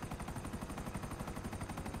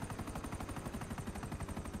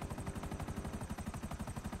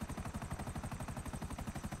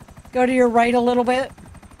 Go to your right a little bit.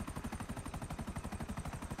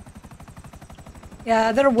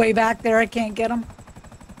 Yeah, they're way back there. I can't get them.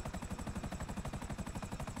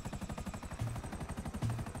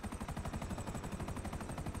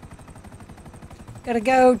 Gotta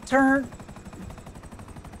go turn.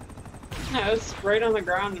 No, it's right on the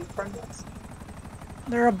ground in front of us.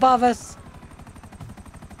 They're above us.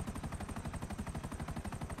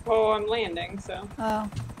 Oh, I'm landing, so. Oh.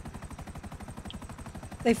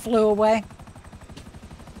 They flew away.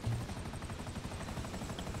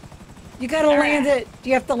 You gotta land it. Do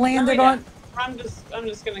you have to land it on? I'm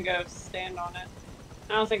just gonna go stand on it.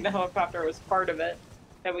 I don't think the helicopter was part of it.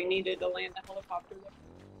 That we needed to land the helicopter there.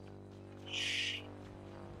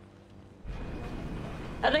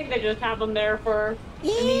 I think they just have them there for an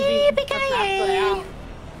easy layout.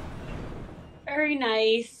 Very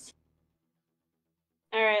nice.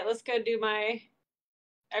 Alright, let's go do my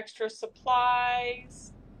extra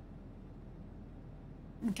supplies.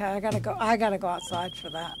 Okay, I gotta go outside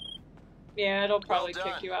for that. Yeah, it'll probably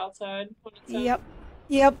kick you outside when it's done. Yep.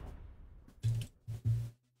 Yep.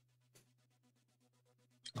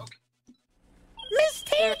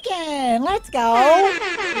 Mistaken! Let's go!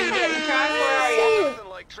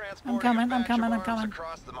 I'm coming.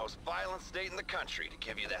 Across the most violent state in the country to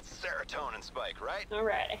give you that serotonin spike, right?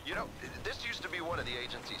 Alright. You know, this used to be one of the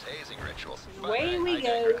agency's hazing rituals. Away we I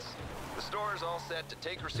go. digress. The store is all set to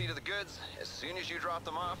take receipt of the goods as soon as you drop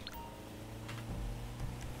them off.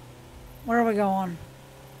 Where are we going?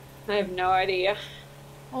 I have no idea.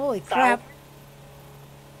 Holy crap.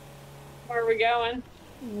 Where are we going?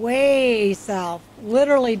 Way south.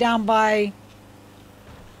 Literally down by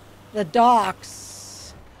the docks.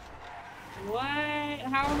 What?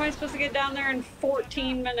 How am I supposed to get down there in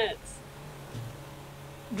 14 minutes?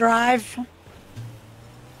 Drive.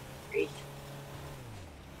 Great.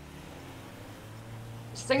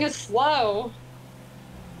 This thing is slow.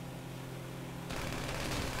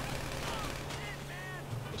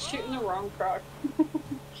 I'm shooting the wrong truck.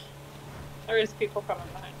 There is people coming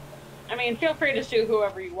behind. I mean, feel free to shoot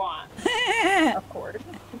whoever you want. Of course.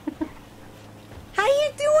 How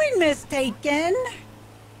you doing, Miss Taken?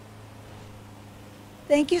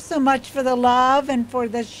 Thank you so much for the love and for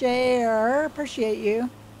the share. Appreciate you.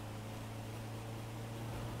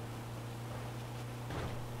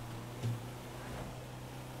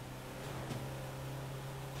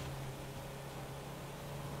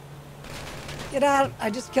 Get out. I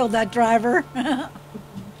just killed that driver.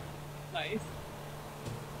 Nice.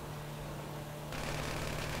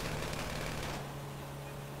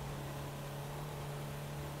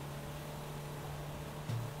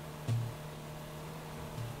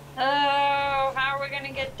 Oh, how are we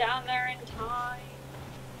gonna get down there in time?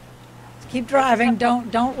 Keep driving.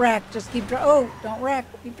 Don't wreck. Just keep driving. Oh, don't wreck.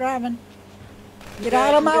 Keep driving. Get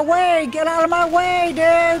out of my way. Get out of my way,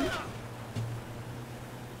 dude.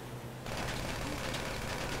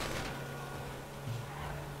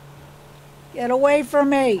 Get away from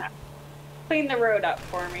me. Clean the road up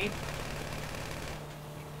for me.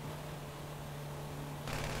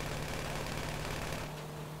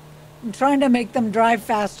 I'm trying to make them drive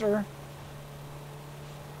faster.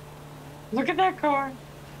 Look at that car.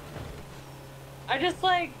 I just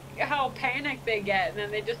like how panicked they get, and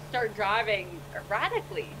then they just start driving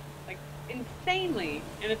erratically, like insanely,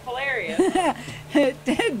 and it's hilarious.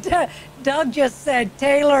 Doug just said,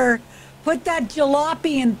 Taylor, put that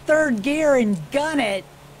jalopy in third gear and gun it.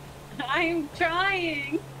 I'm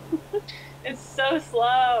trying. It's so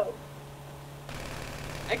slow.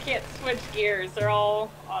 I can't switch gears. They're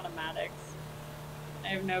all automatics. I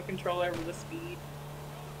have no control over the speed.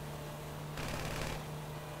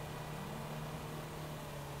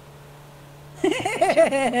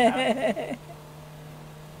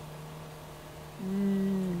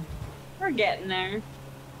 We're getting there.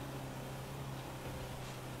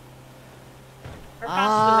 We're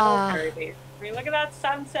past the military base. I mean, look at that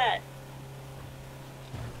sunset.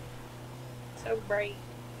 So bright.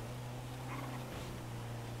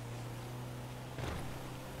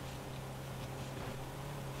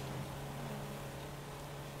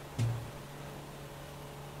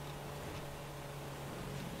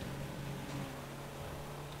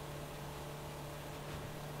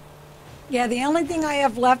 Yeah, the only thing I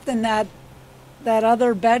have left in that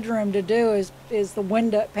other bedroom to do is the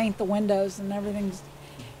window, paint the windows and everything's,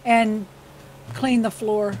 and clean the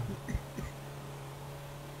floor.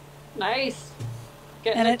 Nice.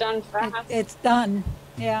 Getting it done fast. It's done.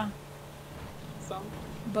 Yeah. So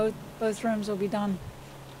Both rooms will be done.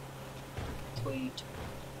 Sweet.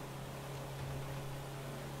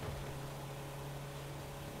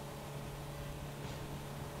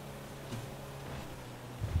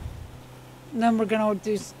 And then we're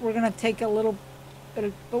gonna take a little bit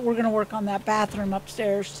of, but we're gonna work on that bathroom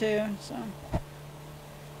upstairs too, so.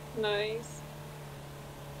 Nice.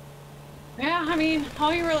 Yeah, I mean,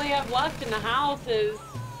 all you really have left in the house is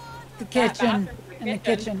the kitchen and the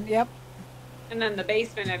kitchen, yep. And then the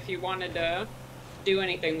basement if you wanted to do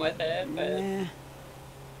anything with it, but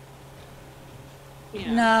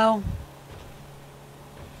yeah. No.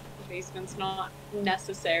 The basement's not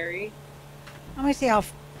necessary. Let me see how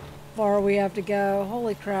far we have to go.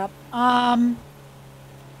 Holy crap. Got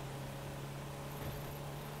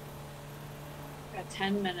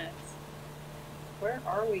 10 minutes. Where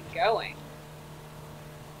are we going?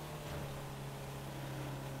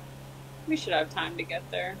 We should have time to get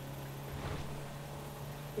there.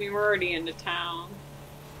 I mean, we're already into town.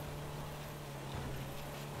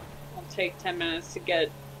 It'll take 10 minutes to get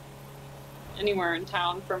anywhere in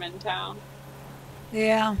town from in town.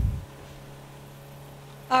 Yeah.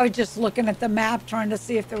 I was just looking at the map trying to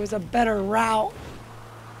see if there was a better route.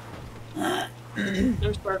 I'm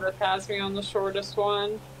sure it has me on the shortest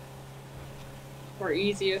one. Or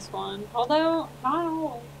easiest one. Although, not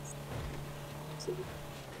always.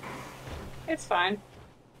 It's fine.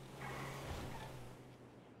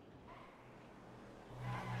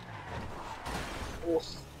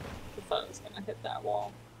 Oof. I thought I was gonna hit that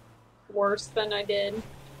wall. Worse than I did.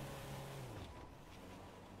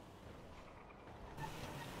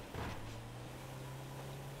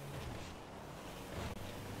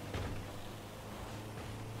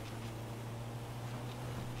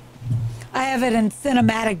 I have it in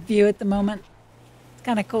cinematic view at the moment. It's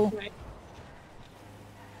kind of cool. Right.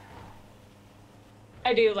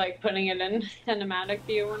 I do like putting it in cinematic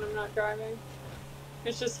view when I'm not driving.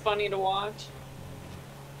 It's just funny to watch.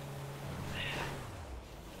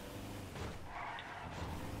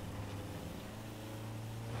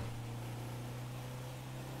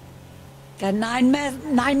 Got 9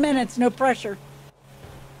 minutes, no pressure.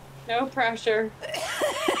 No pressure.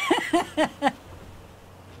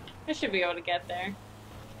 I should be able to get there.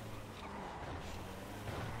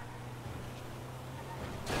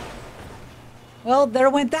 Well, there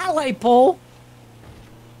went that light pole.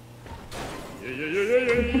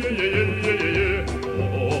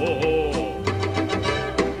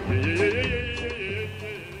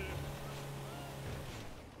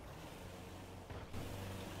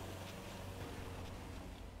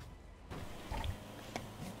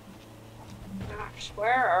 Gosh,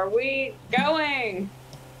 where are we going?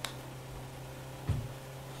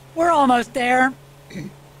 We're almost there.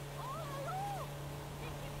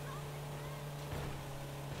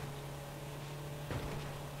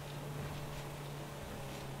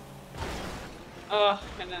 Oh,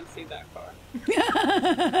 I didn't see that far.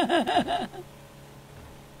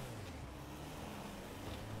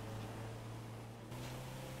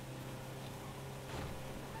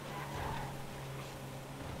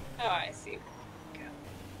 Oh, I see. Okay.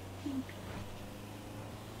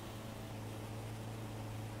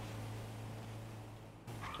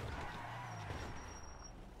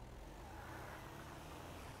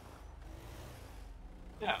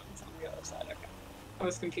 Oh, it's on the other side. Okay. I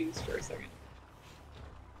was confused for a second.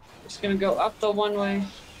 Just gonna go up the one way.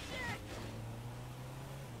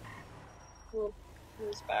 Whoop, it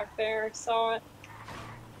was back there. I saw it.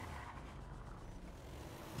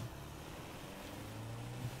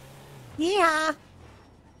 Yeah.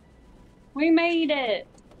 We made it.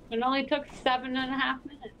 It only took 7.5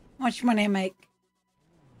 minutes. How much money I make?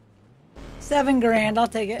 $7 grand. I'll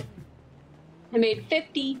take it. I made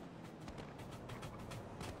 50.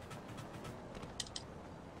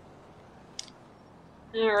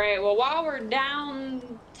 All right. Well, while we're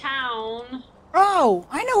downtown, Oh,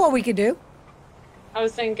 I know what we could do. I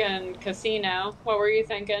was thinking casino. What were you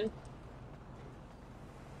thinking?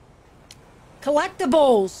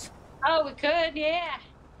 Collectibles. Oh, we could. Yeah,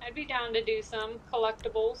 I'd be down to do some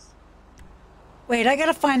collectibles. Wait, I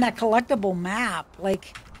gotta find that collectible map.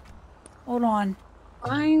 Like, hold on.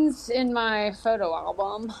 Mine's in my photo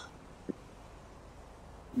album.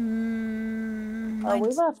 Oh, we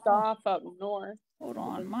left off up north. Hold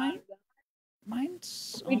on, mine's.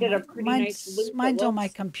 We did a pretty nice loop. Mine's on my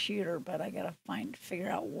computer, but I gotta figure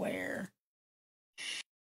out where.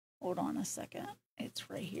 Hold on a second. It's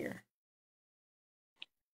right here.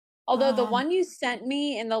 Although the one you sent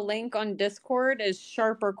me in the link on Discord is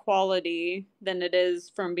sharper quality than it is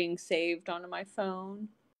from being saved onto my phone.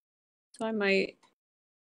 So I might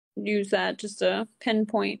use that just to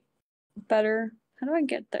pinpoint better. How do I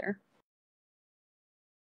get there?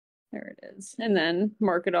 There it is. And then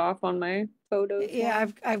mark it off on my photos. Yeah,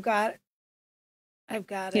 I've got it.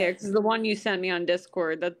 Yeah, because the one you sent me on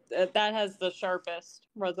Discord, that has the sharpest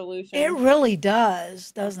resolution. It really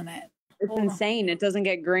does, doesn't it? It's insane. It doesn't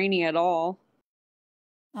get grainy at all.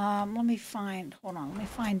 Let me find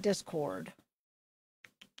Discord.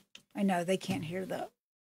 I know they can't hear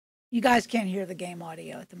you guys can't hear the game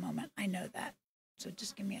audio at the moment. I know that. So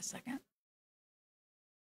just give me a second.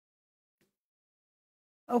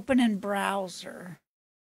 Open in browser.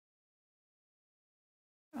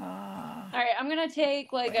 All right, I'm gonna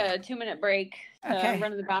take like a 2-minute break to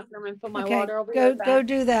run to the bathroom and fill my water. I'll be go right back. go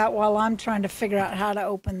do that while I'm trying to figure out how to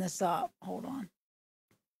open this up. Hold on.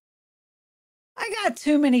 I got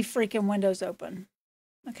too many freaking windows open.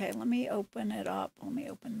 Okay, let me open it up. Let me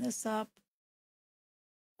open this up.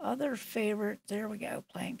 Other favorite. There we go.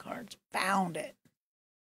 Playing cards. Found it.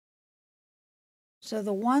 So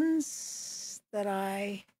the ones that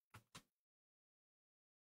I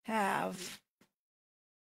have.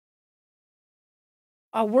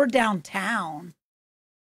 Oh, we're downtown.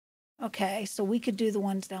 Okay, so we could do the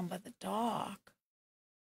ones down by the dock.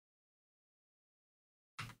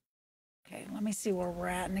 Okay, let me see where we're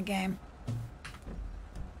at in the game.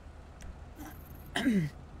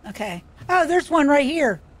 Okay. Oh, there's one right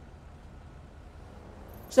here.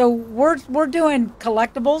 So we're doing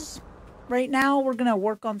collectibles right now. We're gonna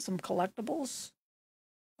work on some collectibles.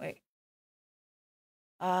 Wait.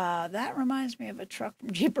 That reminds me of a truck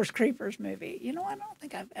from Jeepers Creepers movie. You know, I don't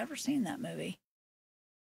think I've ever seen that movie.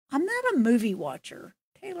 I'm not a movie watcher.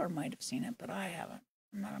 Taylor might have seen it, but I haven't.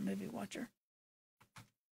 I'm not a movie watcher.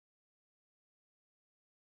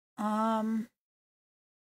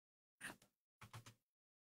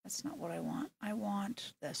 That's not what I want. I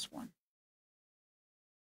want this one.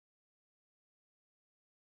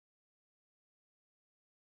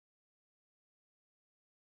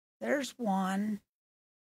 There's one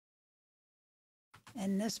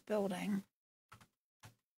in this building.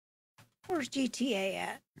 Where's GTA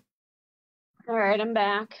at? All right, I'm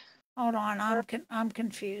back. Hold on, I'm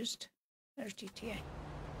confused. There's GTA.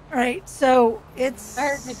 All right, so it's. I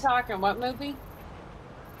heard you talking. What movie?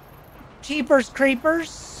 Jeepers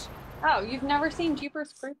Creepers? Oh, you've never seen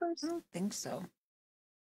Jeepers Creepers? I don't think so.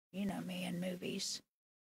 You know me in movies.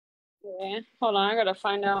 Yeah. Hold on, I gotta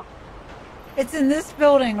find out It's in this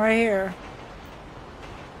building right here.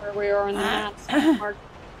 where we are in the maps.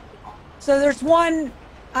 So there's one,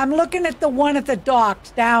 I'm looking at the one at the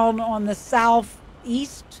docks down on the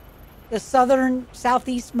southeast, the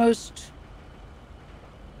southeast most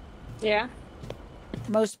Yeah.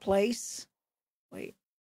 place. Wait.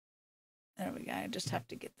 There we go. I just have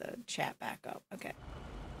to get the chat back up. Okay.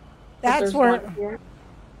 That's where.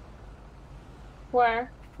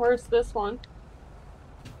 Where's this one?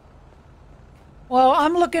 Well,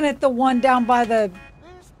 I'm looking at the one down by the.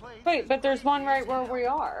 Wait, but there's one right where we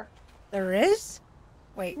are. There is?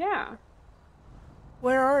 Wait. Yeah.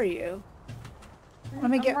 Where are you? Let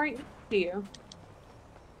me get right next to you.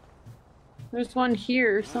 There's one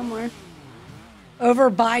here somewhere. over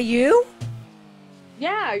by you?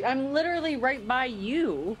 Yeah, I'm literally right by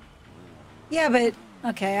you. Yeah, but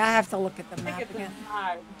okay, I have to look at the map again.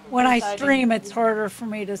 When I stream, it's harder for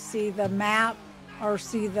me to see the map or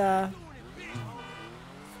see the.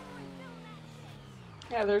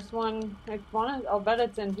 Yeah, there's one. I'll bet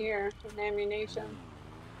it's in here. In ammunition.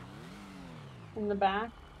 In the back,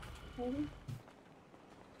 maybe.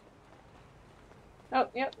 Oh,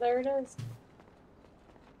 yep, there it is.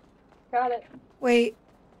 Got it. Wait.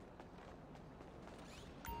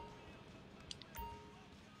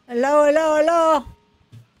 Hello, hello, hello.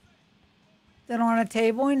 Is it on a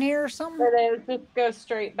table in here or something? It is. Just go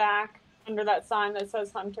straight back under that sign that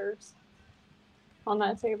says Hunters. On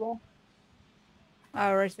that table.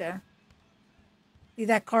 Oh, right there. See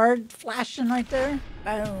that card flashing right there?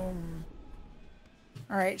 Boom.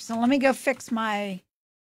 All right, so let me go fix my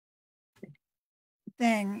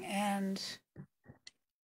thing. And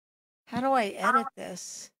how do I edit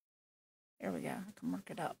this? There we go. I can mark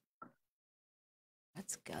it up.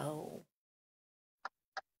 Let's go.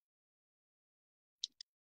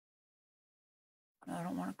 No, I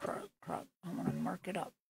don't want to crop. I want to mark it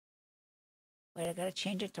up. Wait, I got to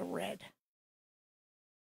change it to red.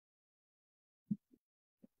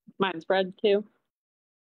 Mine's red too.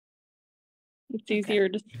 It's easier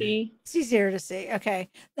to see. It's easier to see. Okay.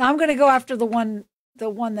 Now I'm going to go after the one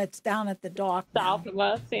that's down at the dock. South of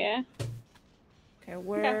us, yeah. Okay,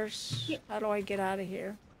 where's... How do I get out of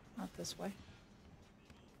here? Not this way.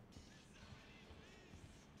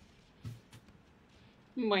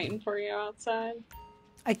 I'm waiting for you outside.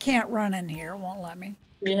 I can't run in here. It won't let me.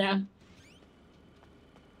 Yeah.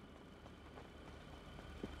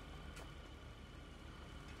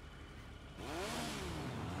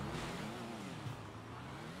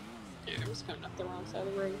 Yeah, I was coming up the wrong side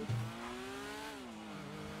of the road.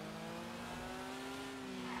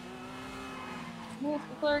 Oh,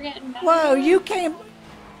 people are getting mad. Whoa, you came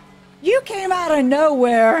out of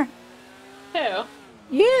nowhere. Who?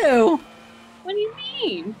 You. What do you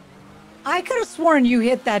mean? I could have sworn you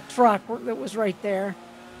hit that truck that was right there.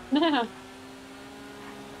 No. Is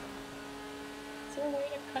there a way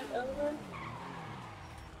to cut over?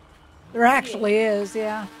 There actually is,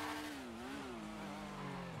 yeah.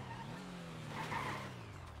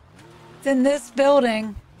 It's in this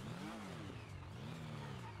building.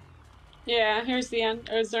 Yeah, here's the end.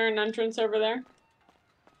 Is there an entrance over there?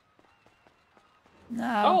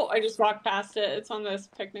 No. Oh, I just walked past it. It's on this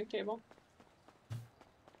picnic table.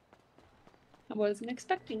 I wasn't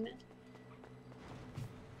expecting that.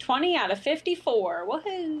 20 out of 54.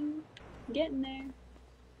 Woohoo! Getting there.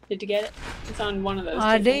 Did you get it? It's on one of those.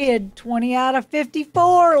 I tables. did. 20 out of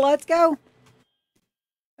 54. Let's go.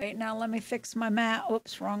 Wait, now let me fix my map.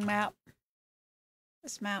 Oops, wrong map.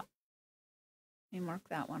 This map. Let me mark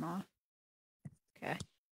that one off. Okay.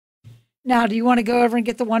 Now, do you want to go over and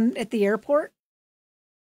get the one at the airport?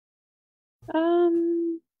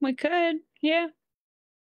 We could. Yeah.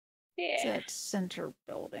 It's Yeah. that center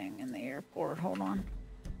building in the airport. Hold on.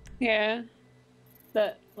 Yeah.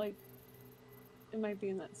 That, like, it might be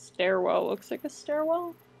in that stairwell. Looks like a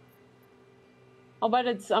stairwell. I'll bet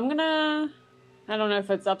it's, I don't know if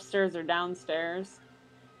it's upstairs or downstairs.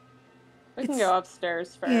 We can go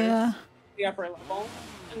upstairs first. Yeah. The upper level.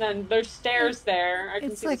 And then there's stairs there. I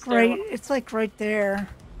can It's see like the stairwell. it's like right there.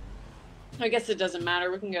 I guess it doesn't matter.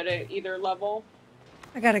 We can go to either level.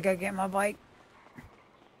 I gotta go get my bike.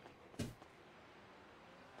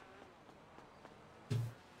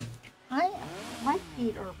 My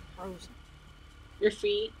feet are frozen. Your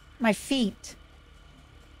feet. My feet.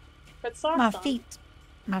 Put socks My on. feet.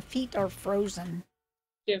 My feet are frozen.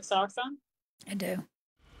 Do you have socks on? I do.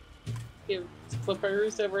 Do you have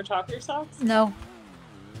slippers over top your socks? No.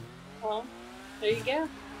 Well, there you go.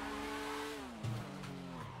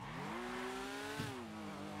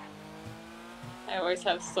 I always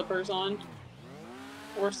have slippers on.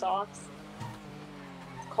 Or socks.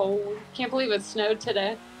 It's cold. Can't believe it snowed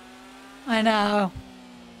today. I know.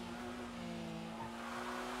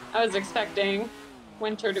 I was expecting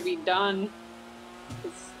winter to be done.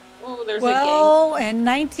 Oh, there's Well, in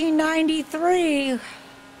 1993, we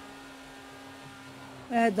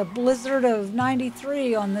had the blizzard of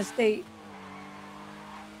 93 on this date.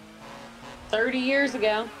 30 years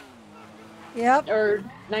ago. Yep. Or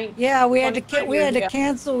yeah, we had to 25 we had years to ago.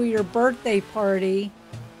 cancel your birthday party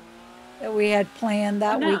that we had planned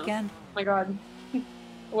that No. weekend. Oh my god. It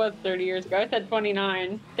was 30 years ago. I said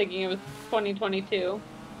 29, thinking it was 2022.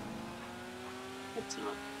 It's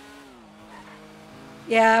not.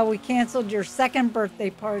 Yeah, we canceled your second birthday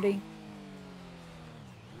party.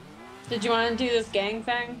 Did you want to do this gang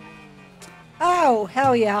thing? Oh,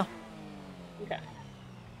 hell yeah. Okay.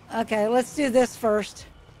 Okay, let's do this first.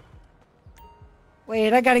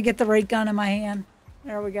 Wait, I gotta get the right gun in my hand.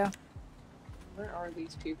 There we go. Where are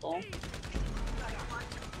these people?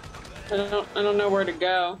 I don't know where to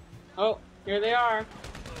go. Oh, here they are.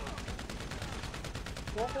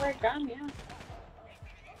 Where's the right gun? Yeah.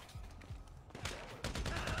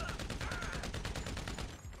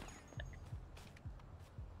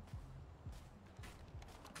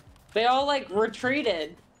 They all like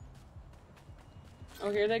retreated. Oh,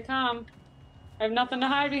 here they come. I have nothing to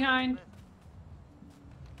hide behind.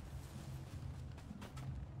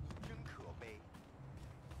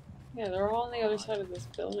 Yeah, they're all on the other side of this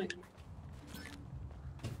building.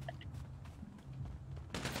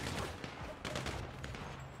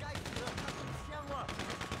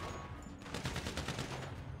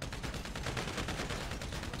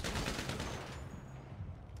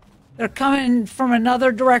 They're coming from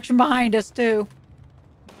another direction behind us, too.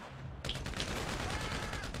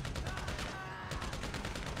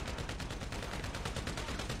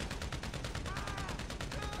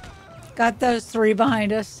 Got those three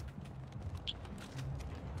behind us.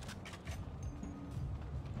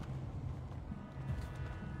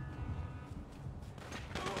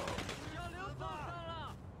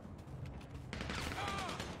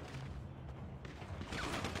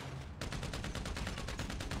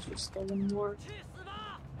 More.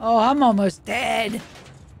 Oh, I'm almost dead.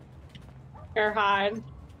 Here, hide. Is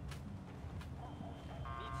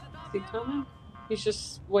he coming? He's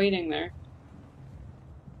just waiting there.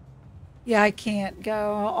 Yeah, I can't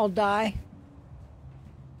go. I'll die.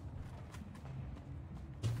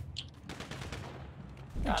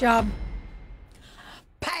 Good job.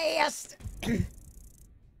 Passed.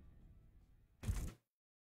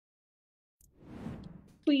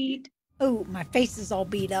 Sweet. Oh, my face is all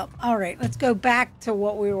beat up. All right, let's go back to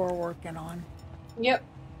what we were working on. Yep.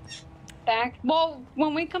 Back. Well,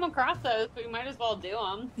 when we come across those, we might as well do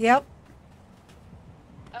them. Yep.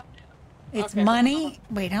 Oh. It's Okay. money.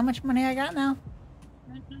 Wait, how much money I got now?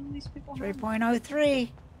 None of these people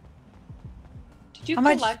 3.03. Did you How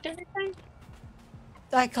much- collect everything?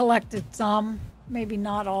 I collected some. Maybe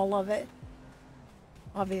not all of it.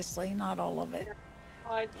 Obviously, not all of it.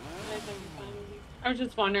 Oh, I was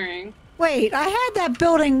just wondering. Wait, I had that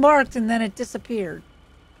building marked and then it disappeared.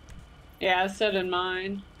 Yeah, so did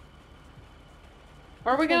mine.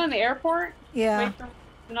 Are we going to the airport? Yeah, Wait for,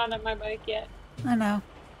 I'm not at my bike yet. I know.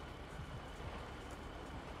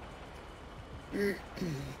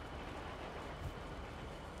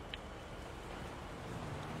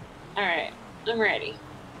 Alright, I'm ready.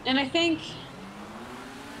 And I think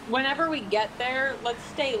whenever we get there, let's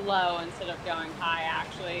stay low instead of going high,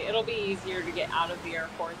 actually. It'll be easier to get out of the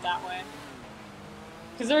airport that way.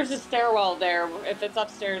 Because there's a stairwell there. If it's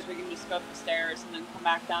upstairs, we can just go up the stairs and then come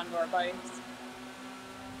back down to our bikes.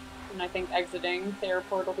 And I think exiting the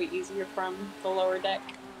airport will be easier from the lower deck,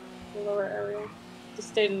 the lower area. Just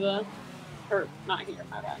stay to the... or not here,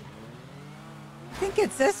 my bad. I think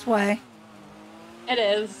it's this way. It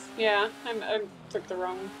is, yeah. I took the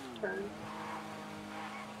wrong turn.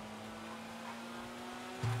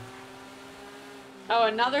 Oh,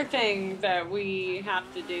 another thing that we have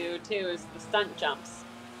to do too is the stunt jumps.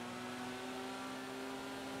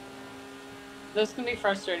 Those can be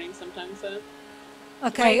frustrating sometimes, though.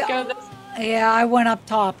 Okay. Wait, go this. Yeah, I went up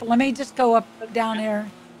top. Let me just go up down here.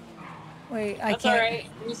 Wait, I That's can't. alright.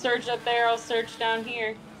 You search up there, I'll search down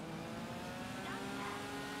here.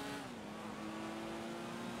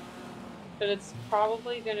 But it's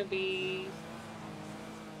probably gonna be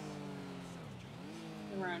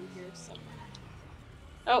around here somewhere.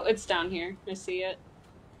 Oh, it's down here. I see it.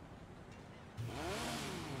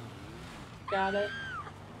 Got it.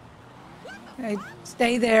 Okay,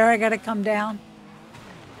 stay there. I gotta come down.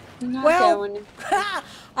 Not Well, going.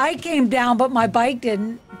 I came down, but my bike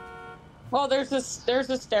didn't. Well, there's a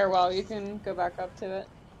stairwell. You can go back up to it.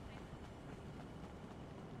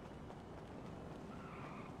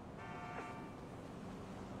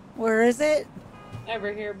 Where is it?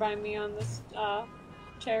 Over here by me on this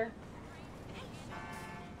chair.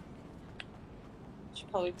 Should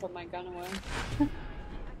probably put my gun away.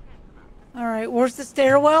 All right, where's the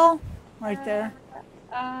stairwell? Right there.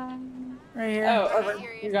 Right here. Oh, over.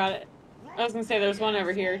 You got it. I was gonna say there's one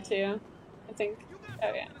over here too. I think.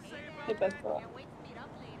 Oh yeah. They both go up.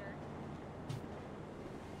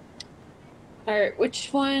 All right, which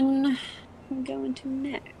one I'm going to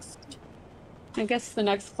next? I guess the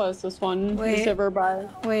next closest one is over by.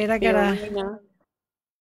 Wait, I the gotta. arena.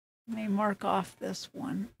 Let me mark off this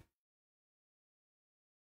one.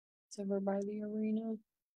 It's over by the arena.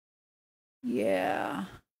 Yeah.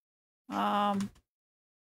 Oh,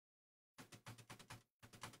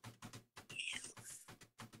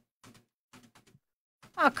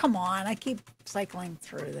 come on. I keep cycling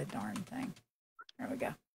through the darn thing. There we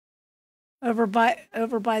go. Over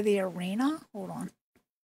by the arena? Hold on.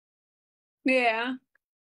 Yeah.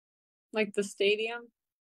 Like the stadium?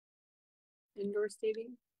 Indoor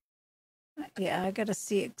stadium? Yeah, I got to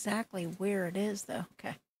see exactly where it is, though.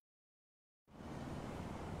 Okay.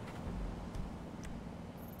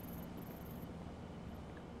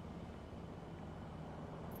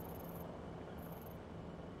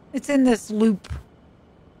 It's in this loop.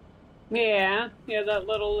 Yeah. Yeah, that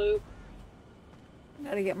little loop.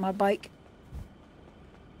 Gotta get my bike.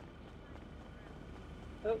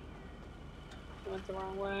 Oh. I went the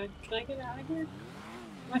wrong way. Can I get out of here?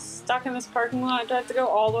 Am I stuck in this parking lot? Do I have to go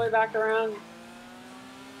all the way back around?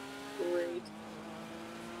 Great.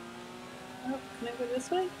 Oh, can I go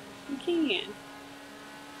this way? I can.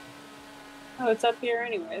 Oh, it's up here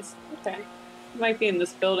anyways. Okay. It might be in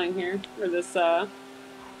this building here. Or this,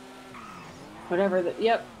 whatever that,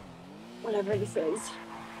 yep. Whatever this is.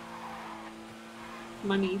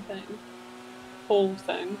 Money thing. Whole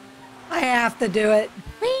thing. I have to do it.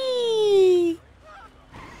 Whee!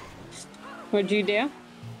 What'd you do?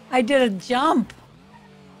 I did a jump.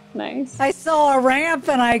 Nice. I saw a ramp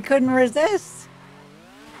and I couldn't resist.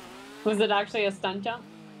 Was it actually a stunt jump?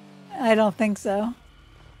 I don't think so.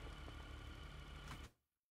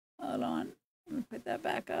 Hold on. Let me put that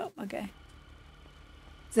back up. Okay.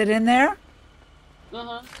 Is it in there?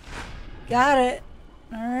 Uh-huh. Got it.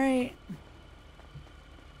 All right.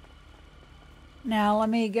 Now let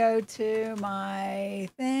me go to my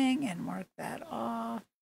thing and mark that off.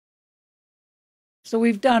 So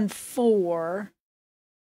we've done 4.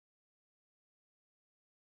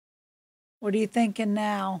 What are you thinking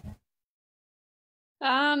now?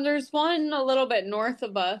 There's one a little bit north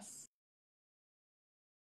of us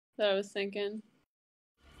that I was thinking.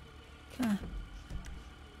 Huh.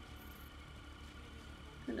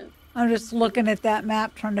 I'm just looking at that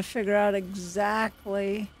map, trying to figure out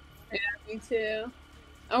exactly. Yeah, me too.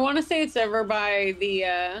 I want to say it's over by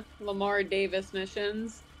the Lamar Davis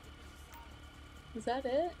missions. Is that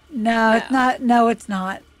it? No, it's not. No, it's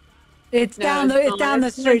not. It's No, down the. It's down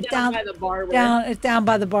the street. Down by the barber. Down. It's down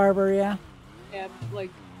by the barber. Yeah. Yeah, like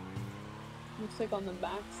looks like on the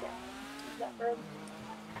back side of that road.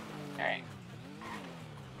 All right.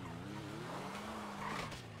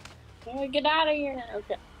 Get out of here.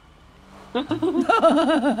 Okay.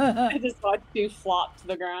 I just watched you flop to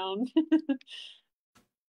the ground.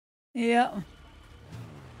 Yeah.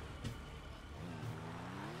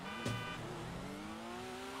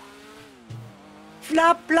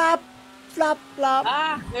 Flop, flop, flop, flop.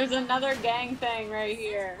 Ah, there's another gang thing right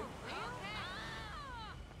here.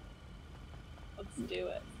 Let's do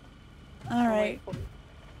it. All right.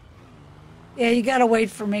 Yeah, you gotta wait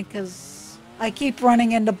for me because I keep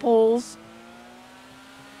running into poles.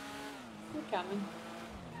 You're coming.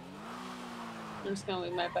 I'm just gonna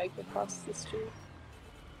leave my bike across the street.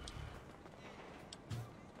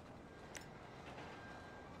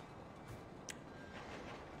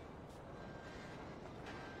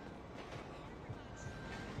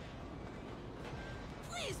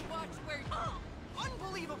 Please watch where.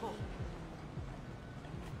 Unbelievable!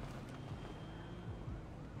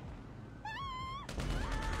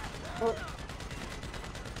 Oh.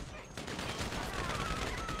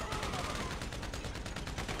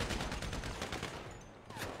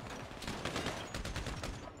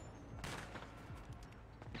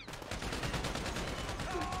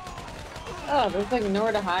 Oh, there's like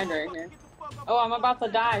nowhere to hide right here. Oh, I'm about to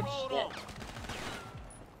die. Shit.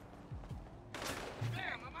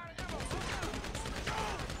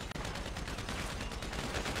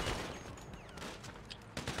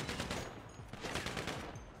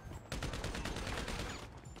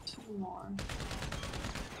 Two more.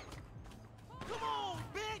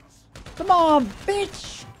 Come on,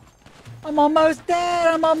 bitch! I'm almost dead,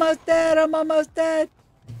 I'm almost dead, I'm almost dead.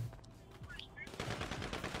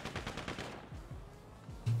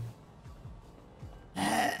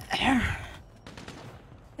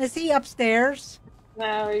 Is he upstairs?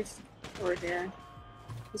 No, he's over here.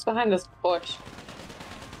 He's behind this bush.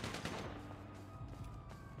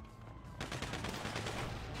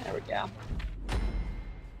 There we go.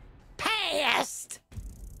 Passed!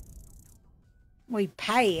 We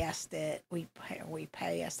passed it. We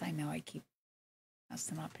passed. I know I keep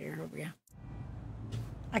messing up here. Here we go.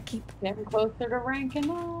 I keep Getting closer to ranking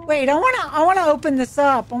up. Wait, I wanna open this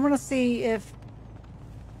up. I wanna see if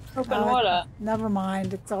Open what up? Never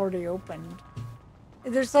mind, it's already opened.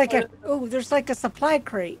 There's like there's like a supply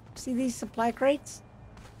crate. See these supply crates?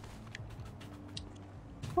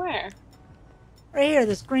 Where? Right here,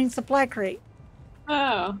 this green supply crate.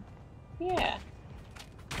 Oh. Yeah.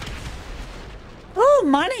 Oh,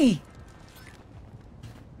 money!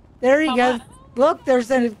 There you How go. much? Look,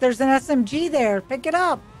 there's an SMG there. Pick it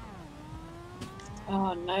up.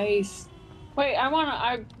 Oh, nice. Wait,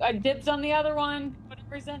 I dibs on the other one.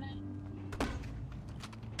 Whatever's in it.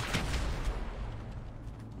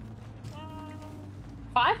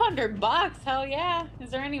 500 bucks. Hell yeah. Is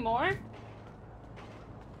there any more?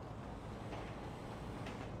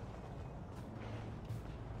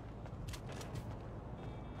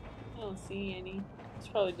 I don't see any. It's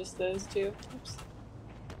probably just those two. Oops.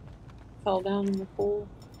 Fell down in the pool.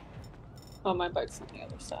 Oh, my bike's on the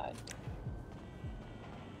other side.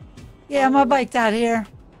 Yeah, my bike's out here.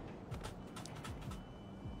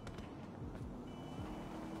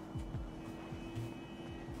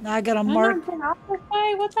 Now I gotta mark.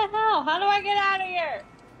 Hey, what the hell? How do I get out of here?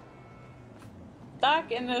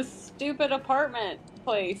 Stuck in this stupid apartment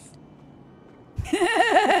place.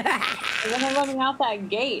 And then they're letting out that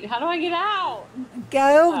gate. How do I get out?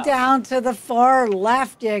 Go down to the far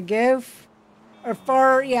left, you goof. Or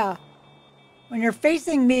far, yeah. When you're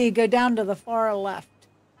facing me, go down to the far left.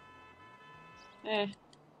 Eh.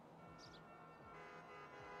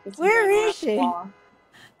 Where is she? Oh,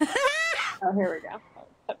 here we go. I'll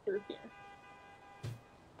cut through here.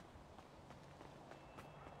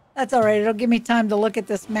 That's all right. It'll give me time to look at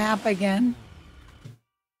this map again.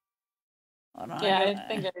 Hold on. Yeah, I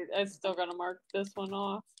think I still gotta mark this one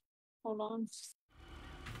off. Hold on.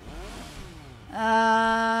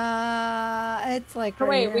 It's like Oh, right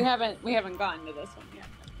wait, here. we haven't gotten to this one yet.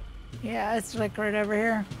 Yeah, it's like right over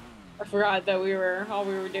here. I forgot that all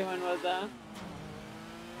we were doing was a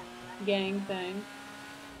gang thing.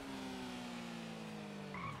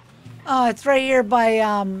 Oh, it's right here by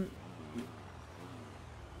I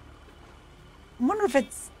wonder if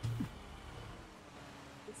it's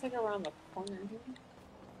It's like around the corner here.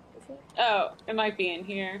 Is it? Oh, it might be in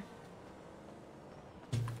here.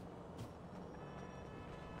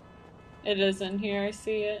 It is in here. I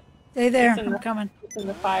see it. Stay there. It's in I'm coming. It's in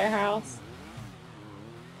the firehouse.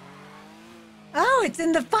 Oh, it's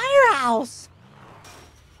in the firehouse.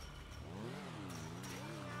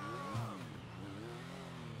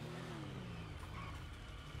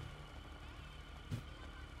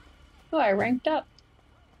 Oh, I ranked up.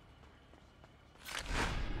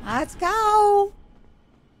 Let's go.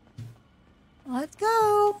 Let's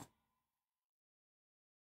go.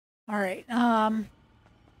 All right.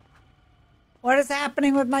 What is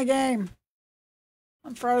happening with my game?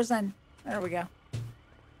 I'm frozen. There we go.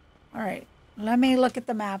 All right. Let me look at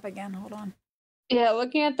the map again. Hold on. Yeah,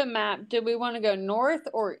 looking at the map, did we want to go north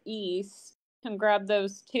or east and grab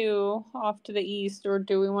those two off to the east, or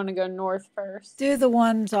do we want to go north first? Do the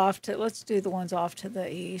ones off to, let's do the ones off to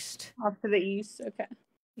the east. Off to the east, okay.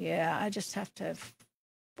 Yeah, I just have to,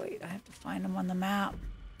 wait, I have to find them on the map.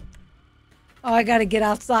 Oh, I got to get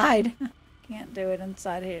outside. Can't do it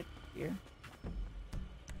inside here.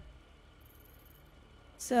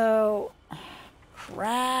 So,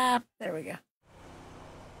 crap. There we go.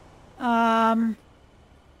 I'm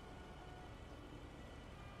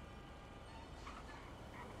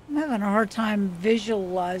having a hard time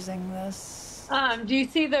visualizing this. Do you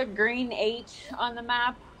see the green H on the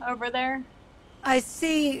map over there? I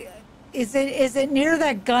see. Is it near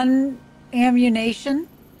that gun ammunition?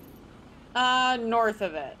 North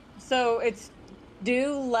of it. So it's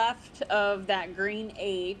due left of that green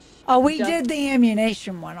H. Oh, we did the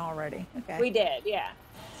ammunition one already. Okay. We did, yeah.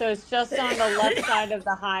 So it's just on the left side of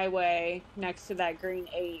the highway next to that green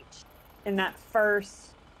H in that first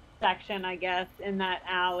section, I guess, in that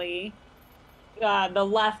alley. The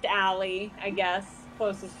left alley, I guess,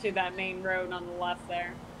 closest to that main road on the left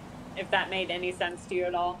there. If that made any sense to you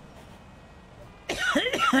at all.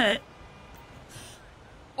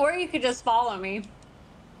 Or you could just follow me.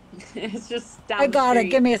 It's just down I the got it.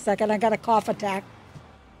 street. Give me a second. I got a cough attack.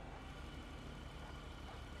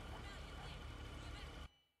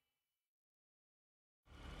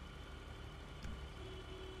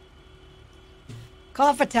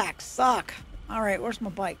 Cough attacks suck. All right, where's my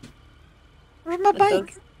bike? Where's my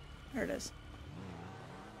bike? There it is.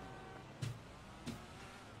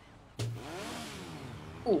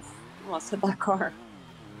 Oof, almost hit that car.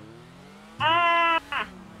 Ah! I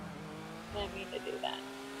didn't mean to do that.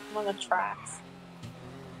 I'm on the tracks.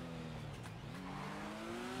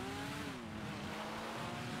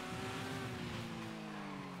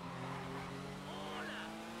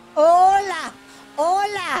 Hola!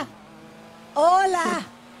 Hola! Hola!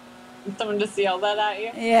 Someone just yelled that at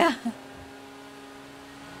you? Yeah.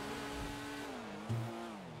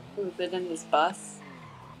 Ooh, is it in this bus?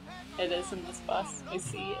 It is in this bus. I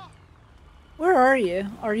see it. Where are you?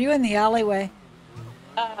 Are you in the alleyway?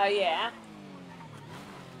 Yeah.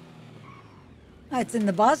 Oh, it's in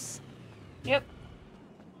the bus? Yep.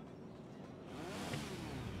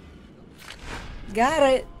 Got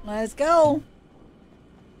it. Let's go.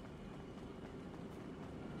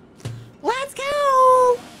 Let's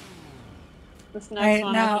go! This next Right,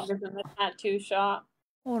 one now- I think is in the tattoo shop.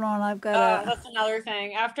 Hold on, I've got That's another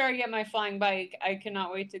thing. After I get my flying bike, I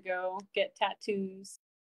cannot wait to go get tattoos.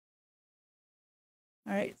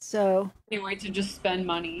 All right, so I can't wait to just spend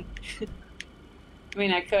money. I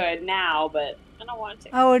mean, I could now, but I don't want to.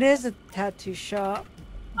 oh, it is a tattoo shop.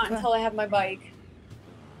 Not Okay. until I have my bike.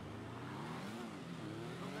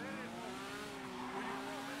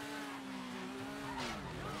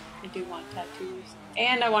 I do want tattoos.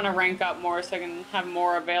 And I want to rank up more so I can have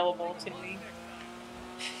more available to me.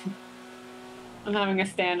 I'm having a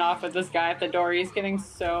standoff with this guy at the door. He's getting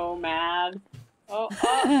so mad. Oh.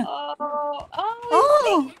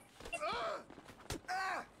 Oh!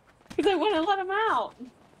 Because I wouldn't let him out.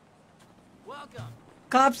 Welcome.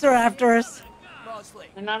 Cops are after us. Mostly.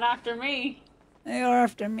 They're not after me. They are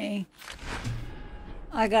after me.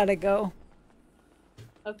 I gotta go.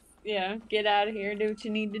 Yeah, get out of here, do what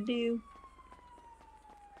you need to do.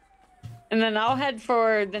 And then I'll head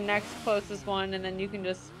for the next closest one, and then you can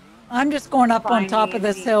just... I'm just going up on Find top me of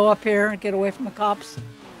this any- hill up here and get away from the cops.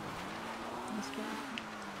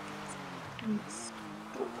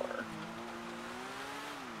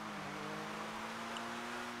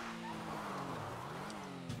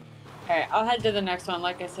 Alright, I'll head to the next one.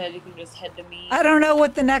 Like I said, you can just head to me. I don't know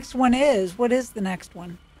what the next one is. What is the next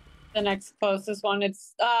one? The next closest one,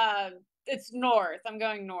 it's north. I'm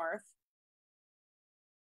going north.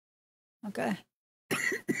 Okay.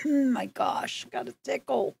 My gosh, got a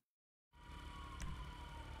tickle.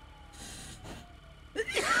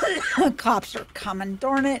 Cops are coming,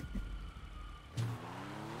 darn it.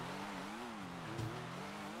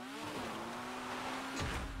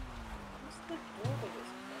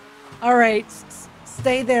 All right,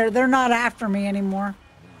 stay there. They're not after me anymore.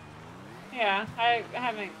 Yeah, I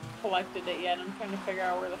haven't collected it yet. I'm trying to figure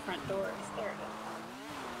out where the front door is. There it is.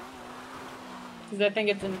 Because I think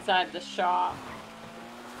it's inside the shop.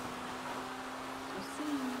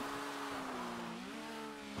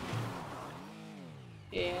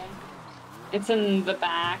 Yeah. It's in the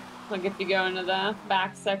back. Like if you go into the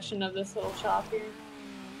back section of this little shop here.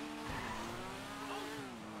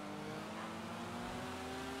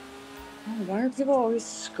 Oh, why are people always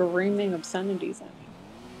screaming obscenities at me?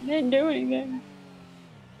 I didn't do anything.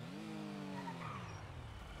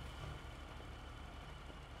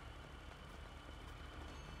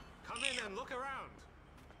 Come in and look around.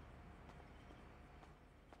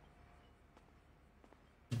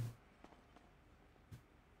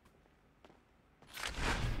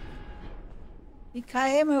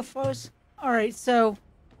 All right, so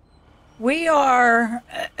we are.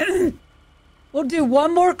 We'll do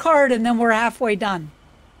one more card and then we're halfway done.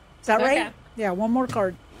 Is that right? Okay. Yeah, one more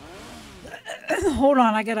card. Hold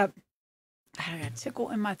on, I got a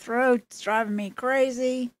tickle in my throat. It's driving me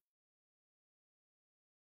crazy.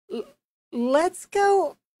 Let's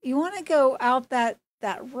go. You want to go out that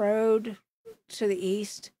road to the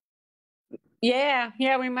east? Yeah,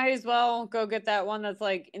 we might as well go get that one that's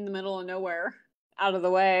like in the middle of nowhere, out of the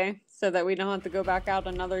way, so that we don't have to go back out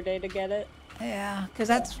another day to get it. Yeah, because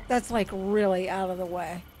that's like really out of the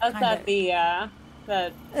way. That's Kinda. at the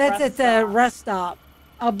That's rest at the stop. rest stop.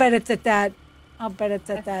 I'll bet it's at that.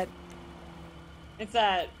 It's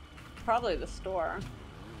at probably the store,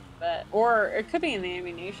 or it could be in the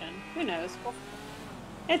ammunition. Who knows?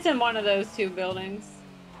 It's in one of those two buildings.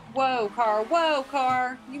 Whoa,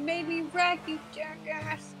 car! You made me wreck, you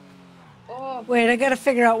jackass! Oh, Wait, I got to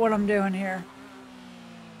figure out what I'm doing here.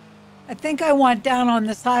 I think I want down on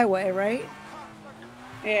this highway, right?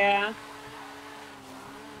 Yeah.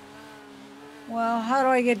 Well, how do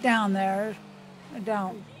I get down there? I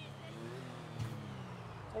don't.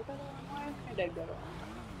 Did I go the wrong way? I did go the wrong way.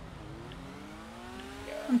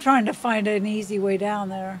 I'm trying to find an easy way down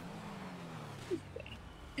there.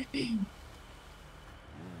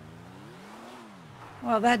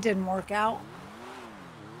 Well, that didn't work out.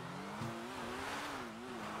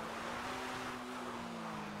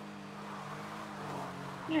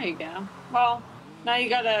 There you go. Well, now you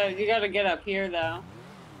gotta get up here though.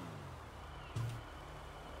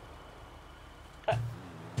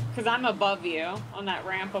 Cause I'm above you, on that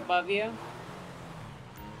ramp above you.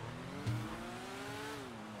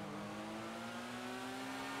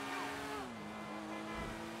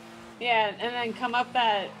 Yeah, and then come up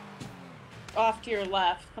that, off to your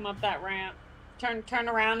left, come up that ramp. Turn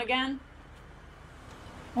around again.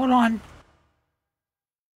 Hold on.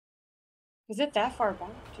 Is it that far back?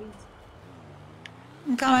 Jeez.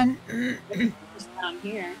 I'm coming. Just down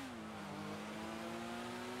here.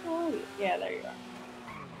 Oh, yeah, there you are.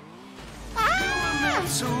 I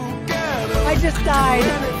just died.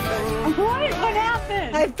 What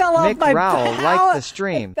happened? I fell off Mick my Rowell bike. liked the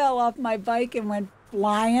stream. I fell off my bike and went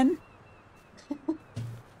flying. Way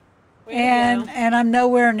to And go. I'm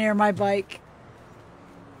nowhere near my bike.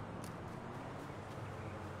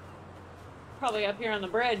 Probably up here on the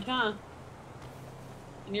bridge, huh?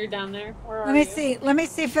 And you're down there. Where are Let me you? see. Let me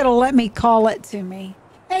see if it'll let me call it to me.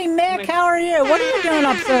 Hey Mick, how are you? What are you doing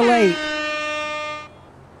up so late?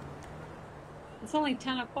 It's only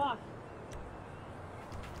 10 o'clock.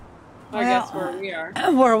 I Well, guess where we are.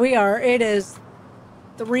 Where we are, it is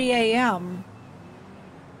 3 a.m.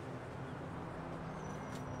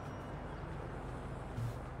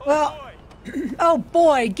 Well, oh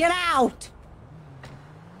boy, get out!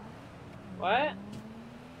 What?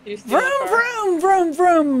 You steal a Vroom, car? vroom, vroom,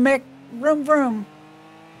 vroom, Mick. Vroom, vroom.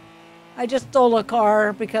 I just stole a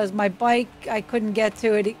car because my bike, I couldn't get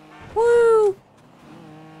to it. Woo!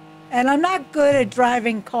 And I'm not good at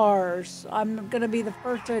driving cars. I'm going to be the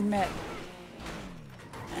first to admit.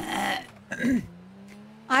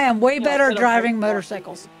 I am way better at driving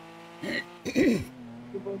motorcycles.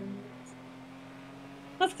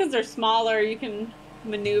 That's because they're smaller. You can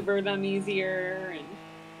maneuver them easier and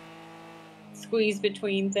squeeze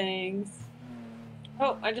between things.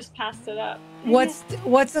 Oh, I just passed it up. What's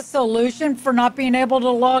the solution for not being able to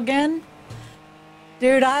log in?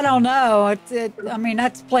 Dude, I don't know. I mean,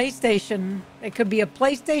 that's PlayStation. It could be a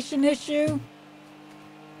PlayStation issue,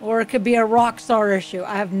 or it could be a Rockstar issue.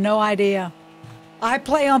 I have no idea. I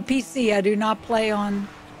play on PC. I do not play on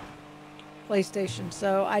PlayStation,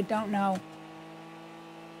 so I don't know.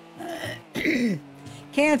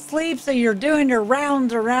 Can't sleep, so you're doing your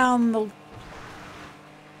rounds around the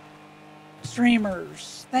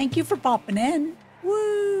streamers. Thank you for popping in.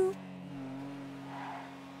 Woo!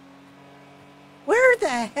 Where the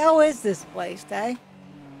hell is this place, eh?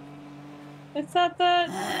 It's at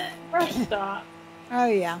the rest stop. Oh,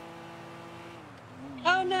 yeah.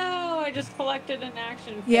 Oh no, I just collected an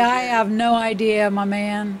action figure. Yeah, I have no idea, my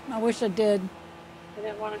man. I wish I did. I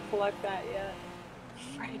didn't want to collect that yet.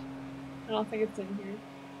 Right. I don't think it's in here.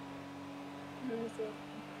 Where is it?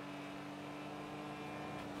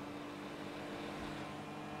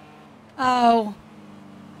 Oh.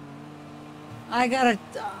 I gotta...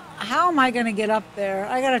 How am I gonna get up there?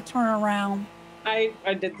 I gotta turn around. I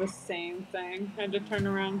did the same thing. I had to turn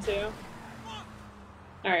around too.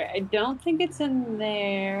 Alright, I don't think it's in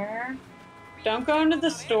there. Don't go into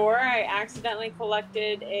the store. I accidentally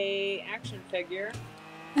collected a action figure.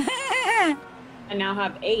 I now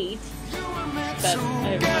have 8.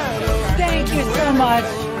 Thank you so much.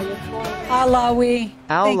 Alawi.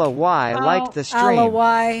 Aula Y liked the stream.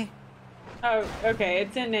 Alawi. Oh, okay.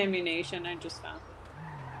 It's in ammunition. I just found it.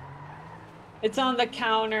 It's on the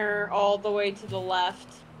counter all the way to the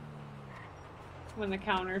left. When the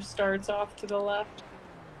counter starts off to the left.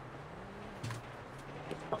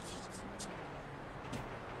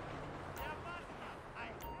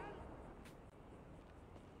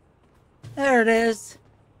 There it is.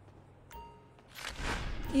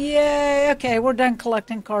 Yay. Okay, we're done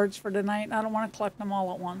collecting cards for tonight. I don't want to collect them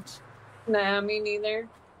all at once. Nah, me neither.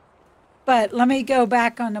 But let me go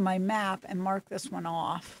back onto my map and mark this one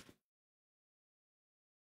off.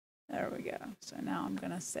 There we go. So now I'm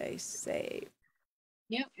going to say save.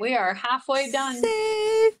 Yep, we are halfway done.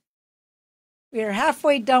 Save. We are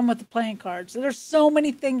halfway done with the playing cards. There's so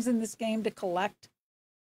many things in this game to collect.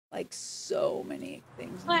 Like, so many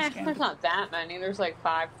things in this game. There's not that many. There's like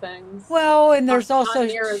 5 things. Well, and there's Not also...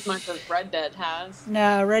 near as much as Red Dead has.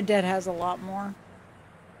 No, Red Dead has a lot more.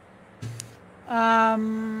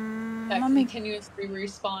 that Let me. continuously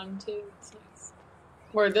respawn too. It's nice.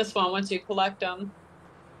 Where this one, once you collect them,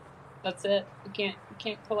 that's it. You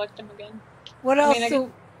can't collect them again. What I else mean, I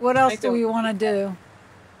do? What else might do go. we want to do?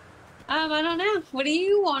 I don't know. What do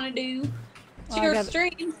you want to do? It's Well, I your got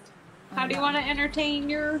stream. How do you want to entertain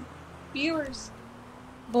your viewers?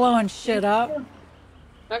 blowing shit up.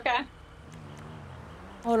 Okay.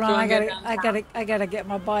 Hold Do on, you I wanna go gotta, I gotta get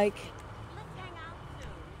my bike.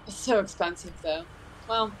 It's so expensive though.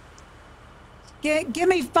 Well, Give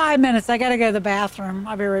me 5 minutes. I gotta go to the bathroom.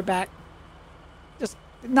 I'll be right back. Just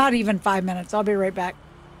not even 5 minutes. I'll be right back.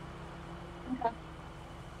 okay.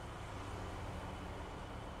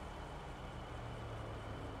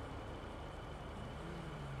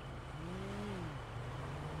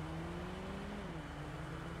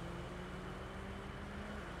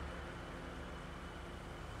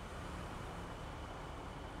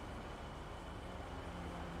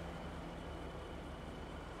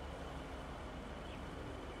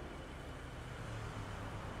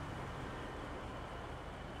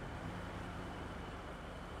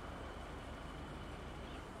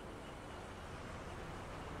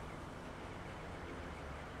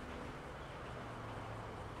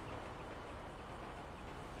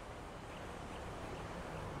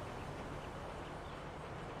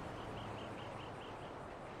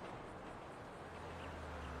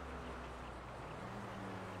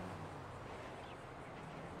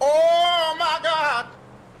 Oh my God!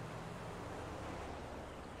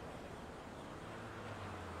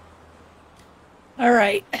 All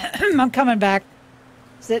right, I'm coming back.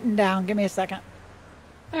 Sitting down. Give me a second.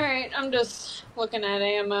 All right. I'm just looking at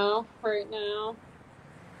ammo right now.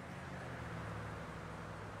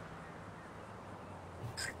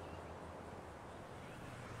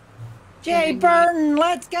 Jay Burton,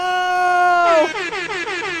 let's go!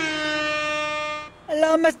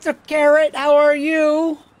 Hello, Mr. Carrot. How are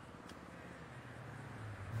you?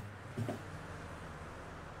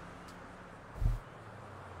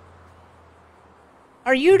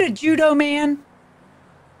 Are you the judo man?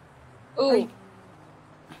 Ooh.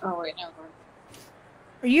 Oh wait, never mind.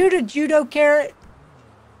 Are you the judo carrot?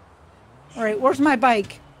 All right, where's my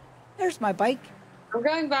bike? There's my bike. I'm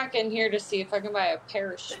going back in here to see if I can buy a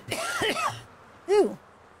parachute. Ooh.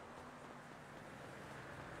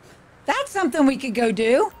 That's something we could go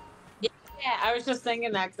do. Yeah, I was just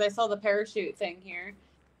thinking that because I saw the parachute thing here.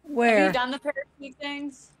 Where? Have you done the parachute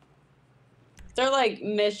things? They're like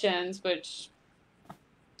missions, which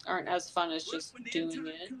aren't as fun as just doing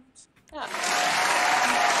it. Yeah.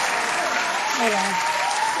 Hold on.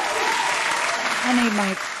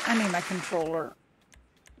 I need my controller.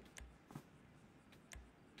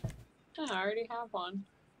 Oh, I already have one.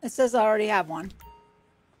 It says I already have one.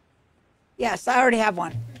 Yes, I already have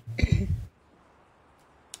one.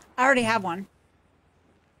 I already have one.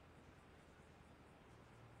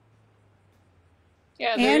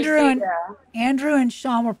 Yeah, Andrew and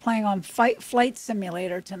Sean were playing on Flight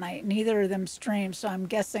Simulator tonight. Neither of them streamed, so I'm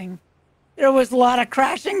guessing there was a lot of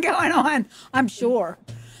crashing going on. I'm sure.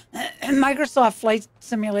 Microsoft Flight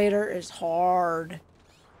Simulator is hard.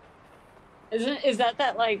 Is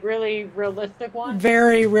that like really realistic one?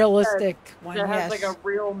 Very realistic one. That has yes. like a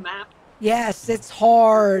real map. Yes, it's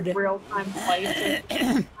hard. Real time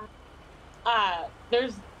flights.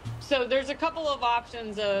 There's a couple of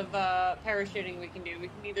options of parachuting we can do. We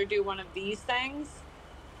can either do one of these things,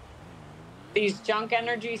 these junk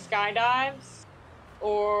energy skydives,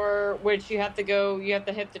 or which you have to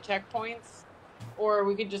hit the checkpoints, or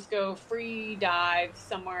we could just go free dive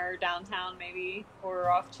somewhere downtown maybe,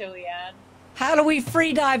 or off Chiliad. How do we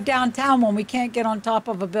free dive downtown when we can't get on top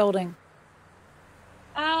of a building?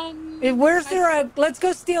 Let's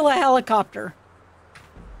go steal a helicopter.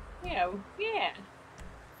 Yeah.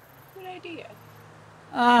 Good idea.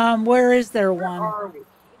 Where is there Where one? are we?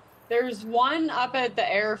 There's one up at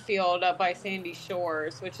the airfield up by Sandy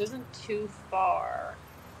Shores, which isn't too far.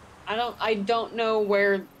 I don't know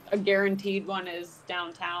where a guaranteed one is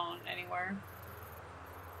downtown anywhere.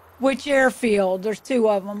 Which airfield? There's two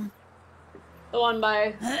of them. The one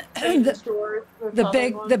by Sandy Shores. The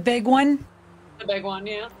big one? The big one,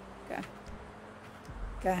 yeah.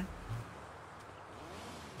 Okay.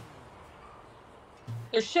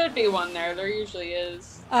 There should be one there. There usually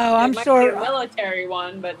is. Oh, I'm might sure. Be a military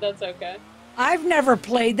one, but that's okay. I've never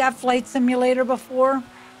played that flight simulator before,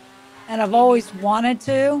 and I've always wanted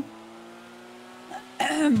to.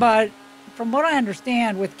 But from what I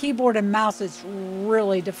understand, with keyboard and mouse, it's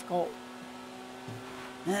really difficult.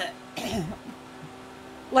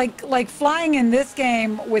 Like flying in this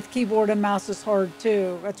game with keyboard and mouse is hard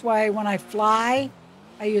too. That's why when I fly,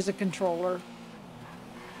 I use a controller.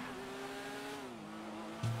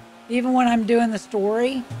 Even when I'm doing the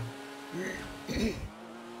story.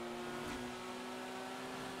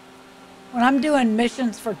 When I'm doing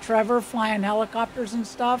missions for Trevor, flying helicopters and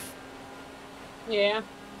stuff. Yeah.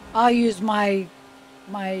 I'll use my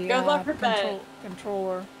Good luck with that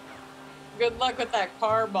controller. Good luck with that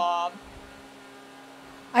car, Bob.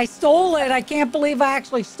 I stole it. I can't believe I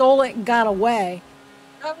actually stole it and got away.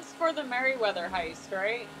 That was for the Merryweather heist,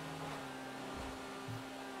 right?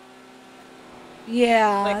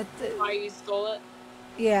 Yeah. Like why you stole it?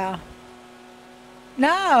 Yeah.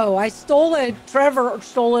 No, I stole it. Trevor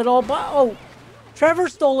stole it all by Trevor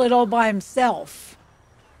stole it all by himself.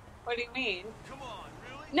 What do you mean? Come on,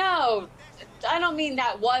 really? No, I don't mean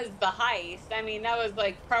that was the heist. I mean that was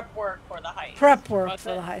like prep work for the heist. Prep work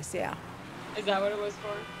for the heist, yeah. Is that what it was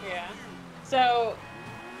for? Yeah. So,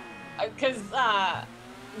 because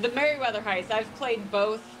the Merryweather heist, I've played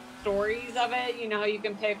both stories of it. You know how you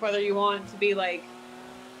can pick whether you want to be like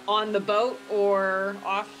on the boat or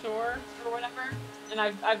offshore or whatever. And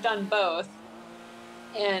I've done both,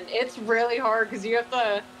 and it's really hard because you have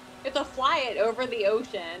to fly it over the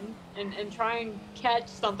ocean and try and catch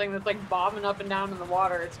something that's like bobbing up and down in the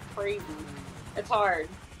water. It's crazy. It's hard.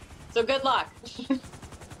 So good luck.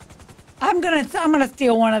 I'm gonna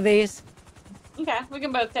steal one of these. Okay, we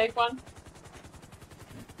can both take one.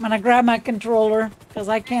 I'm gonna grab my controller because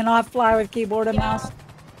I cannot fly with keyboard and mouse.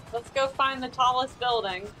 Let's go find the tallest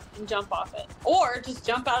building and jump off it, or just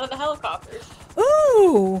jump out of the helicopters.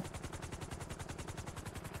 Ooh!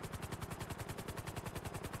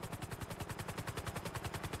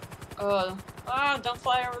 Don't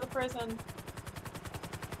fly over the prison.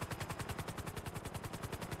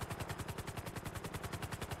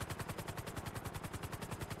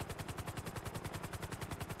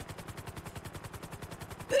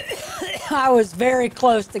 I was very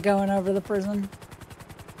close to going over the prison.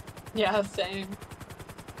 Yeah, same.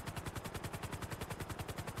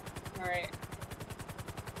 All right.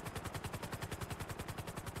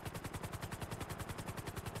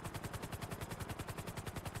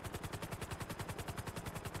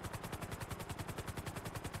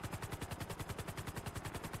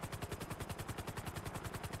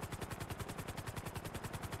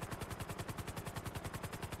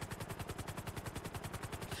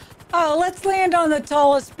 Oh, let's land on the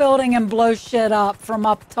tallest building and blow shit up from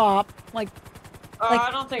up top, like. I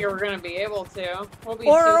don't think we're gonna be able to. We'll be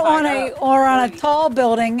or too on high a up. or on a tall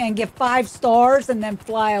building and get 5 stars and then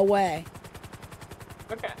fly away.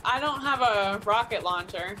 Okay, I don't have a rocket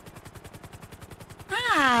launcher.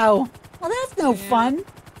 Ow! Well, that's no fun.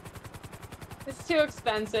 It's too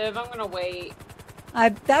expensive. I'm gonna wait.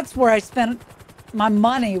 That's where I spent my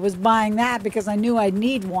money, was buying that because I knew I'd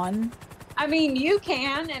need one. I mean, you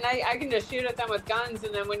can, and I can just shoot at them with guns,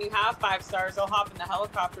 and then when you have 5 stars, I'll hop in the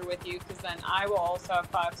helicopter with you, because then I will also have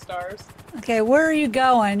 5 stars. Okay, where are you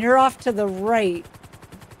going? You're off to the right.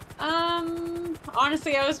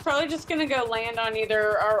 Honestly, I was probably just gonna go land on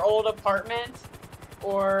either our old apartment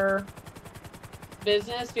or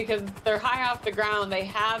business, because they're high off the ground. They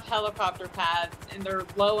have helicopter pads, and they're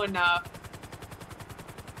low enough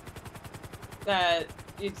that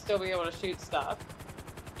you'd still be able to shoot stuff.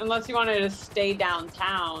 Unless you wanted to stay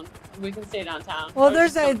downtown. We can stay downtown. Well,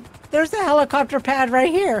 there's a helicopter pad right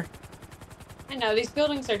here. I know, these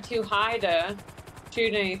buildings are too high to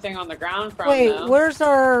shoot anything on the ground from. Wait, though. where's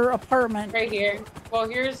our apartment? Right here. Well,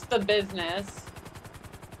 here's the business.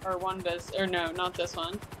 Or no, not this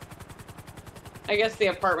one. I guess the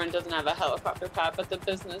apartment doesn't have a helicopter pad, but the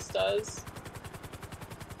business does.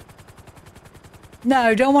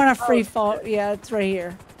 No, don't want to free fall. Yeah, it's right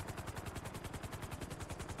here.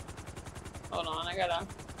 Hold on, I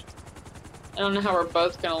don't know how we're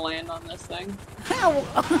both gonna land on this thing. How?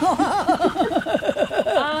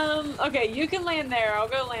 Okay, you can land there. I'll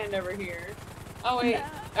go land over here. Oh wait.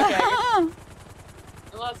 Okay.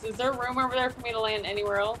 Unless, is there room over there for me to land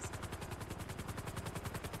anywhere else?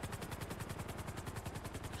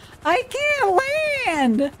 I can't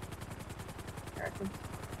land. Here, I can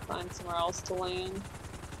find somewhere else to land.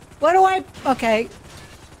 What do I? Okay.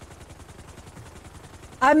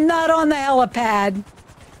 I'm not on the helipad.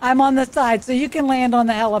 I'm on the side, so you can land on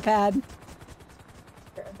the helipad.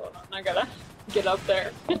 Okay, hold on. I gotta get up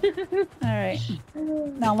there. All right.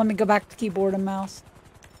 Now let me go back to keyboard and mouse.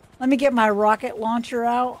 Let me get my rocket launcher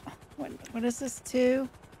out. What is this? 2?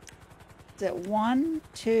 Is it 1,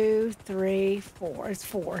 2, 3, 4? It's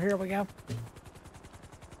 4. Here we go.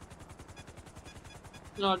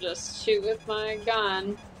 I'll just shoot with my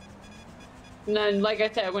gun. And then, like I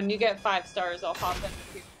said, when you get 5 stars, I'll hop in and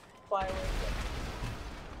you fly away.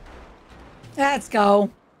 Let's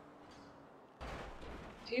go.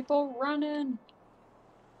 People running.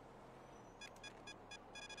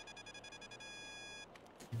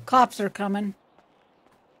 Cops are coming.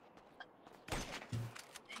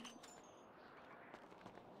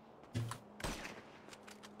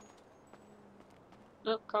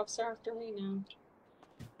 Oh, cops are after me now.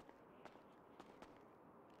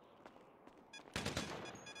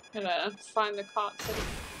 Gotta find the cops and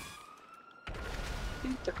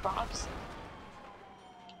shoot the cops.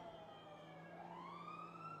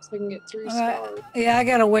 So I can get 3 stars. Yeah, I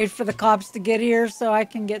gotta wait for the cops to get here so I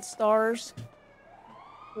can get stars.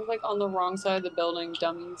 We're like on the wrong side of the building,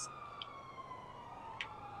 dummies.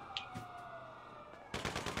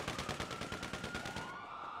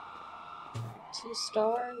 Two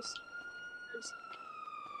stars.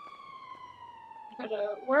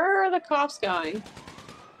 Where are the cops going?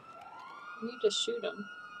 I need to shoot them.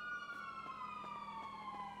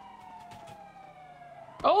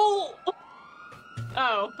 Oh!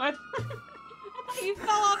 Oh, I thought you fell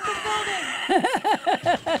off the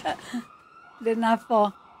building! Did not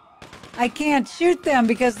fall. I can't shoot them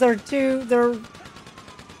because they're Hey,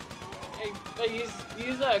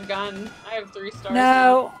 use a gun. I have 3 stars. No.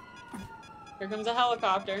 Now. Here comes a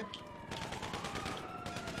helicopter.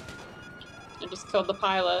 I just killed the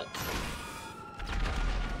pilot.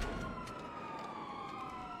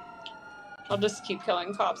 I'll just keep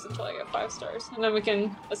killing cops until I get 5 stars. And then we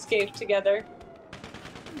can escape together.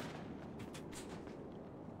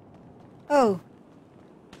 Oh.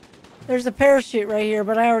 There's a parachute right here,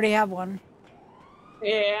 but I already have one.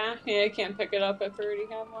 Yeah, I can't pick it up if I already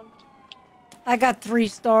have one. I got 3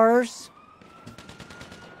 stars.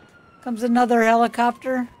 Comes another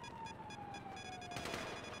helicopter.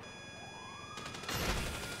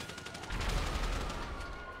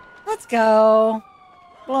 Let's go.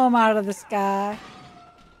 Blow them out of the sky.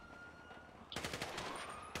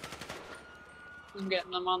 I'm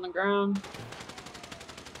getting them on the ground.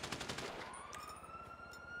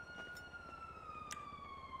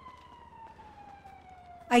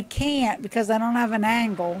 I can't because I don't have an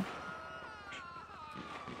angle.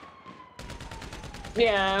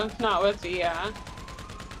 Yeah, not with the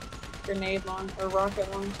grenade launch or rocket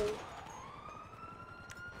launcher.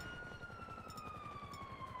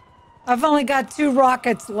 I've only got 2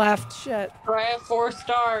 rockets left. Shit. Oh, I have 4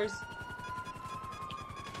 stars.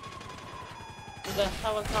 The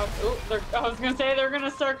helicopter. Oh, I was gonna say they're gonna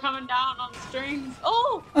start coming down on strings.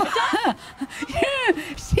 Oh!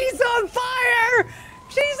 She's on fire!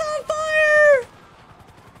 She's on fire!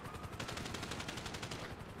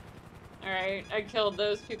 Alright, I killed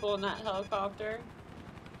those people in that helicopter.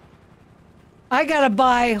 I gotta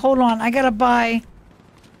buy, hold on, I gotta buy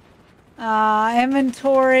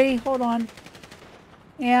inventory, hold on.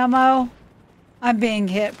 Ammo. I'm being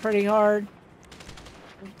hit pretty hard.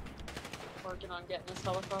 Working on getting this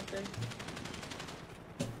helicopter.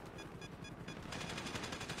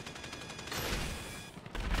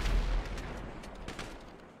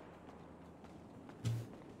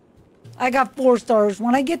 I got 4 stars.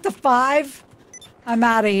 When I get to 5, I'm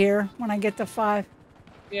out of here. When I get to 5.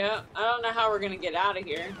 Yeah, I don't know how we're gonna get out of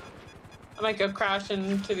here. I might go crash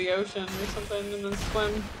into the ocean or something and then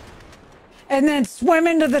swim. And then swim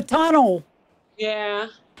into the tunnel. Yeah.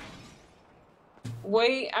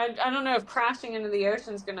 Wait, I don't know if crashing into the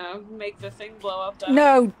ocean's gonna make the thing blow up though.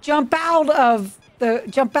 No, jump out of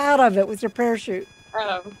it with your parachute.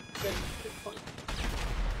 Oh, good point.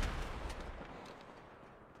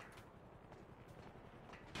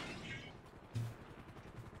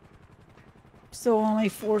 Still only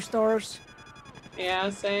 4 stars. Yeah,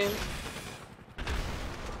 same.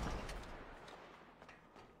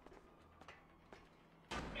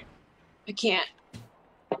 I can't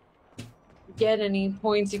get any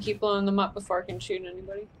points. You keep blowing them up before I can shoot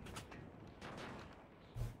anybody.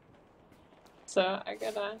 So I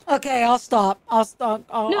gotta. Okay, I'll stop.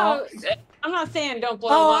 No, I'm not saying don't blow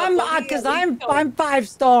them up. Oh, because I'm 5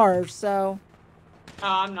 stars. So. Oh,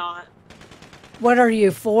 I'm not. What are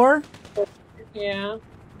you, 4? Yeah.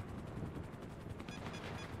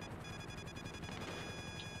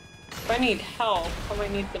 If I need help, I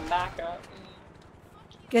might need some backup.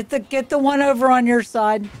 Get the one over on your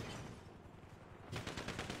side.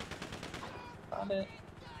 Got it.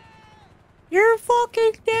 You're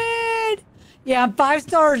fucking dead. Yeah, I'm 5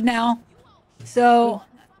 stars now. So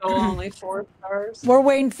Oh, only 4 stars. we're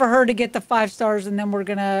waiting for her to get the 5 stars, and then we're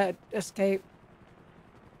gonna escape.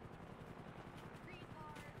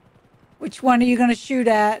 Which one are you gonna shoot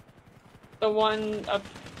at? The one up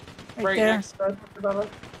right there. next to us.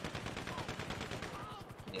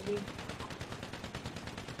 Maybe.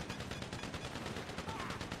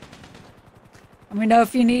 Let me know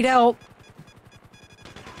if you need help.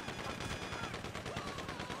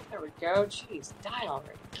 There we go. Jeez, die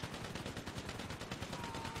already.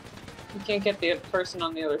 You can't get the person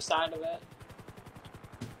on the other side of it.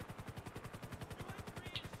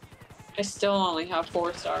 I still only have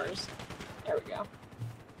 4 stars. There we go.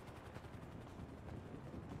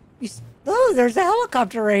 Oh, there's a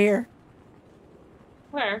helicopter right here.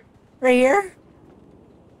 Where? Right here.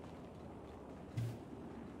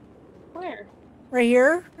 Where? Right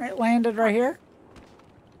here. It landed right here.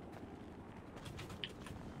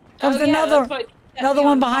 Comes Oh, yeah, another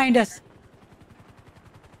one behind us.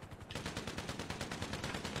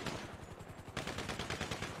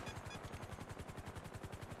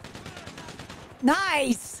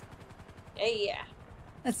 Nice. Yeah.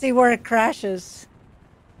 Let's see where it crashes.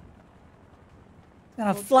 It's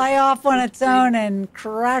gonna fly off on its own and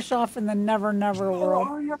crash off in the never, never world.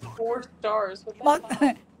 Oh, you have 4 stars.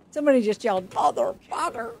 Somebody just yelled,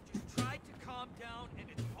 "Motherfucker!" Tried to calm down, and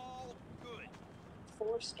it's all good.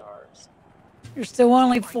 4 stars. You're still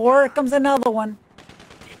only 4. Here comes another one.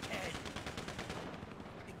 Dickhead.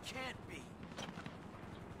 It can't be.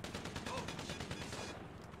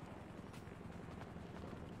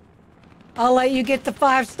 I'll let you get to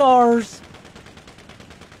 5 stars.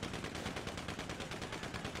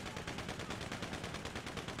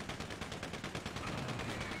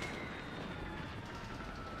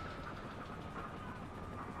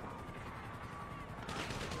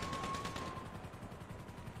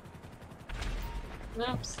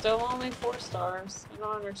 Nope, still only 4 stars. I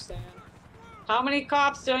don't understand. How many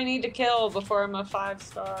cops do I need to kill before I'm a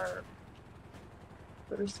 5-star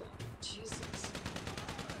person? Jesus.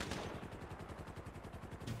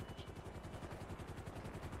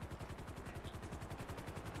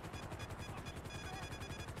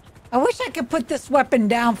 I wish I could put this weapon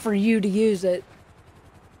down for you to use it.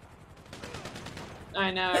 I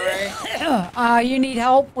know, right? You need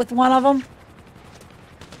help with one of them?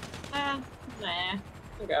 Nah,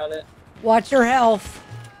 I got it. Watch your health.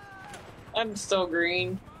 I'm still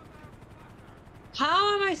green.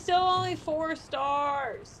 How am I still only 4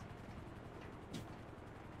 stars?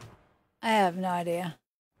 I have no idea.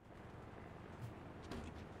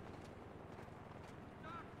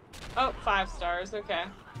 Oh, 5 stars, okay.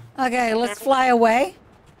 Okay, let's fly away.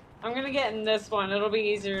 I'm gonna get in this one. It'll be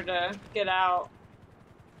easier to get out.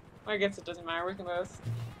 I guess it doesn't matter. We can both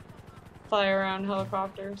fly around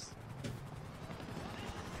helicopters.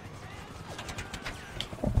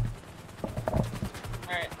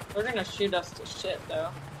 Alright, they're gonna shoot us to shit though.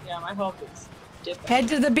 Yeah, my health is dipping. Head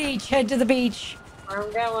to the beach, head to the beach. Where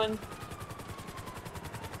I'm going.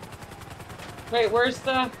 Wait, where's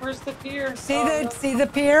the pier? See the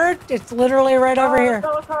pier? It's literally right over here. The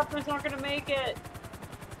helicopter's not gonna make it.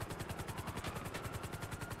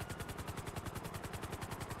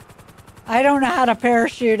 I don't know how to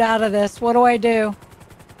parachute out of this. What do I do?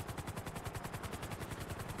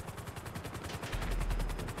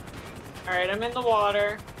 Alright, I'm in the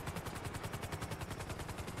water.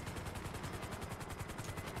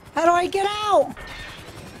 How do I get out?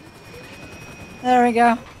 There we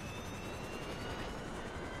go.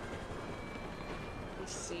 You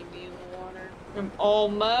see me in the water. I'm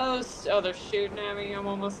almost. Oh, they're shooting at me. I'm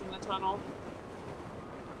almost in the tunnel.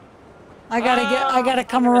 I gotta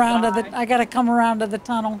come around to the. I gotta come around to the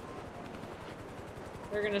tunnel.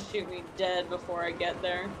 They're gonna shoot me dead before I get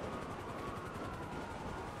there.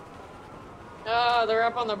 Oh, they're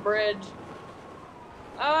up on the bridge.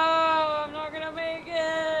 Oh, I'm not gonna make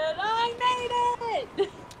it. I made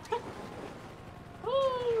it.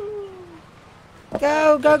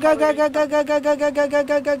 Go, go, go, go, go, go, go, go, go, go, go, go,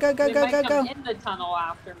 go, go, go, go, They go, might go, come go. in the tunnel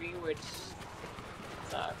after me, which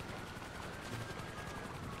sucks.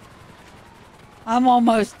 I'm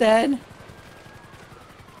almost dead.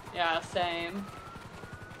 Yeah, same.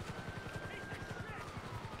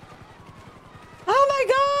 Oh my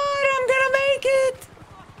God! I'm gonna make it.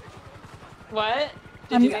 What?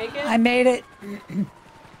 Did you make it? I made it.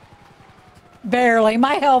 Barely.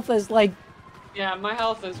 My health is like. Yeah, my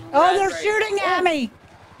health is. Oh, they're shooting at me.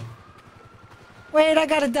 Wait, I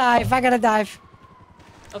gotta dive. I gotta dive.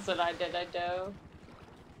 That's what I did. I dove.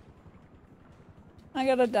 I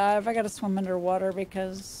gotta dive. I gotta swim underwater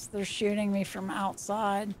because they're shooting me from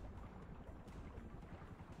outside.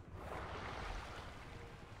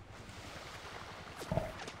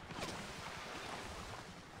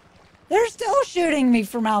 They're still shooting me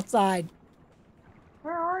from outside.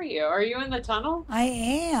 Where are you? Are you in the tunnel? I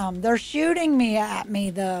am. They're shooting me at me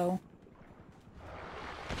though.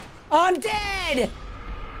 I'm dead!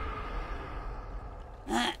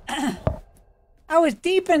 I was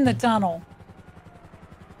deep in the tunnel.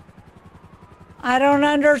 I don't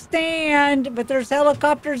understand, but there's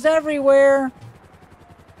helicopters everywhere.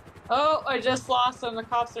 Oh, I just lost them. The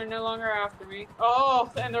cops are no longer after me. Oh,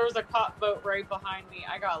 and there was a cop boat right behind me.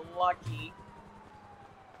 I got lucky.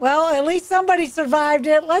 Well, at least somebody survived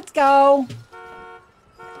it. Let's go.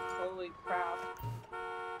 Holy crap.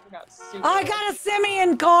 I got super I got a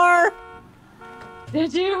Simeon car.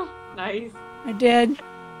 Did you? Nice. I did.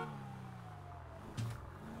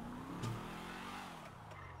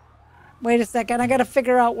 Wait a second. I got to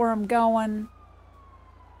figure out where I'm going.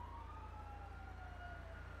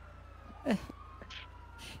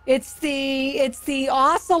 It's the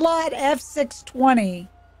Ocelot F620.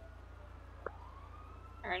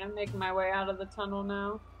 Alright, I'm making my way out of the tunnel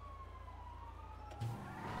now.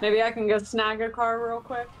 Maybe I can go snag a car real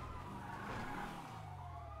quick.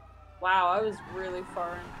 Wow, I was really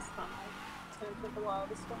far in this tunnel. It's gonna take a while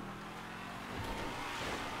this one.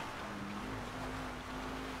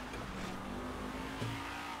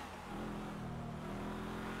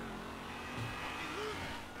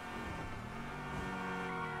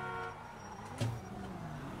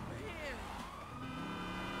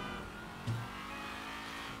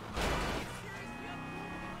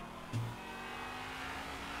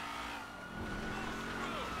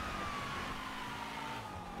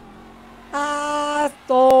 I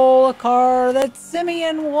stole a car that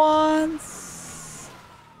Simeon wants.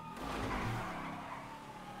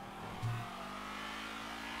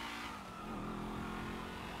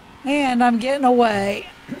 And I'm getting away.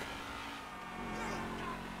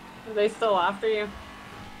 Are they still after you?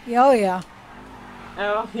 Oh, yeah.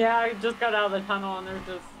 Oh, yeah, I just got out of the tunnel and there's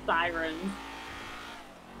just sirens.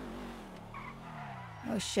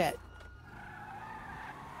 Oh, shit.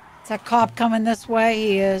 Is that cop coming this way?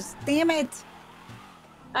 He is. Damn it.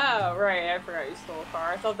 Oh, right, I forgot you stole a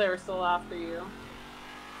car. I thought they were still after you.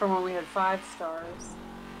 From when we had 5 stars.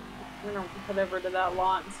 I'm gonna head over to that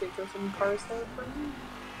lot and see if there's some cars there for me.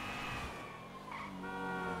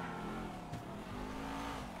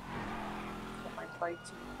 Put my bike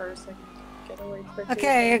to first, I can get away quickly.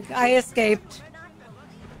 Okay, I escaped.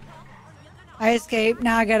 I escaped.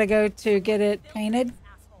 Now I gotta go to get it painted.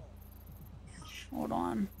 Hold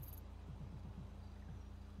on.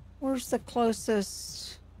 Where's the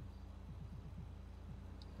closest?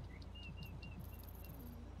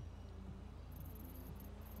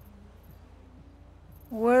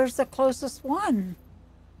 Where's the closest one?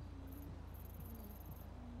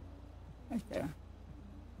 Right there.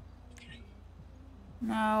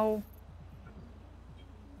 No.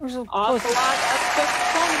 Where's the closest? Ocelot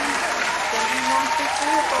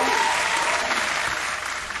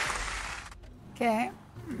F620. Okay.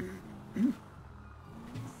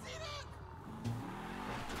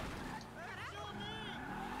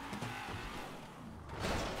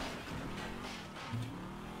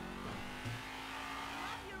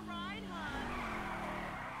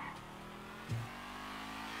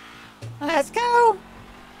 Let's go.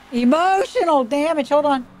 Emotional damage. Hold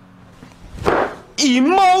on.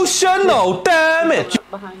 Emotional damage.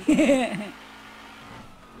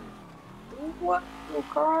 What? No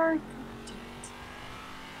car?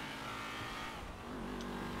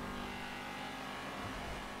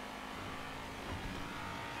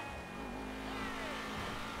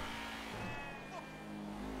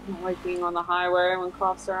 I don't like being on the highway when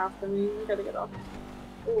cops are after me. I gotta get off.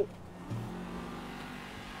 Ooh.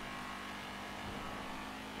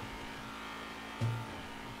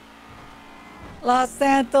 Los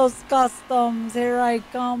Santos Customs, here I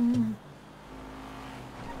come.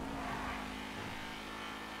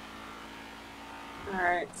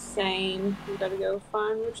 Alright, same. We gotta go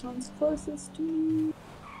find which one's closest to me.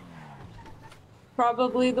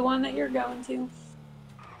 Probably the one that you're going to.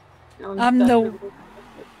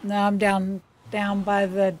 I'm down by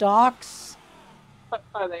the docks.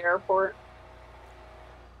 By the airport.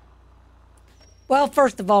 Well,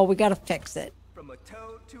 first of all, we gotta fix it. From a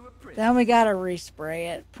toad to a prince. Then we gotta respray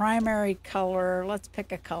it. Primary color. Let's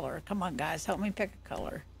pick a color. Come on, guys, help me pick a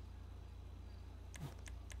color.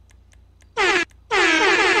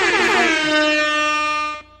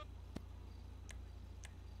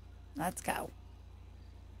 Let's go.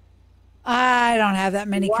 I don't have that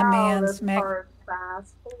many commands, this Mick. car is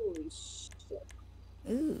fast. Holy shit.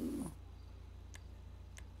 Ooh.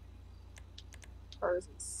 Car is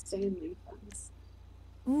insanely fast.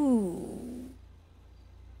 Ooh.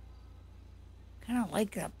 Kind of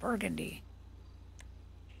like that burgundy.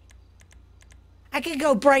 I could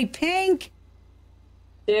go bright pink.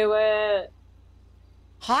 Do it.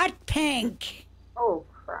 Hot pink. Oh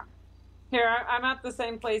crap. Here, I'm at the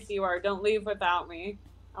same place you are. Don't leave without me.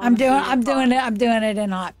 I'm doing it in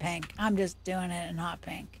hot pink. I'm just doing it in hot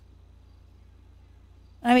pink.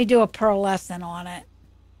 Let me do a pearlescent on it.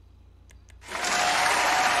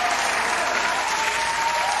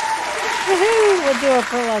 Woohoo! We'll do a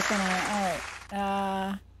pearlescent on it.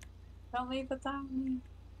 Alright. Don't leave without me.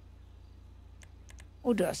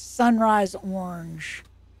 We'll do a sunrise orange.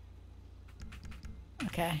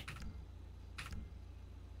 Okay.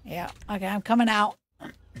 Yeah, okay, I'm coming out.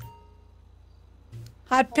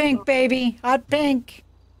 Hot pink, baby. Hot pink.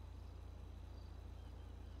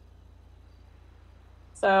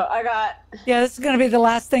 So I got... Yeah, this is going to be the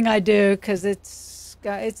last thing I do because it's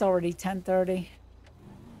already 10:30.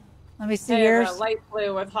 Let me see yours. A light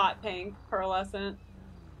blue with hot pink, pearlescent.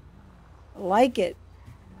 Like it.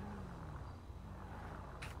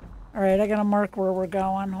 All right, I got to mark where we're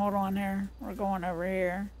going. Hold on here. We're going over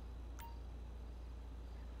here.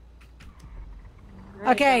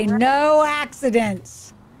 Okay, no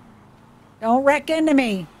accidents. Don't wreck into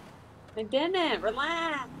me. I didn't.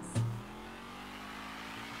 Relax.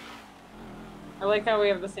 I like how we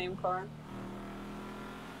have the same car.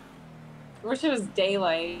 I wish it was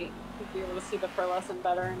daylight. You'd be able to see the pearlescent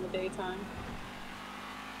better in the daytime.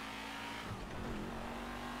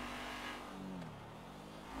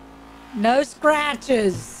 No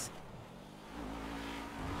scratches.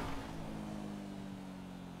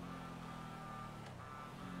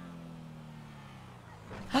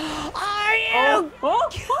 Are you? Oh.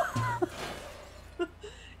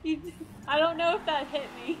 I don't know if that hit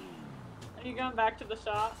me. Are you going back to the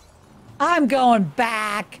shop? I'm going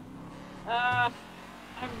back. I'm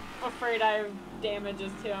afraid I have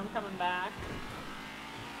damages too. I'm coming back.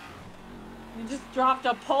 You just dropped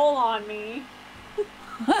a pole on me.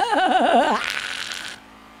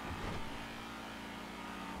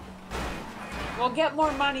 We'll get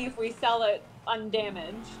more money if we sell it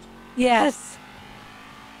undamaged. Yes.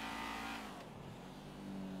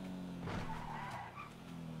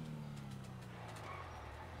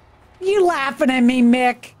 You laughing at me,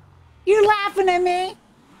 Mick? You laughing at me?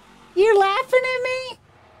 You laughing at me?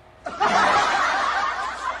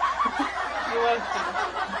 You was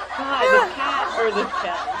God, the cat or the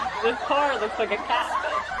cat. This car looks like a catfish.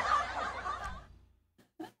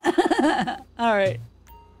 All right.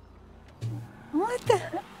 What the?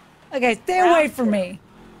 Okay, stay away from me.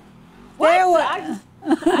 Stay away. I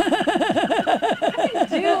didn't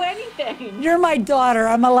do anything. You're my daughter.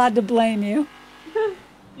 I'm allowed to blame you.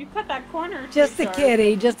 You cut that corner. Just a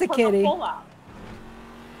kitty. Just a kitty.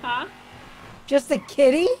 Huh? Just a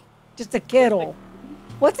kitty? Just a kittle.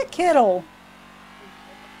 What's a kittle?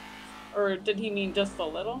 Or did he mean just a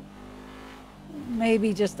little?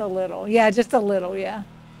 Maybe just a little. Yeah, just a little, yeah.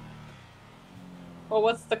 Well,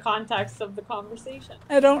 what's the context of the conversation?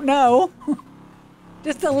 I don't know.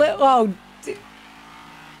 Just a little.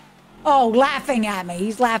 Oh, laughing at me.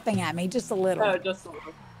 He's laughing at me. Just a little. Oh, just a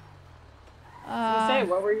little. Say,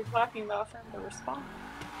 what were you talking about for him to respond?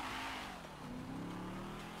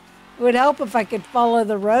 It would help if I could follow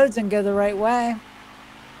the roads and go the right way.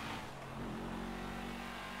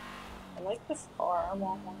 I like this car. I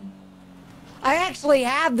want one. I actually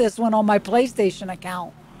have this one on my PlayStation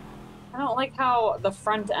account. I don't like how the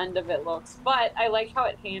front end of it looks, but I like how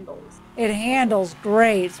it handles. It handles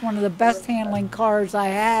great. It's one of the best handling cars I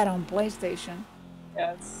had on PlayStation.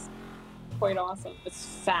 Yeah, it's quite awesome. It's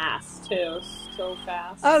fast, too. So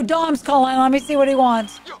fast. Oh, Dom's calling. Let me see what he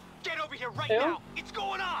wants. Yo, get over here right now. It's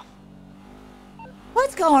going off.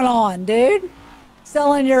 What's going on, dude?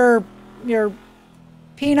 Selling your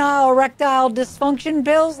penile erectile dysfunction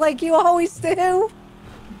pills like you always do?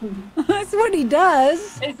 That's what he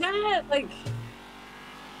does. Is that like...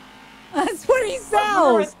 That's what he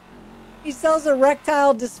sells. He sells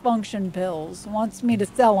erectile dysfunction pills. Wants me to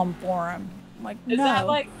sell them for him. I'm like, no. Is that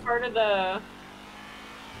like part of the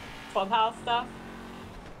clubhouse stuff?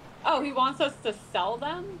 Oh, he wants us to sell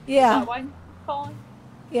them? Yeah. Is that why he's calling?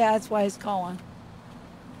 Yeah, that's why he's calling.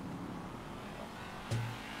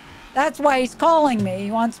 That's why he's calling me.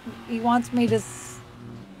 He wants me to...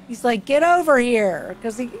 He's like, get over here.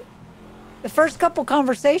 Because the first couple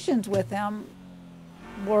conversations with him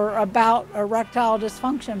were about erectile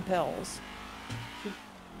dysfunction pills.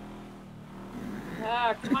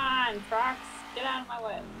 Oh, come on, trucks. Get out of my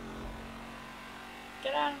way.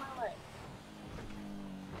 Get out of my way.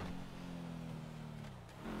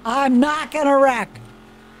 I'm not going to wreck.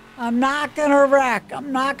 I'm not going to wreck.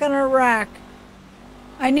 I'm not going to wreck.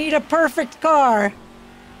 I need a perfect car.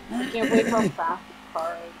 I can't believe how fast the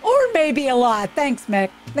car is. Or maybe a lot. Thanks,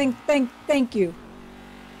 Mick. Thank you.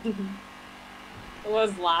 It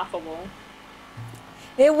was laughable.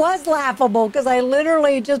 It was laughable because I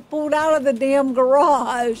literally just pulled out of the damn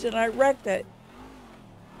garage and I wrecked it.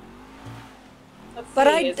 But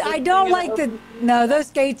I don't like the... No,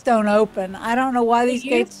 those gates don't open. I don't know why these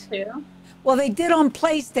gates... Too? Well, they did on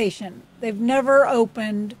PlayStation. They've never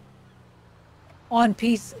opened On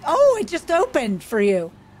PC. Oh, it just opened for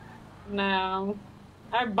you. No.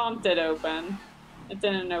 I bumped it open. It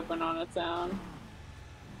didn't open on its own.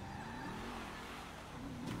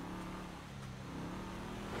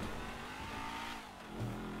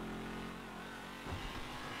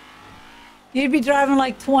 You'd be driving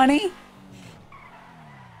like 20?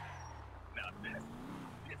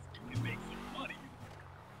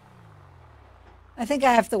 I think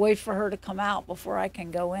I have to wait for her to come out before I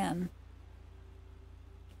can go in.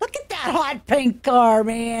 Look at that hot pink car,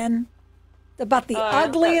 man. It's about the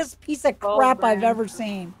ugliest piece of crap I've ever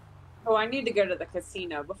seen. Oh, I need to go to the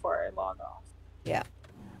casino before I log off. Yeah.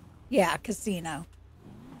 Yeah, casino.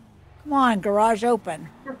 Come on, garage open.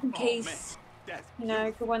 Just in case. You know,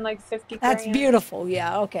 I could win like 50 That's grand. beautiful.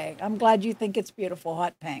 Yeah, okay. I'm glad you think it's beautiful.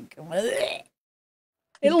 Hot pink.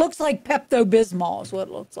 It looks like Pepto-Bismol is what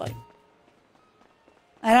it looks like.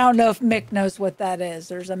 I don't know if Mick knows what that is.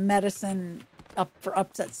 There's a medicine for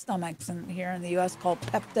upset stomachs here in the U.S. called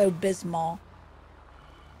Pepto-Bismol.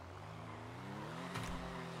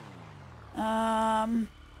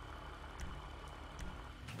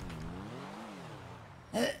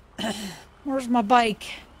 Where's my bike?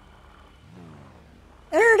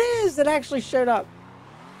 There it is. It actually showed up.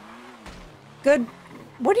 Good.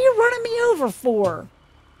 What are you running me over for?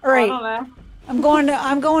 All right. I don't know.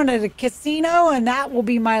 I'm going to the casino, and that will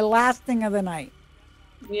be my last thing of the night.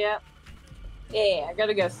 Yep. Yeah, I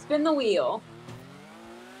gotta go spin the wheel.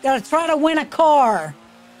 Gotta try to win a car.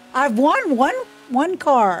 I've won one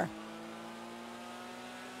car.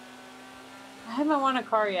 I haven't won a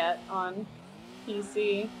car yet on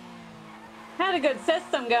PC. Had a good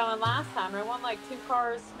system going last time. I won like 2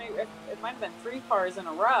 cars, maybe it might have been 3 cars in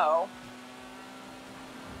a row.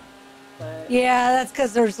 But Yeah, that's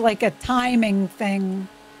because there's like a timing thing.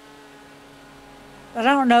 But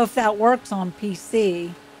I don't know if that works on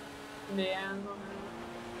PC. yeah, I don't know.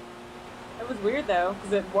 It was weird though,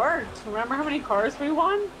 because it worked. Remember how many cars we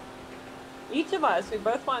won? Each of us, we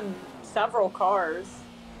both won several cars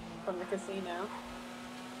from the casino.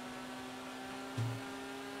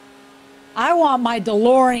 I want my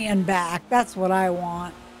DeLorean back. That's what I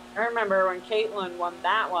want. I remember when Caitlin won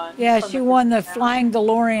that one. Yeah, from she the won the casino. flying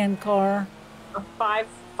DeLorean car. A five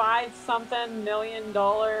something $1 million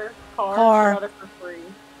car. Car. She got it for free.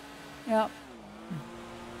 Yep.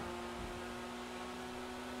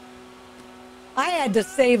 I had to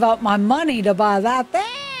save up my money to buy that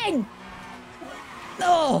thing.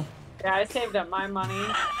 Oh. Yeah, I saved up my money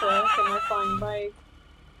to get my flying bike.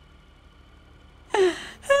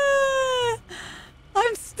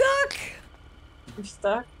 I'm stuck. You're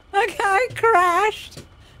stuck? Okay, I crashed.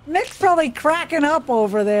 Mick's probably cracking up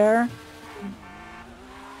over there.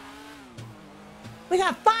 We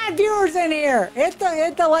got 5 viewers in here. Hit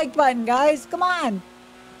the like button, guys. Come on.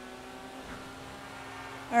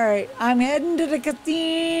 All right, I'm heading to the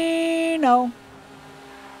casino.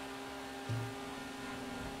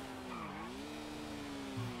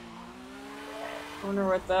 I wonder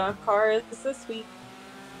what the car is this week.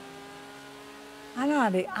 I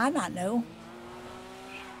not know.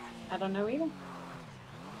 I don't know either.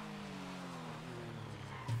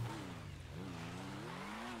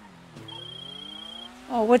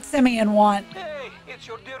 Oh, what's Simeon want? Hey, it's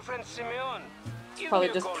your dear friend Simeon.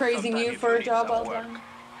 Probably just praising you for a job well done.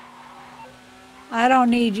 I don't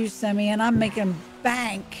need you, Simeon. I'm making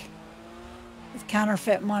bank with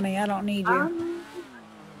counterfeit money. I don't need you.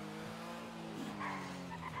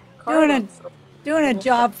 Doing a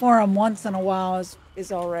job for him once in a while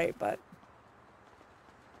is all right, but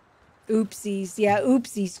oopsies. Yeah,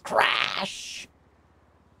 oopsies. Crash.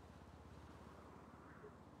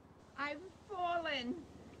 I've fallen,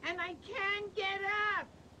 and I can't get up.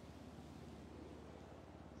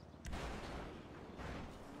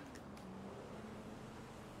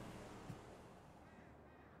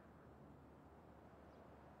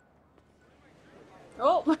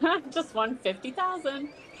 Oh, just won 50,000.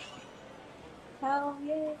 Hell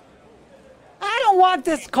yeah. I don't want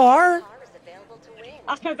this car.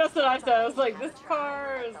 That's what I said. I was like, this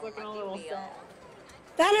car is looking a little sad.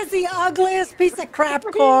 That is the ugliest piece of crap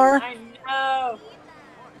car. I know.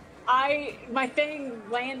 My thing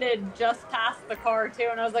landed just past the car too,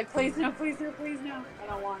 and I was like, please no, please no, please no. I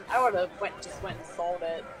don't want. I would have just went and sold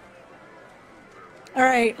it. All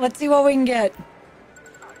right, let's see what we can get.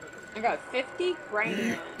 I got 50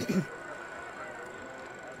 grand.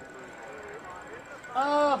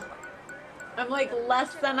 Oh, I'm like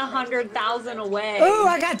less than 100,000 away. Ooh,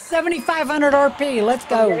 I got 7,500 RP. Let's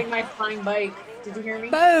go. I'm getting my flying bike. Did you hear me?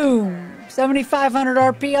 Boom. 7,500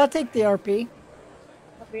 RP. I'll take the RP.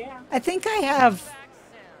 Yeah. I think I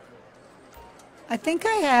I think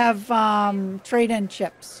I have trade-in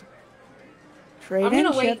chips.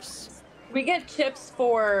 Trade-in chips. We get chips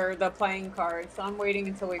for the playing cards, so I'm waiting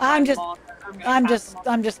until we I'm find just, them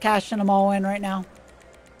all. I'm just cashing them all in right now.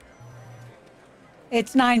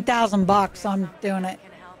 It's $9,000. I'm doing it.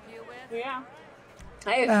 Yeah,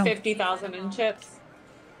 I have 50,000 in chips,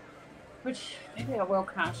 which maybe I will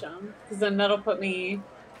cash them because then that'll put me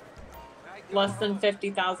less than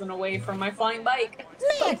 50,000 away from my flying bike.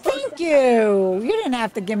 Nick, thank you. You didn't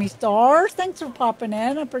have to give me stars. Thanks for popping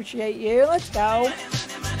in. I appreciate you. Let's go.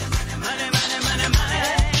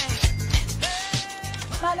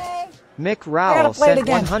 Money. Mick Rowell sent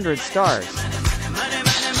 100 stars.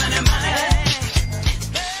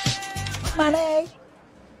 Money.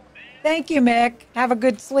 Thank you, Mick. Have a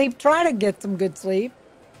good sleep. Try to get some good sleep.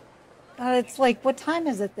 It's like, what time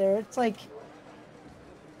is it there? It's like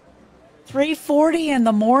 3:40 in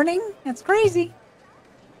the morning. That's crazy.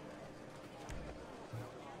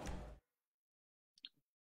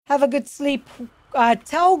 Have a good sleep.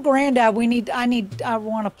 Tell Granddad I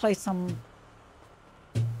want to play some.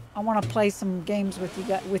 I want to play some games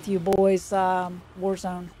with you boys.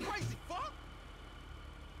 Warzone.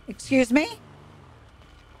 Excuse me.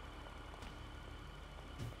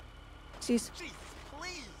 Excuse.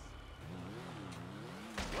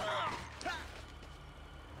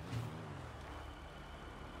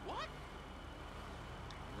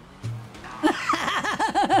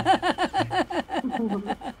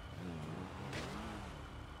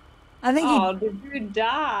 I think did you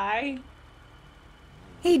die?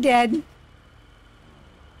 He did.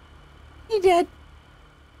 He did.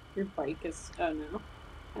 Your bike is, oh no.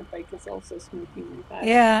 My bike is also smoking like that.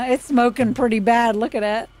 Yeah, it's smoking pretty bad. Look at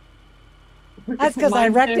it. That's because I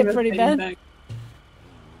wrecked it pretty bad. Thing.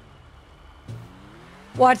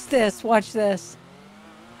 Watch this. Watch this.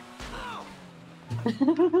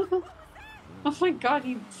 Oh my god,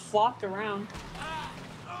 he flopped around.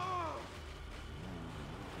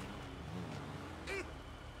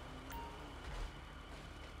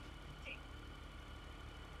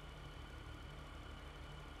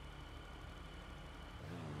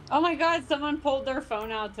 Oh my god, someone pulled their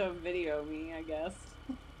phone out to video me, I guess.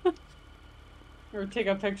 Or take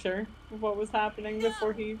a picture of what was happening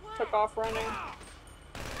before he took off running.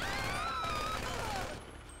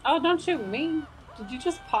 Oh, don't shoot me. Did you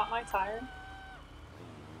just pop my tire?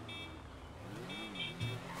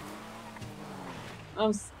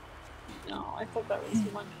 No, I thought that was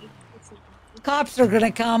money. Cops are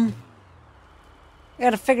gonna come. I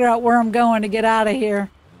gotta figure out where I'm going to get out of here.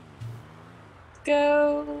 Let's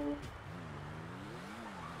go.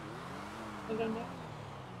 I don't know.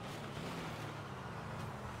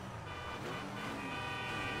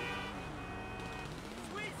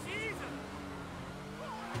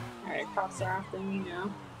 Alright, cops are after me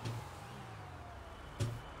now.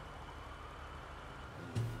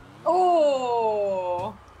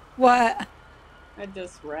 Oh! What? I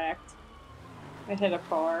just wrecked. I hit a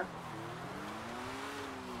car.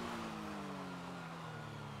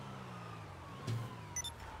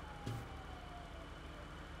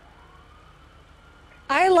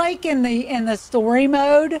 I like in the story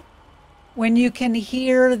mode when you can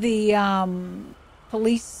hear the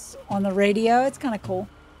police on the radio. It's kind of cool.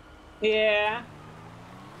 Yeah.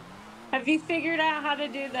 Have you figured out how to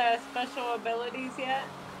do the special abilities yet?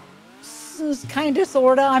 Kind of,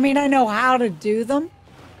 sort of. I mean, I know how to do them.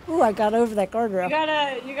 Ooh, I got over that guardrail.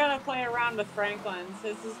 You gotta play around with Franklin's.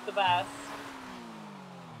 This is the best.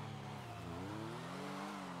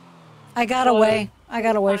 I got away. I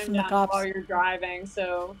got away from the cops while you're driving,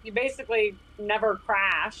 so you basically never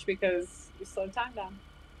crash because you slow time down.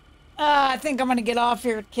 I think I'm gonna get off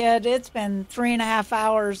here, kid. It's been 3.5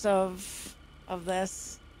 hours of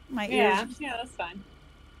this. My ears. Yeah, that's fine.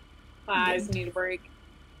 My eyes need a break.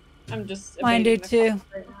 I'm just. Mine do too.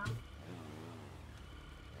 Right now.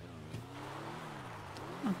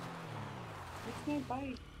 Oh. What's my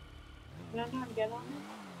bike? Can I not get on it?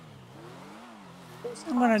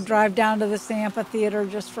 I'm gonna drive down to this amphitheater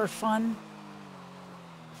just for fun.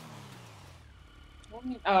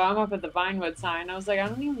 Oh, I'm up at the Vinewood sign. I was like, I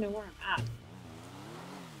don't even know where I'm at.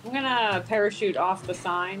 I'm gonna parachute off the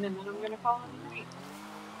sign and then I'm gonna call it a night.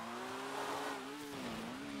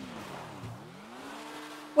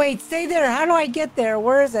 Wait, stay there. How do I get there?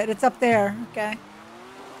 Where is it? It's up there. Okay.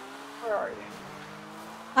 Where are you?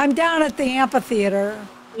 I'm down at the amphitheater.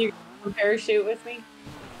 You can parachute with me?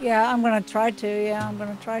 Yeah, I'm gonna try to. Yeah, I'm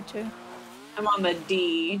gonna try to. I'm on the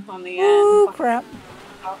D on the end. Oh crap!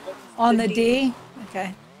 On the D?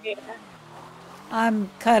 Okay. Yeah. I'm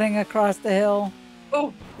cutting across the hill.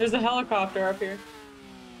 Oh, there's a helicopter up here.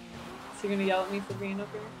 Is he gonna yell at me for being up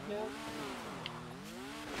here? No.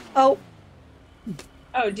 Oh.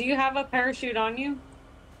 Oh, do you have a parachute on you?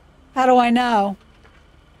 How do I know?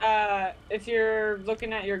 If you're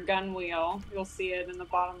looking at your gun wheel, you'll see it in the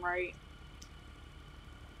bottom right.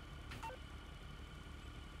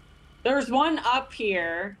 There's one up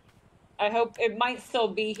here. I hope it might still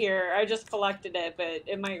be here. I just collected it, but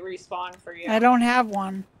it might respawn for you. I don't have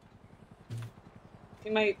one.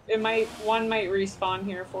 One might respawn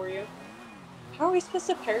here for you. How are we supposed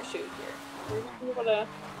to parachute here? Are we gonna be able to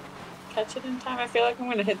catch it in time? I feel like I'm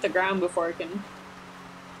gonna hit the ground before I can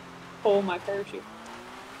pull my parachute.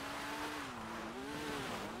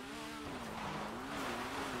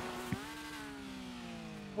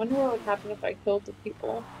 Wonder what would happen if I killed the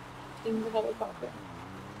people in the helicopter.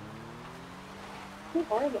 Who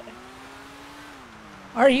are they?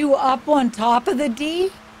 Are you up on top of the D?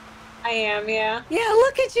 I am, yeah. Yeah,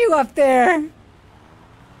 look at you up there.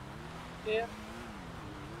 Yeah.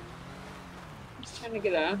 I'm just trying to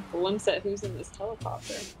get a glimpse at who's in this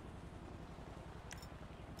helicopter.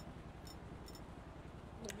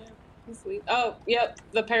 Oh, yep,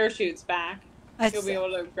 the parachute's back. You'll be able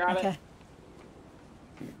to grab it.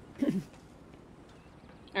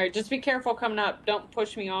 Alright, just be careful coming up. Don't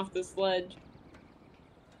push me off this ledge.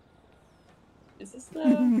 Is this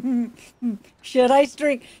the... Should I,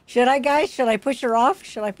 guys? Should I push her off?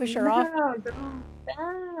 Should I push her off? No, don't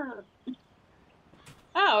stop.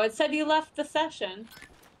 Oh, it said you left the session.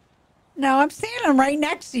 No, I'm standing right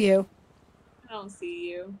next to you. I don't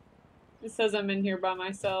see you. It says I'm in here by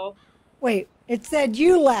myself. Wait, it said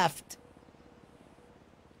you left.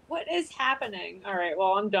 What is happening? Alright,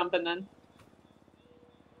 well, I'm jumping then.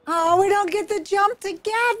 Oh, we don't get to jump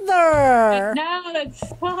together. No, that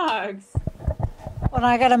sucks. Well,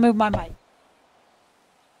 I gotta move my mic.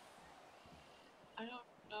 I don't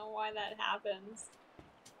know why that happens.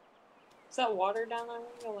 Is that water down there? I'm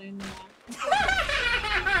gonna land in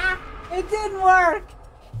that. It didn't work.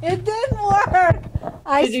 It didn't work.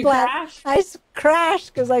 Did you crash? I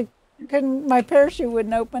crashed because I couldn't. My parachute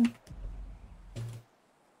wouldn't open.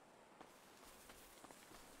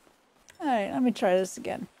 All right, let me try this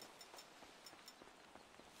again.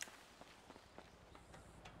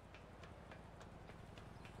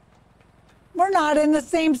 We're not in the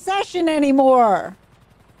same session anymore.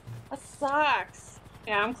 That sucks.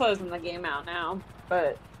 Yeah, I'm closing the game out now,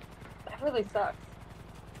 but that really sucks.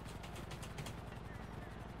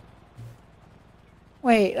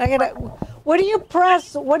 Wait, I gotta. What do you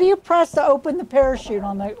press? What do you press to open the parachute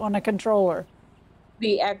on the controller?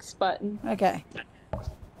 The X button. Okay.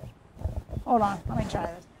 Hold on, let me try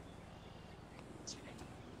this.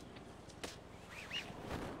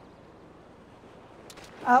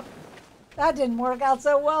 Oh, that didn't work out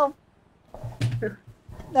so well.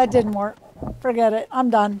 That didn't work. Forget it. I'm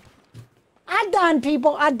done. I'm done,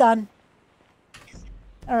 people. I'm done.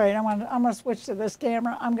 All right, I'm gonna switch to this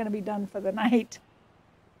camera. I'm gonna be done for the night.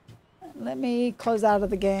 Let me close out of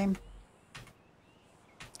the game.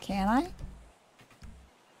 Can I?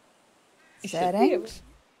 Settings.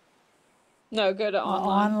 No, go to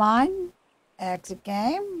online. Online. Exit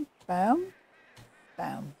game. Boom.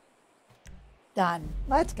 Boom. Done.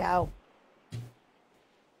 Let's go.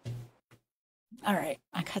 All right.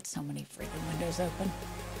 I got so many freaking windows open.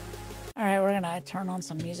 All right. We're going to turn on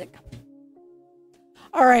some music.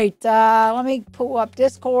 All right. Let me pull up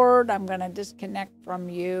Discord. I'm going to disconnect from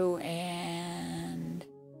you and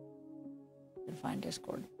find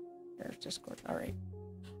Discord. There's Discord. All right.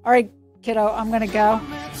 All right, kiddo. I'm going to go.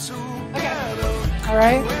 Okay. All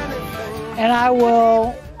right. And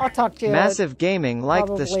I'll talk to you. Massive Gaming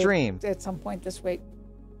liked the stream. At some point this week.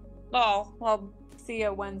 Oh, well, see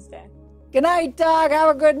you Wednesday. Good night, Doug.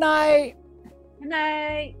 Have a good night. Good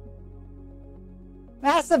night.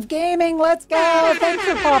 Massive Gaming, let's go. Thanks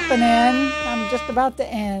for popping in. I'm just about to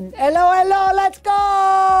end. Hello, hello, let's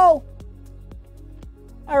go.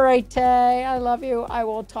 All right, Tay. I love you. I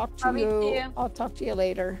will talk to you. I'll talk to you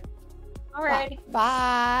later. All right.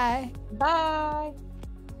 Bye. Bye.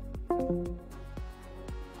 All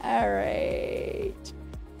right.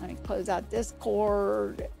 Let me close out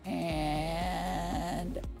Discord.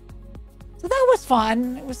 And so that was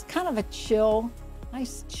fun. It was kind of a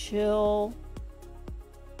nice chill,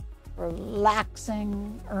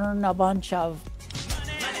 relaxing, earn a bunch of.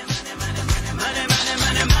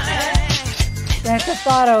 Grand Theft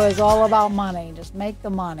Auto is all about money. Just make the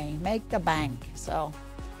money, make the bank. So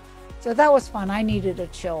that was fun. I needed a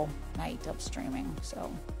chill night of streaming,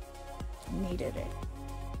 so needed it.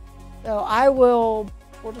 So I will.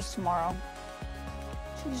 What is tomorrow?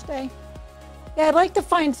 Tuesday. Yeah, I'd like to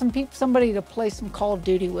find somebody to play some Call of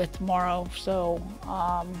Duty with tomorrow. So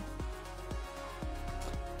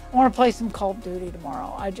I want to play some Call of Duty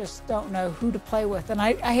tomorrow. I just don't know who to play with. And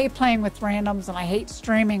I hate playing with randoms, and I hate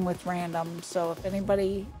streaming with randoms. So if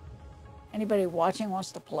anybody watching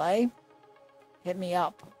wants to play, hit me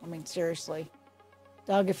up. I mean, seriously.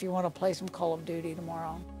 Doug, if you want to play some Call of Duty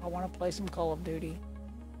tomorrow, I want to play some Call of Duty.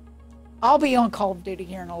 I'll be on Call of Duty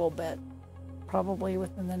here in a little bit. Probably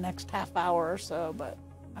within the next half hour or so, but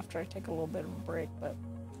after I take a little bit of a break. But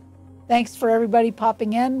thanks for everybody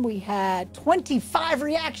popping in. We had 25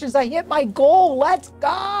 reactions. I hit my goal. Let's go!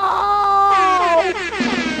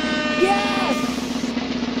 Yes!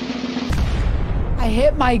 I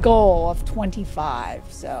hit my goal of 25.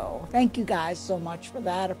 So thank you guys so much for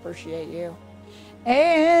that. Appreciate you.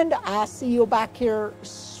 And I'll see you back here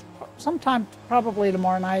sometime, probably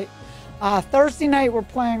tomorrow night. Thursday night, we're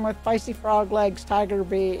playing with Feisty Frog Legs, Tiger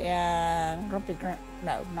Bee, and Grumpy Grandpa.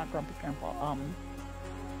 No, not Grumpy Grandpa.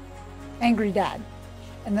 Angry Dad.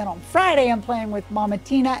 And then on Friday, I'm playing with Mama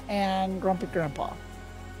Tina and Grumpy Grandpa.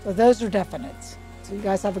 So those are definites. So you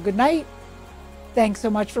guys have a good night. Thanks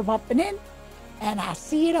so much for popping in. And I'll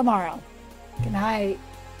see you tomorrow. Good night.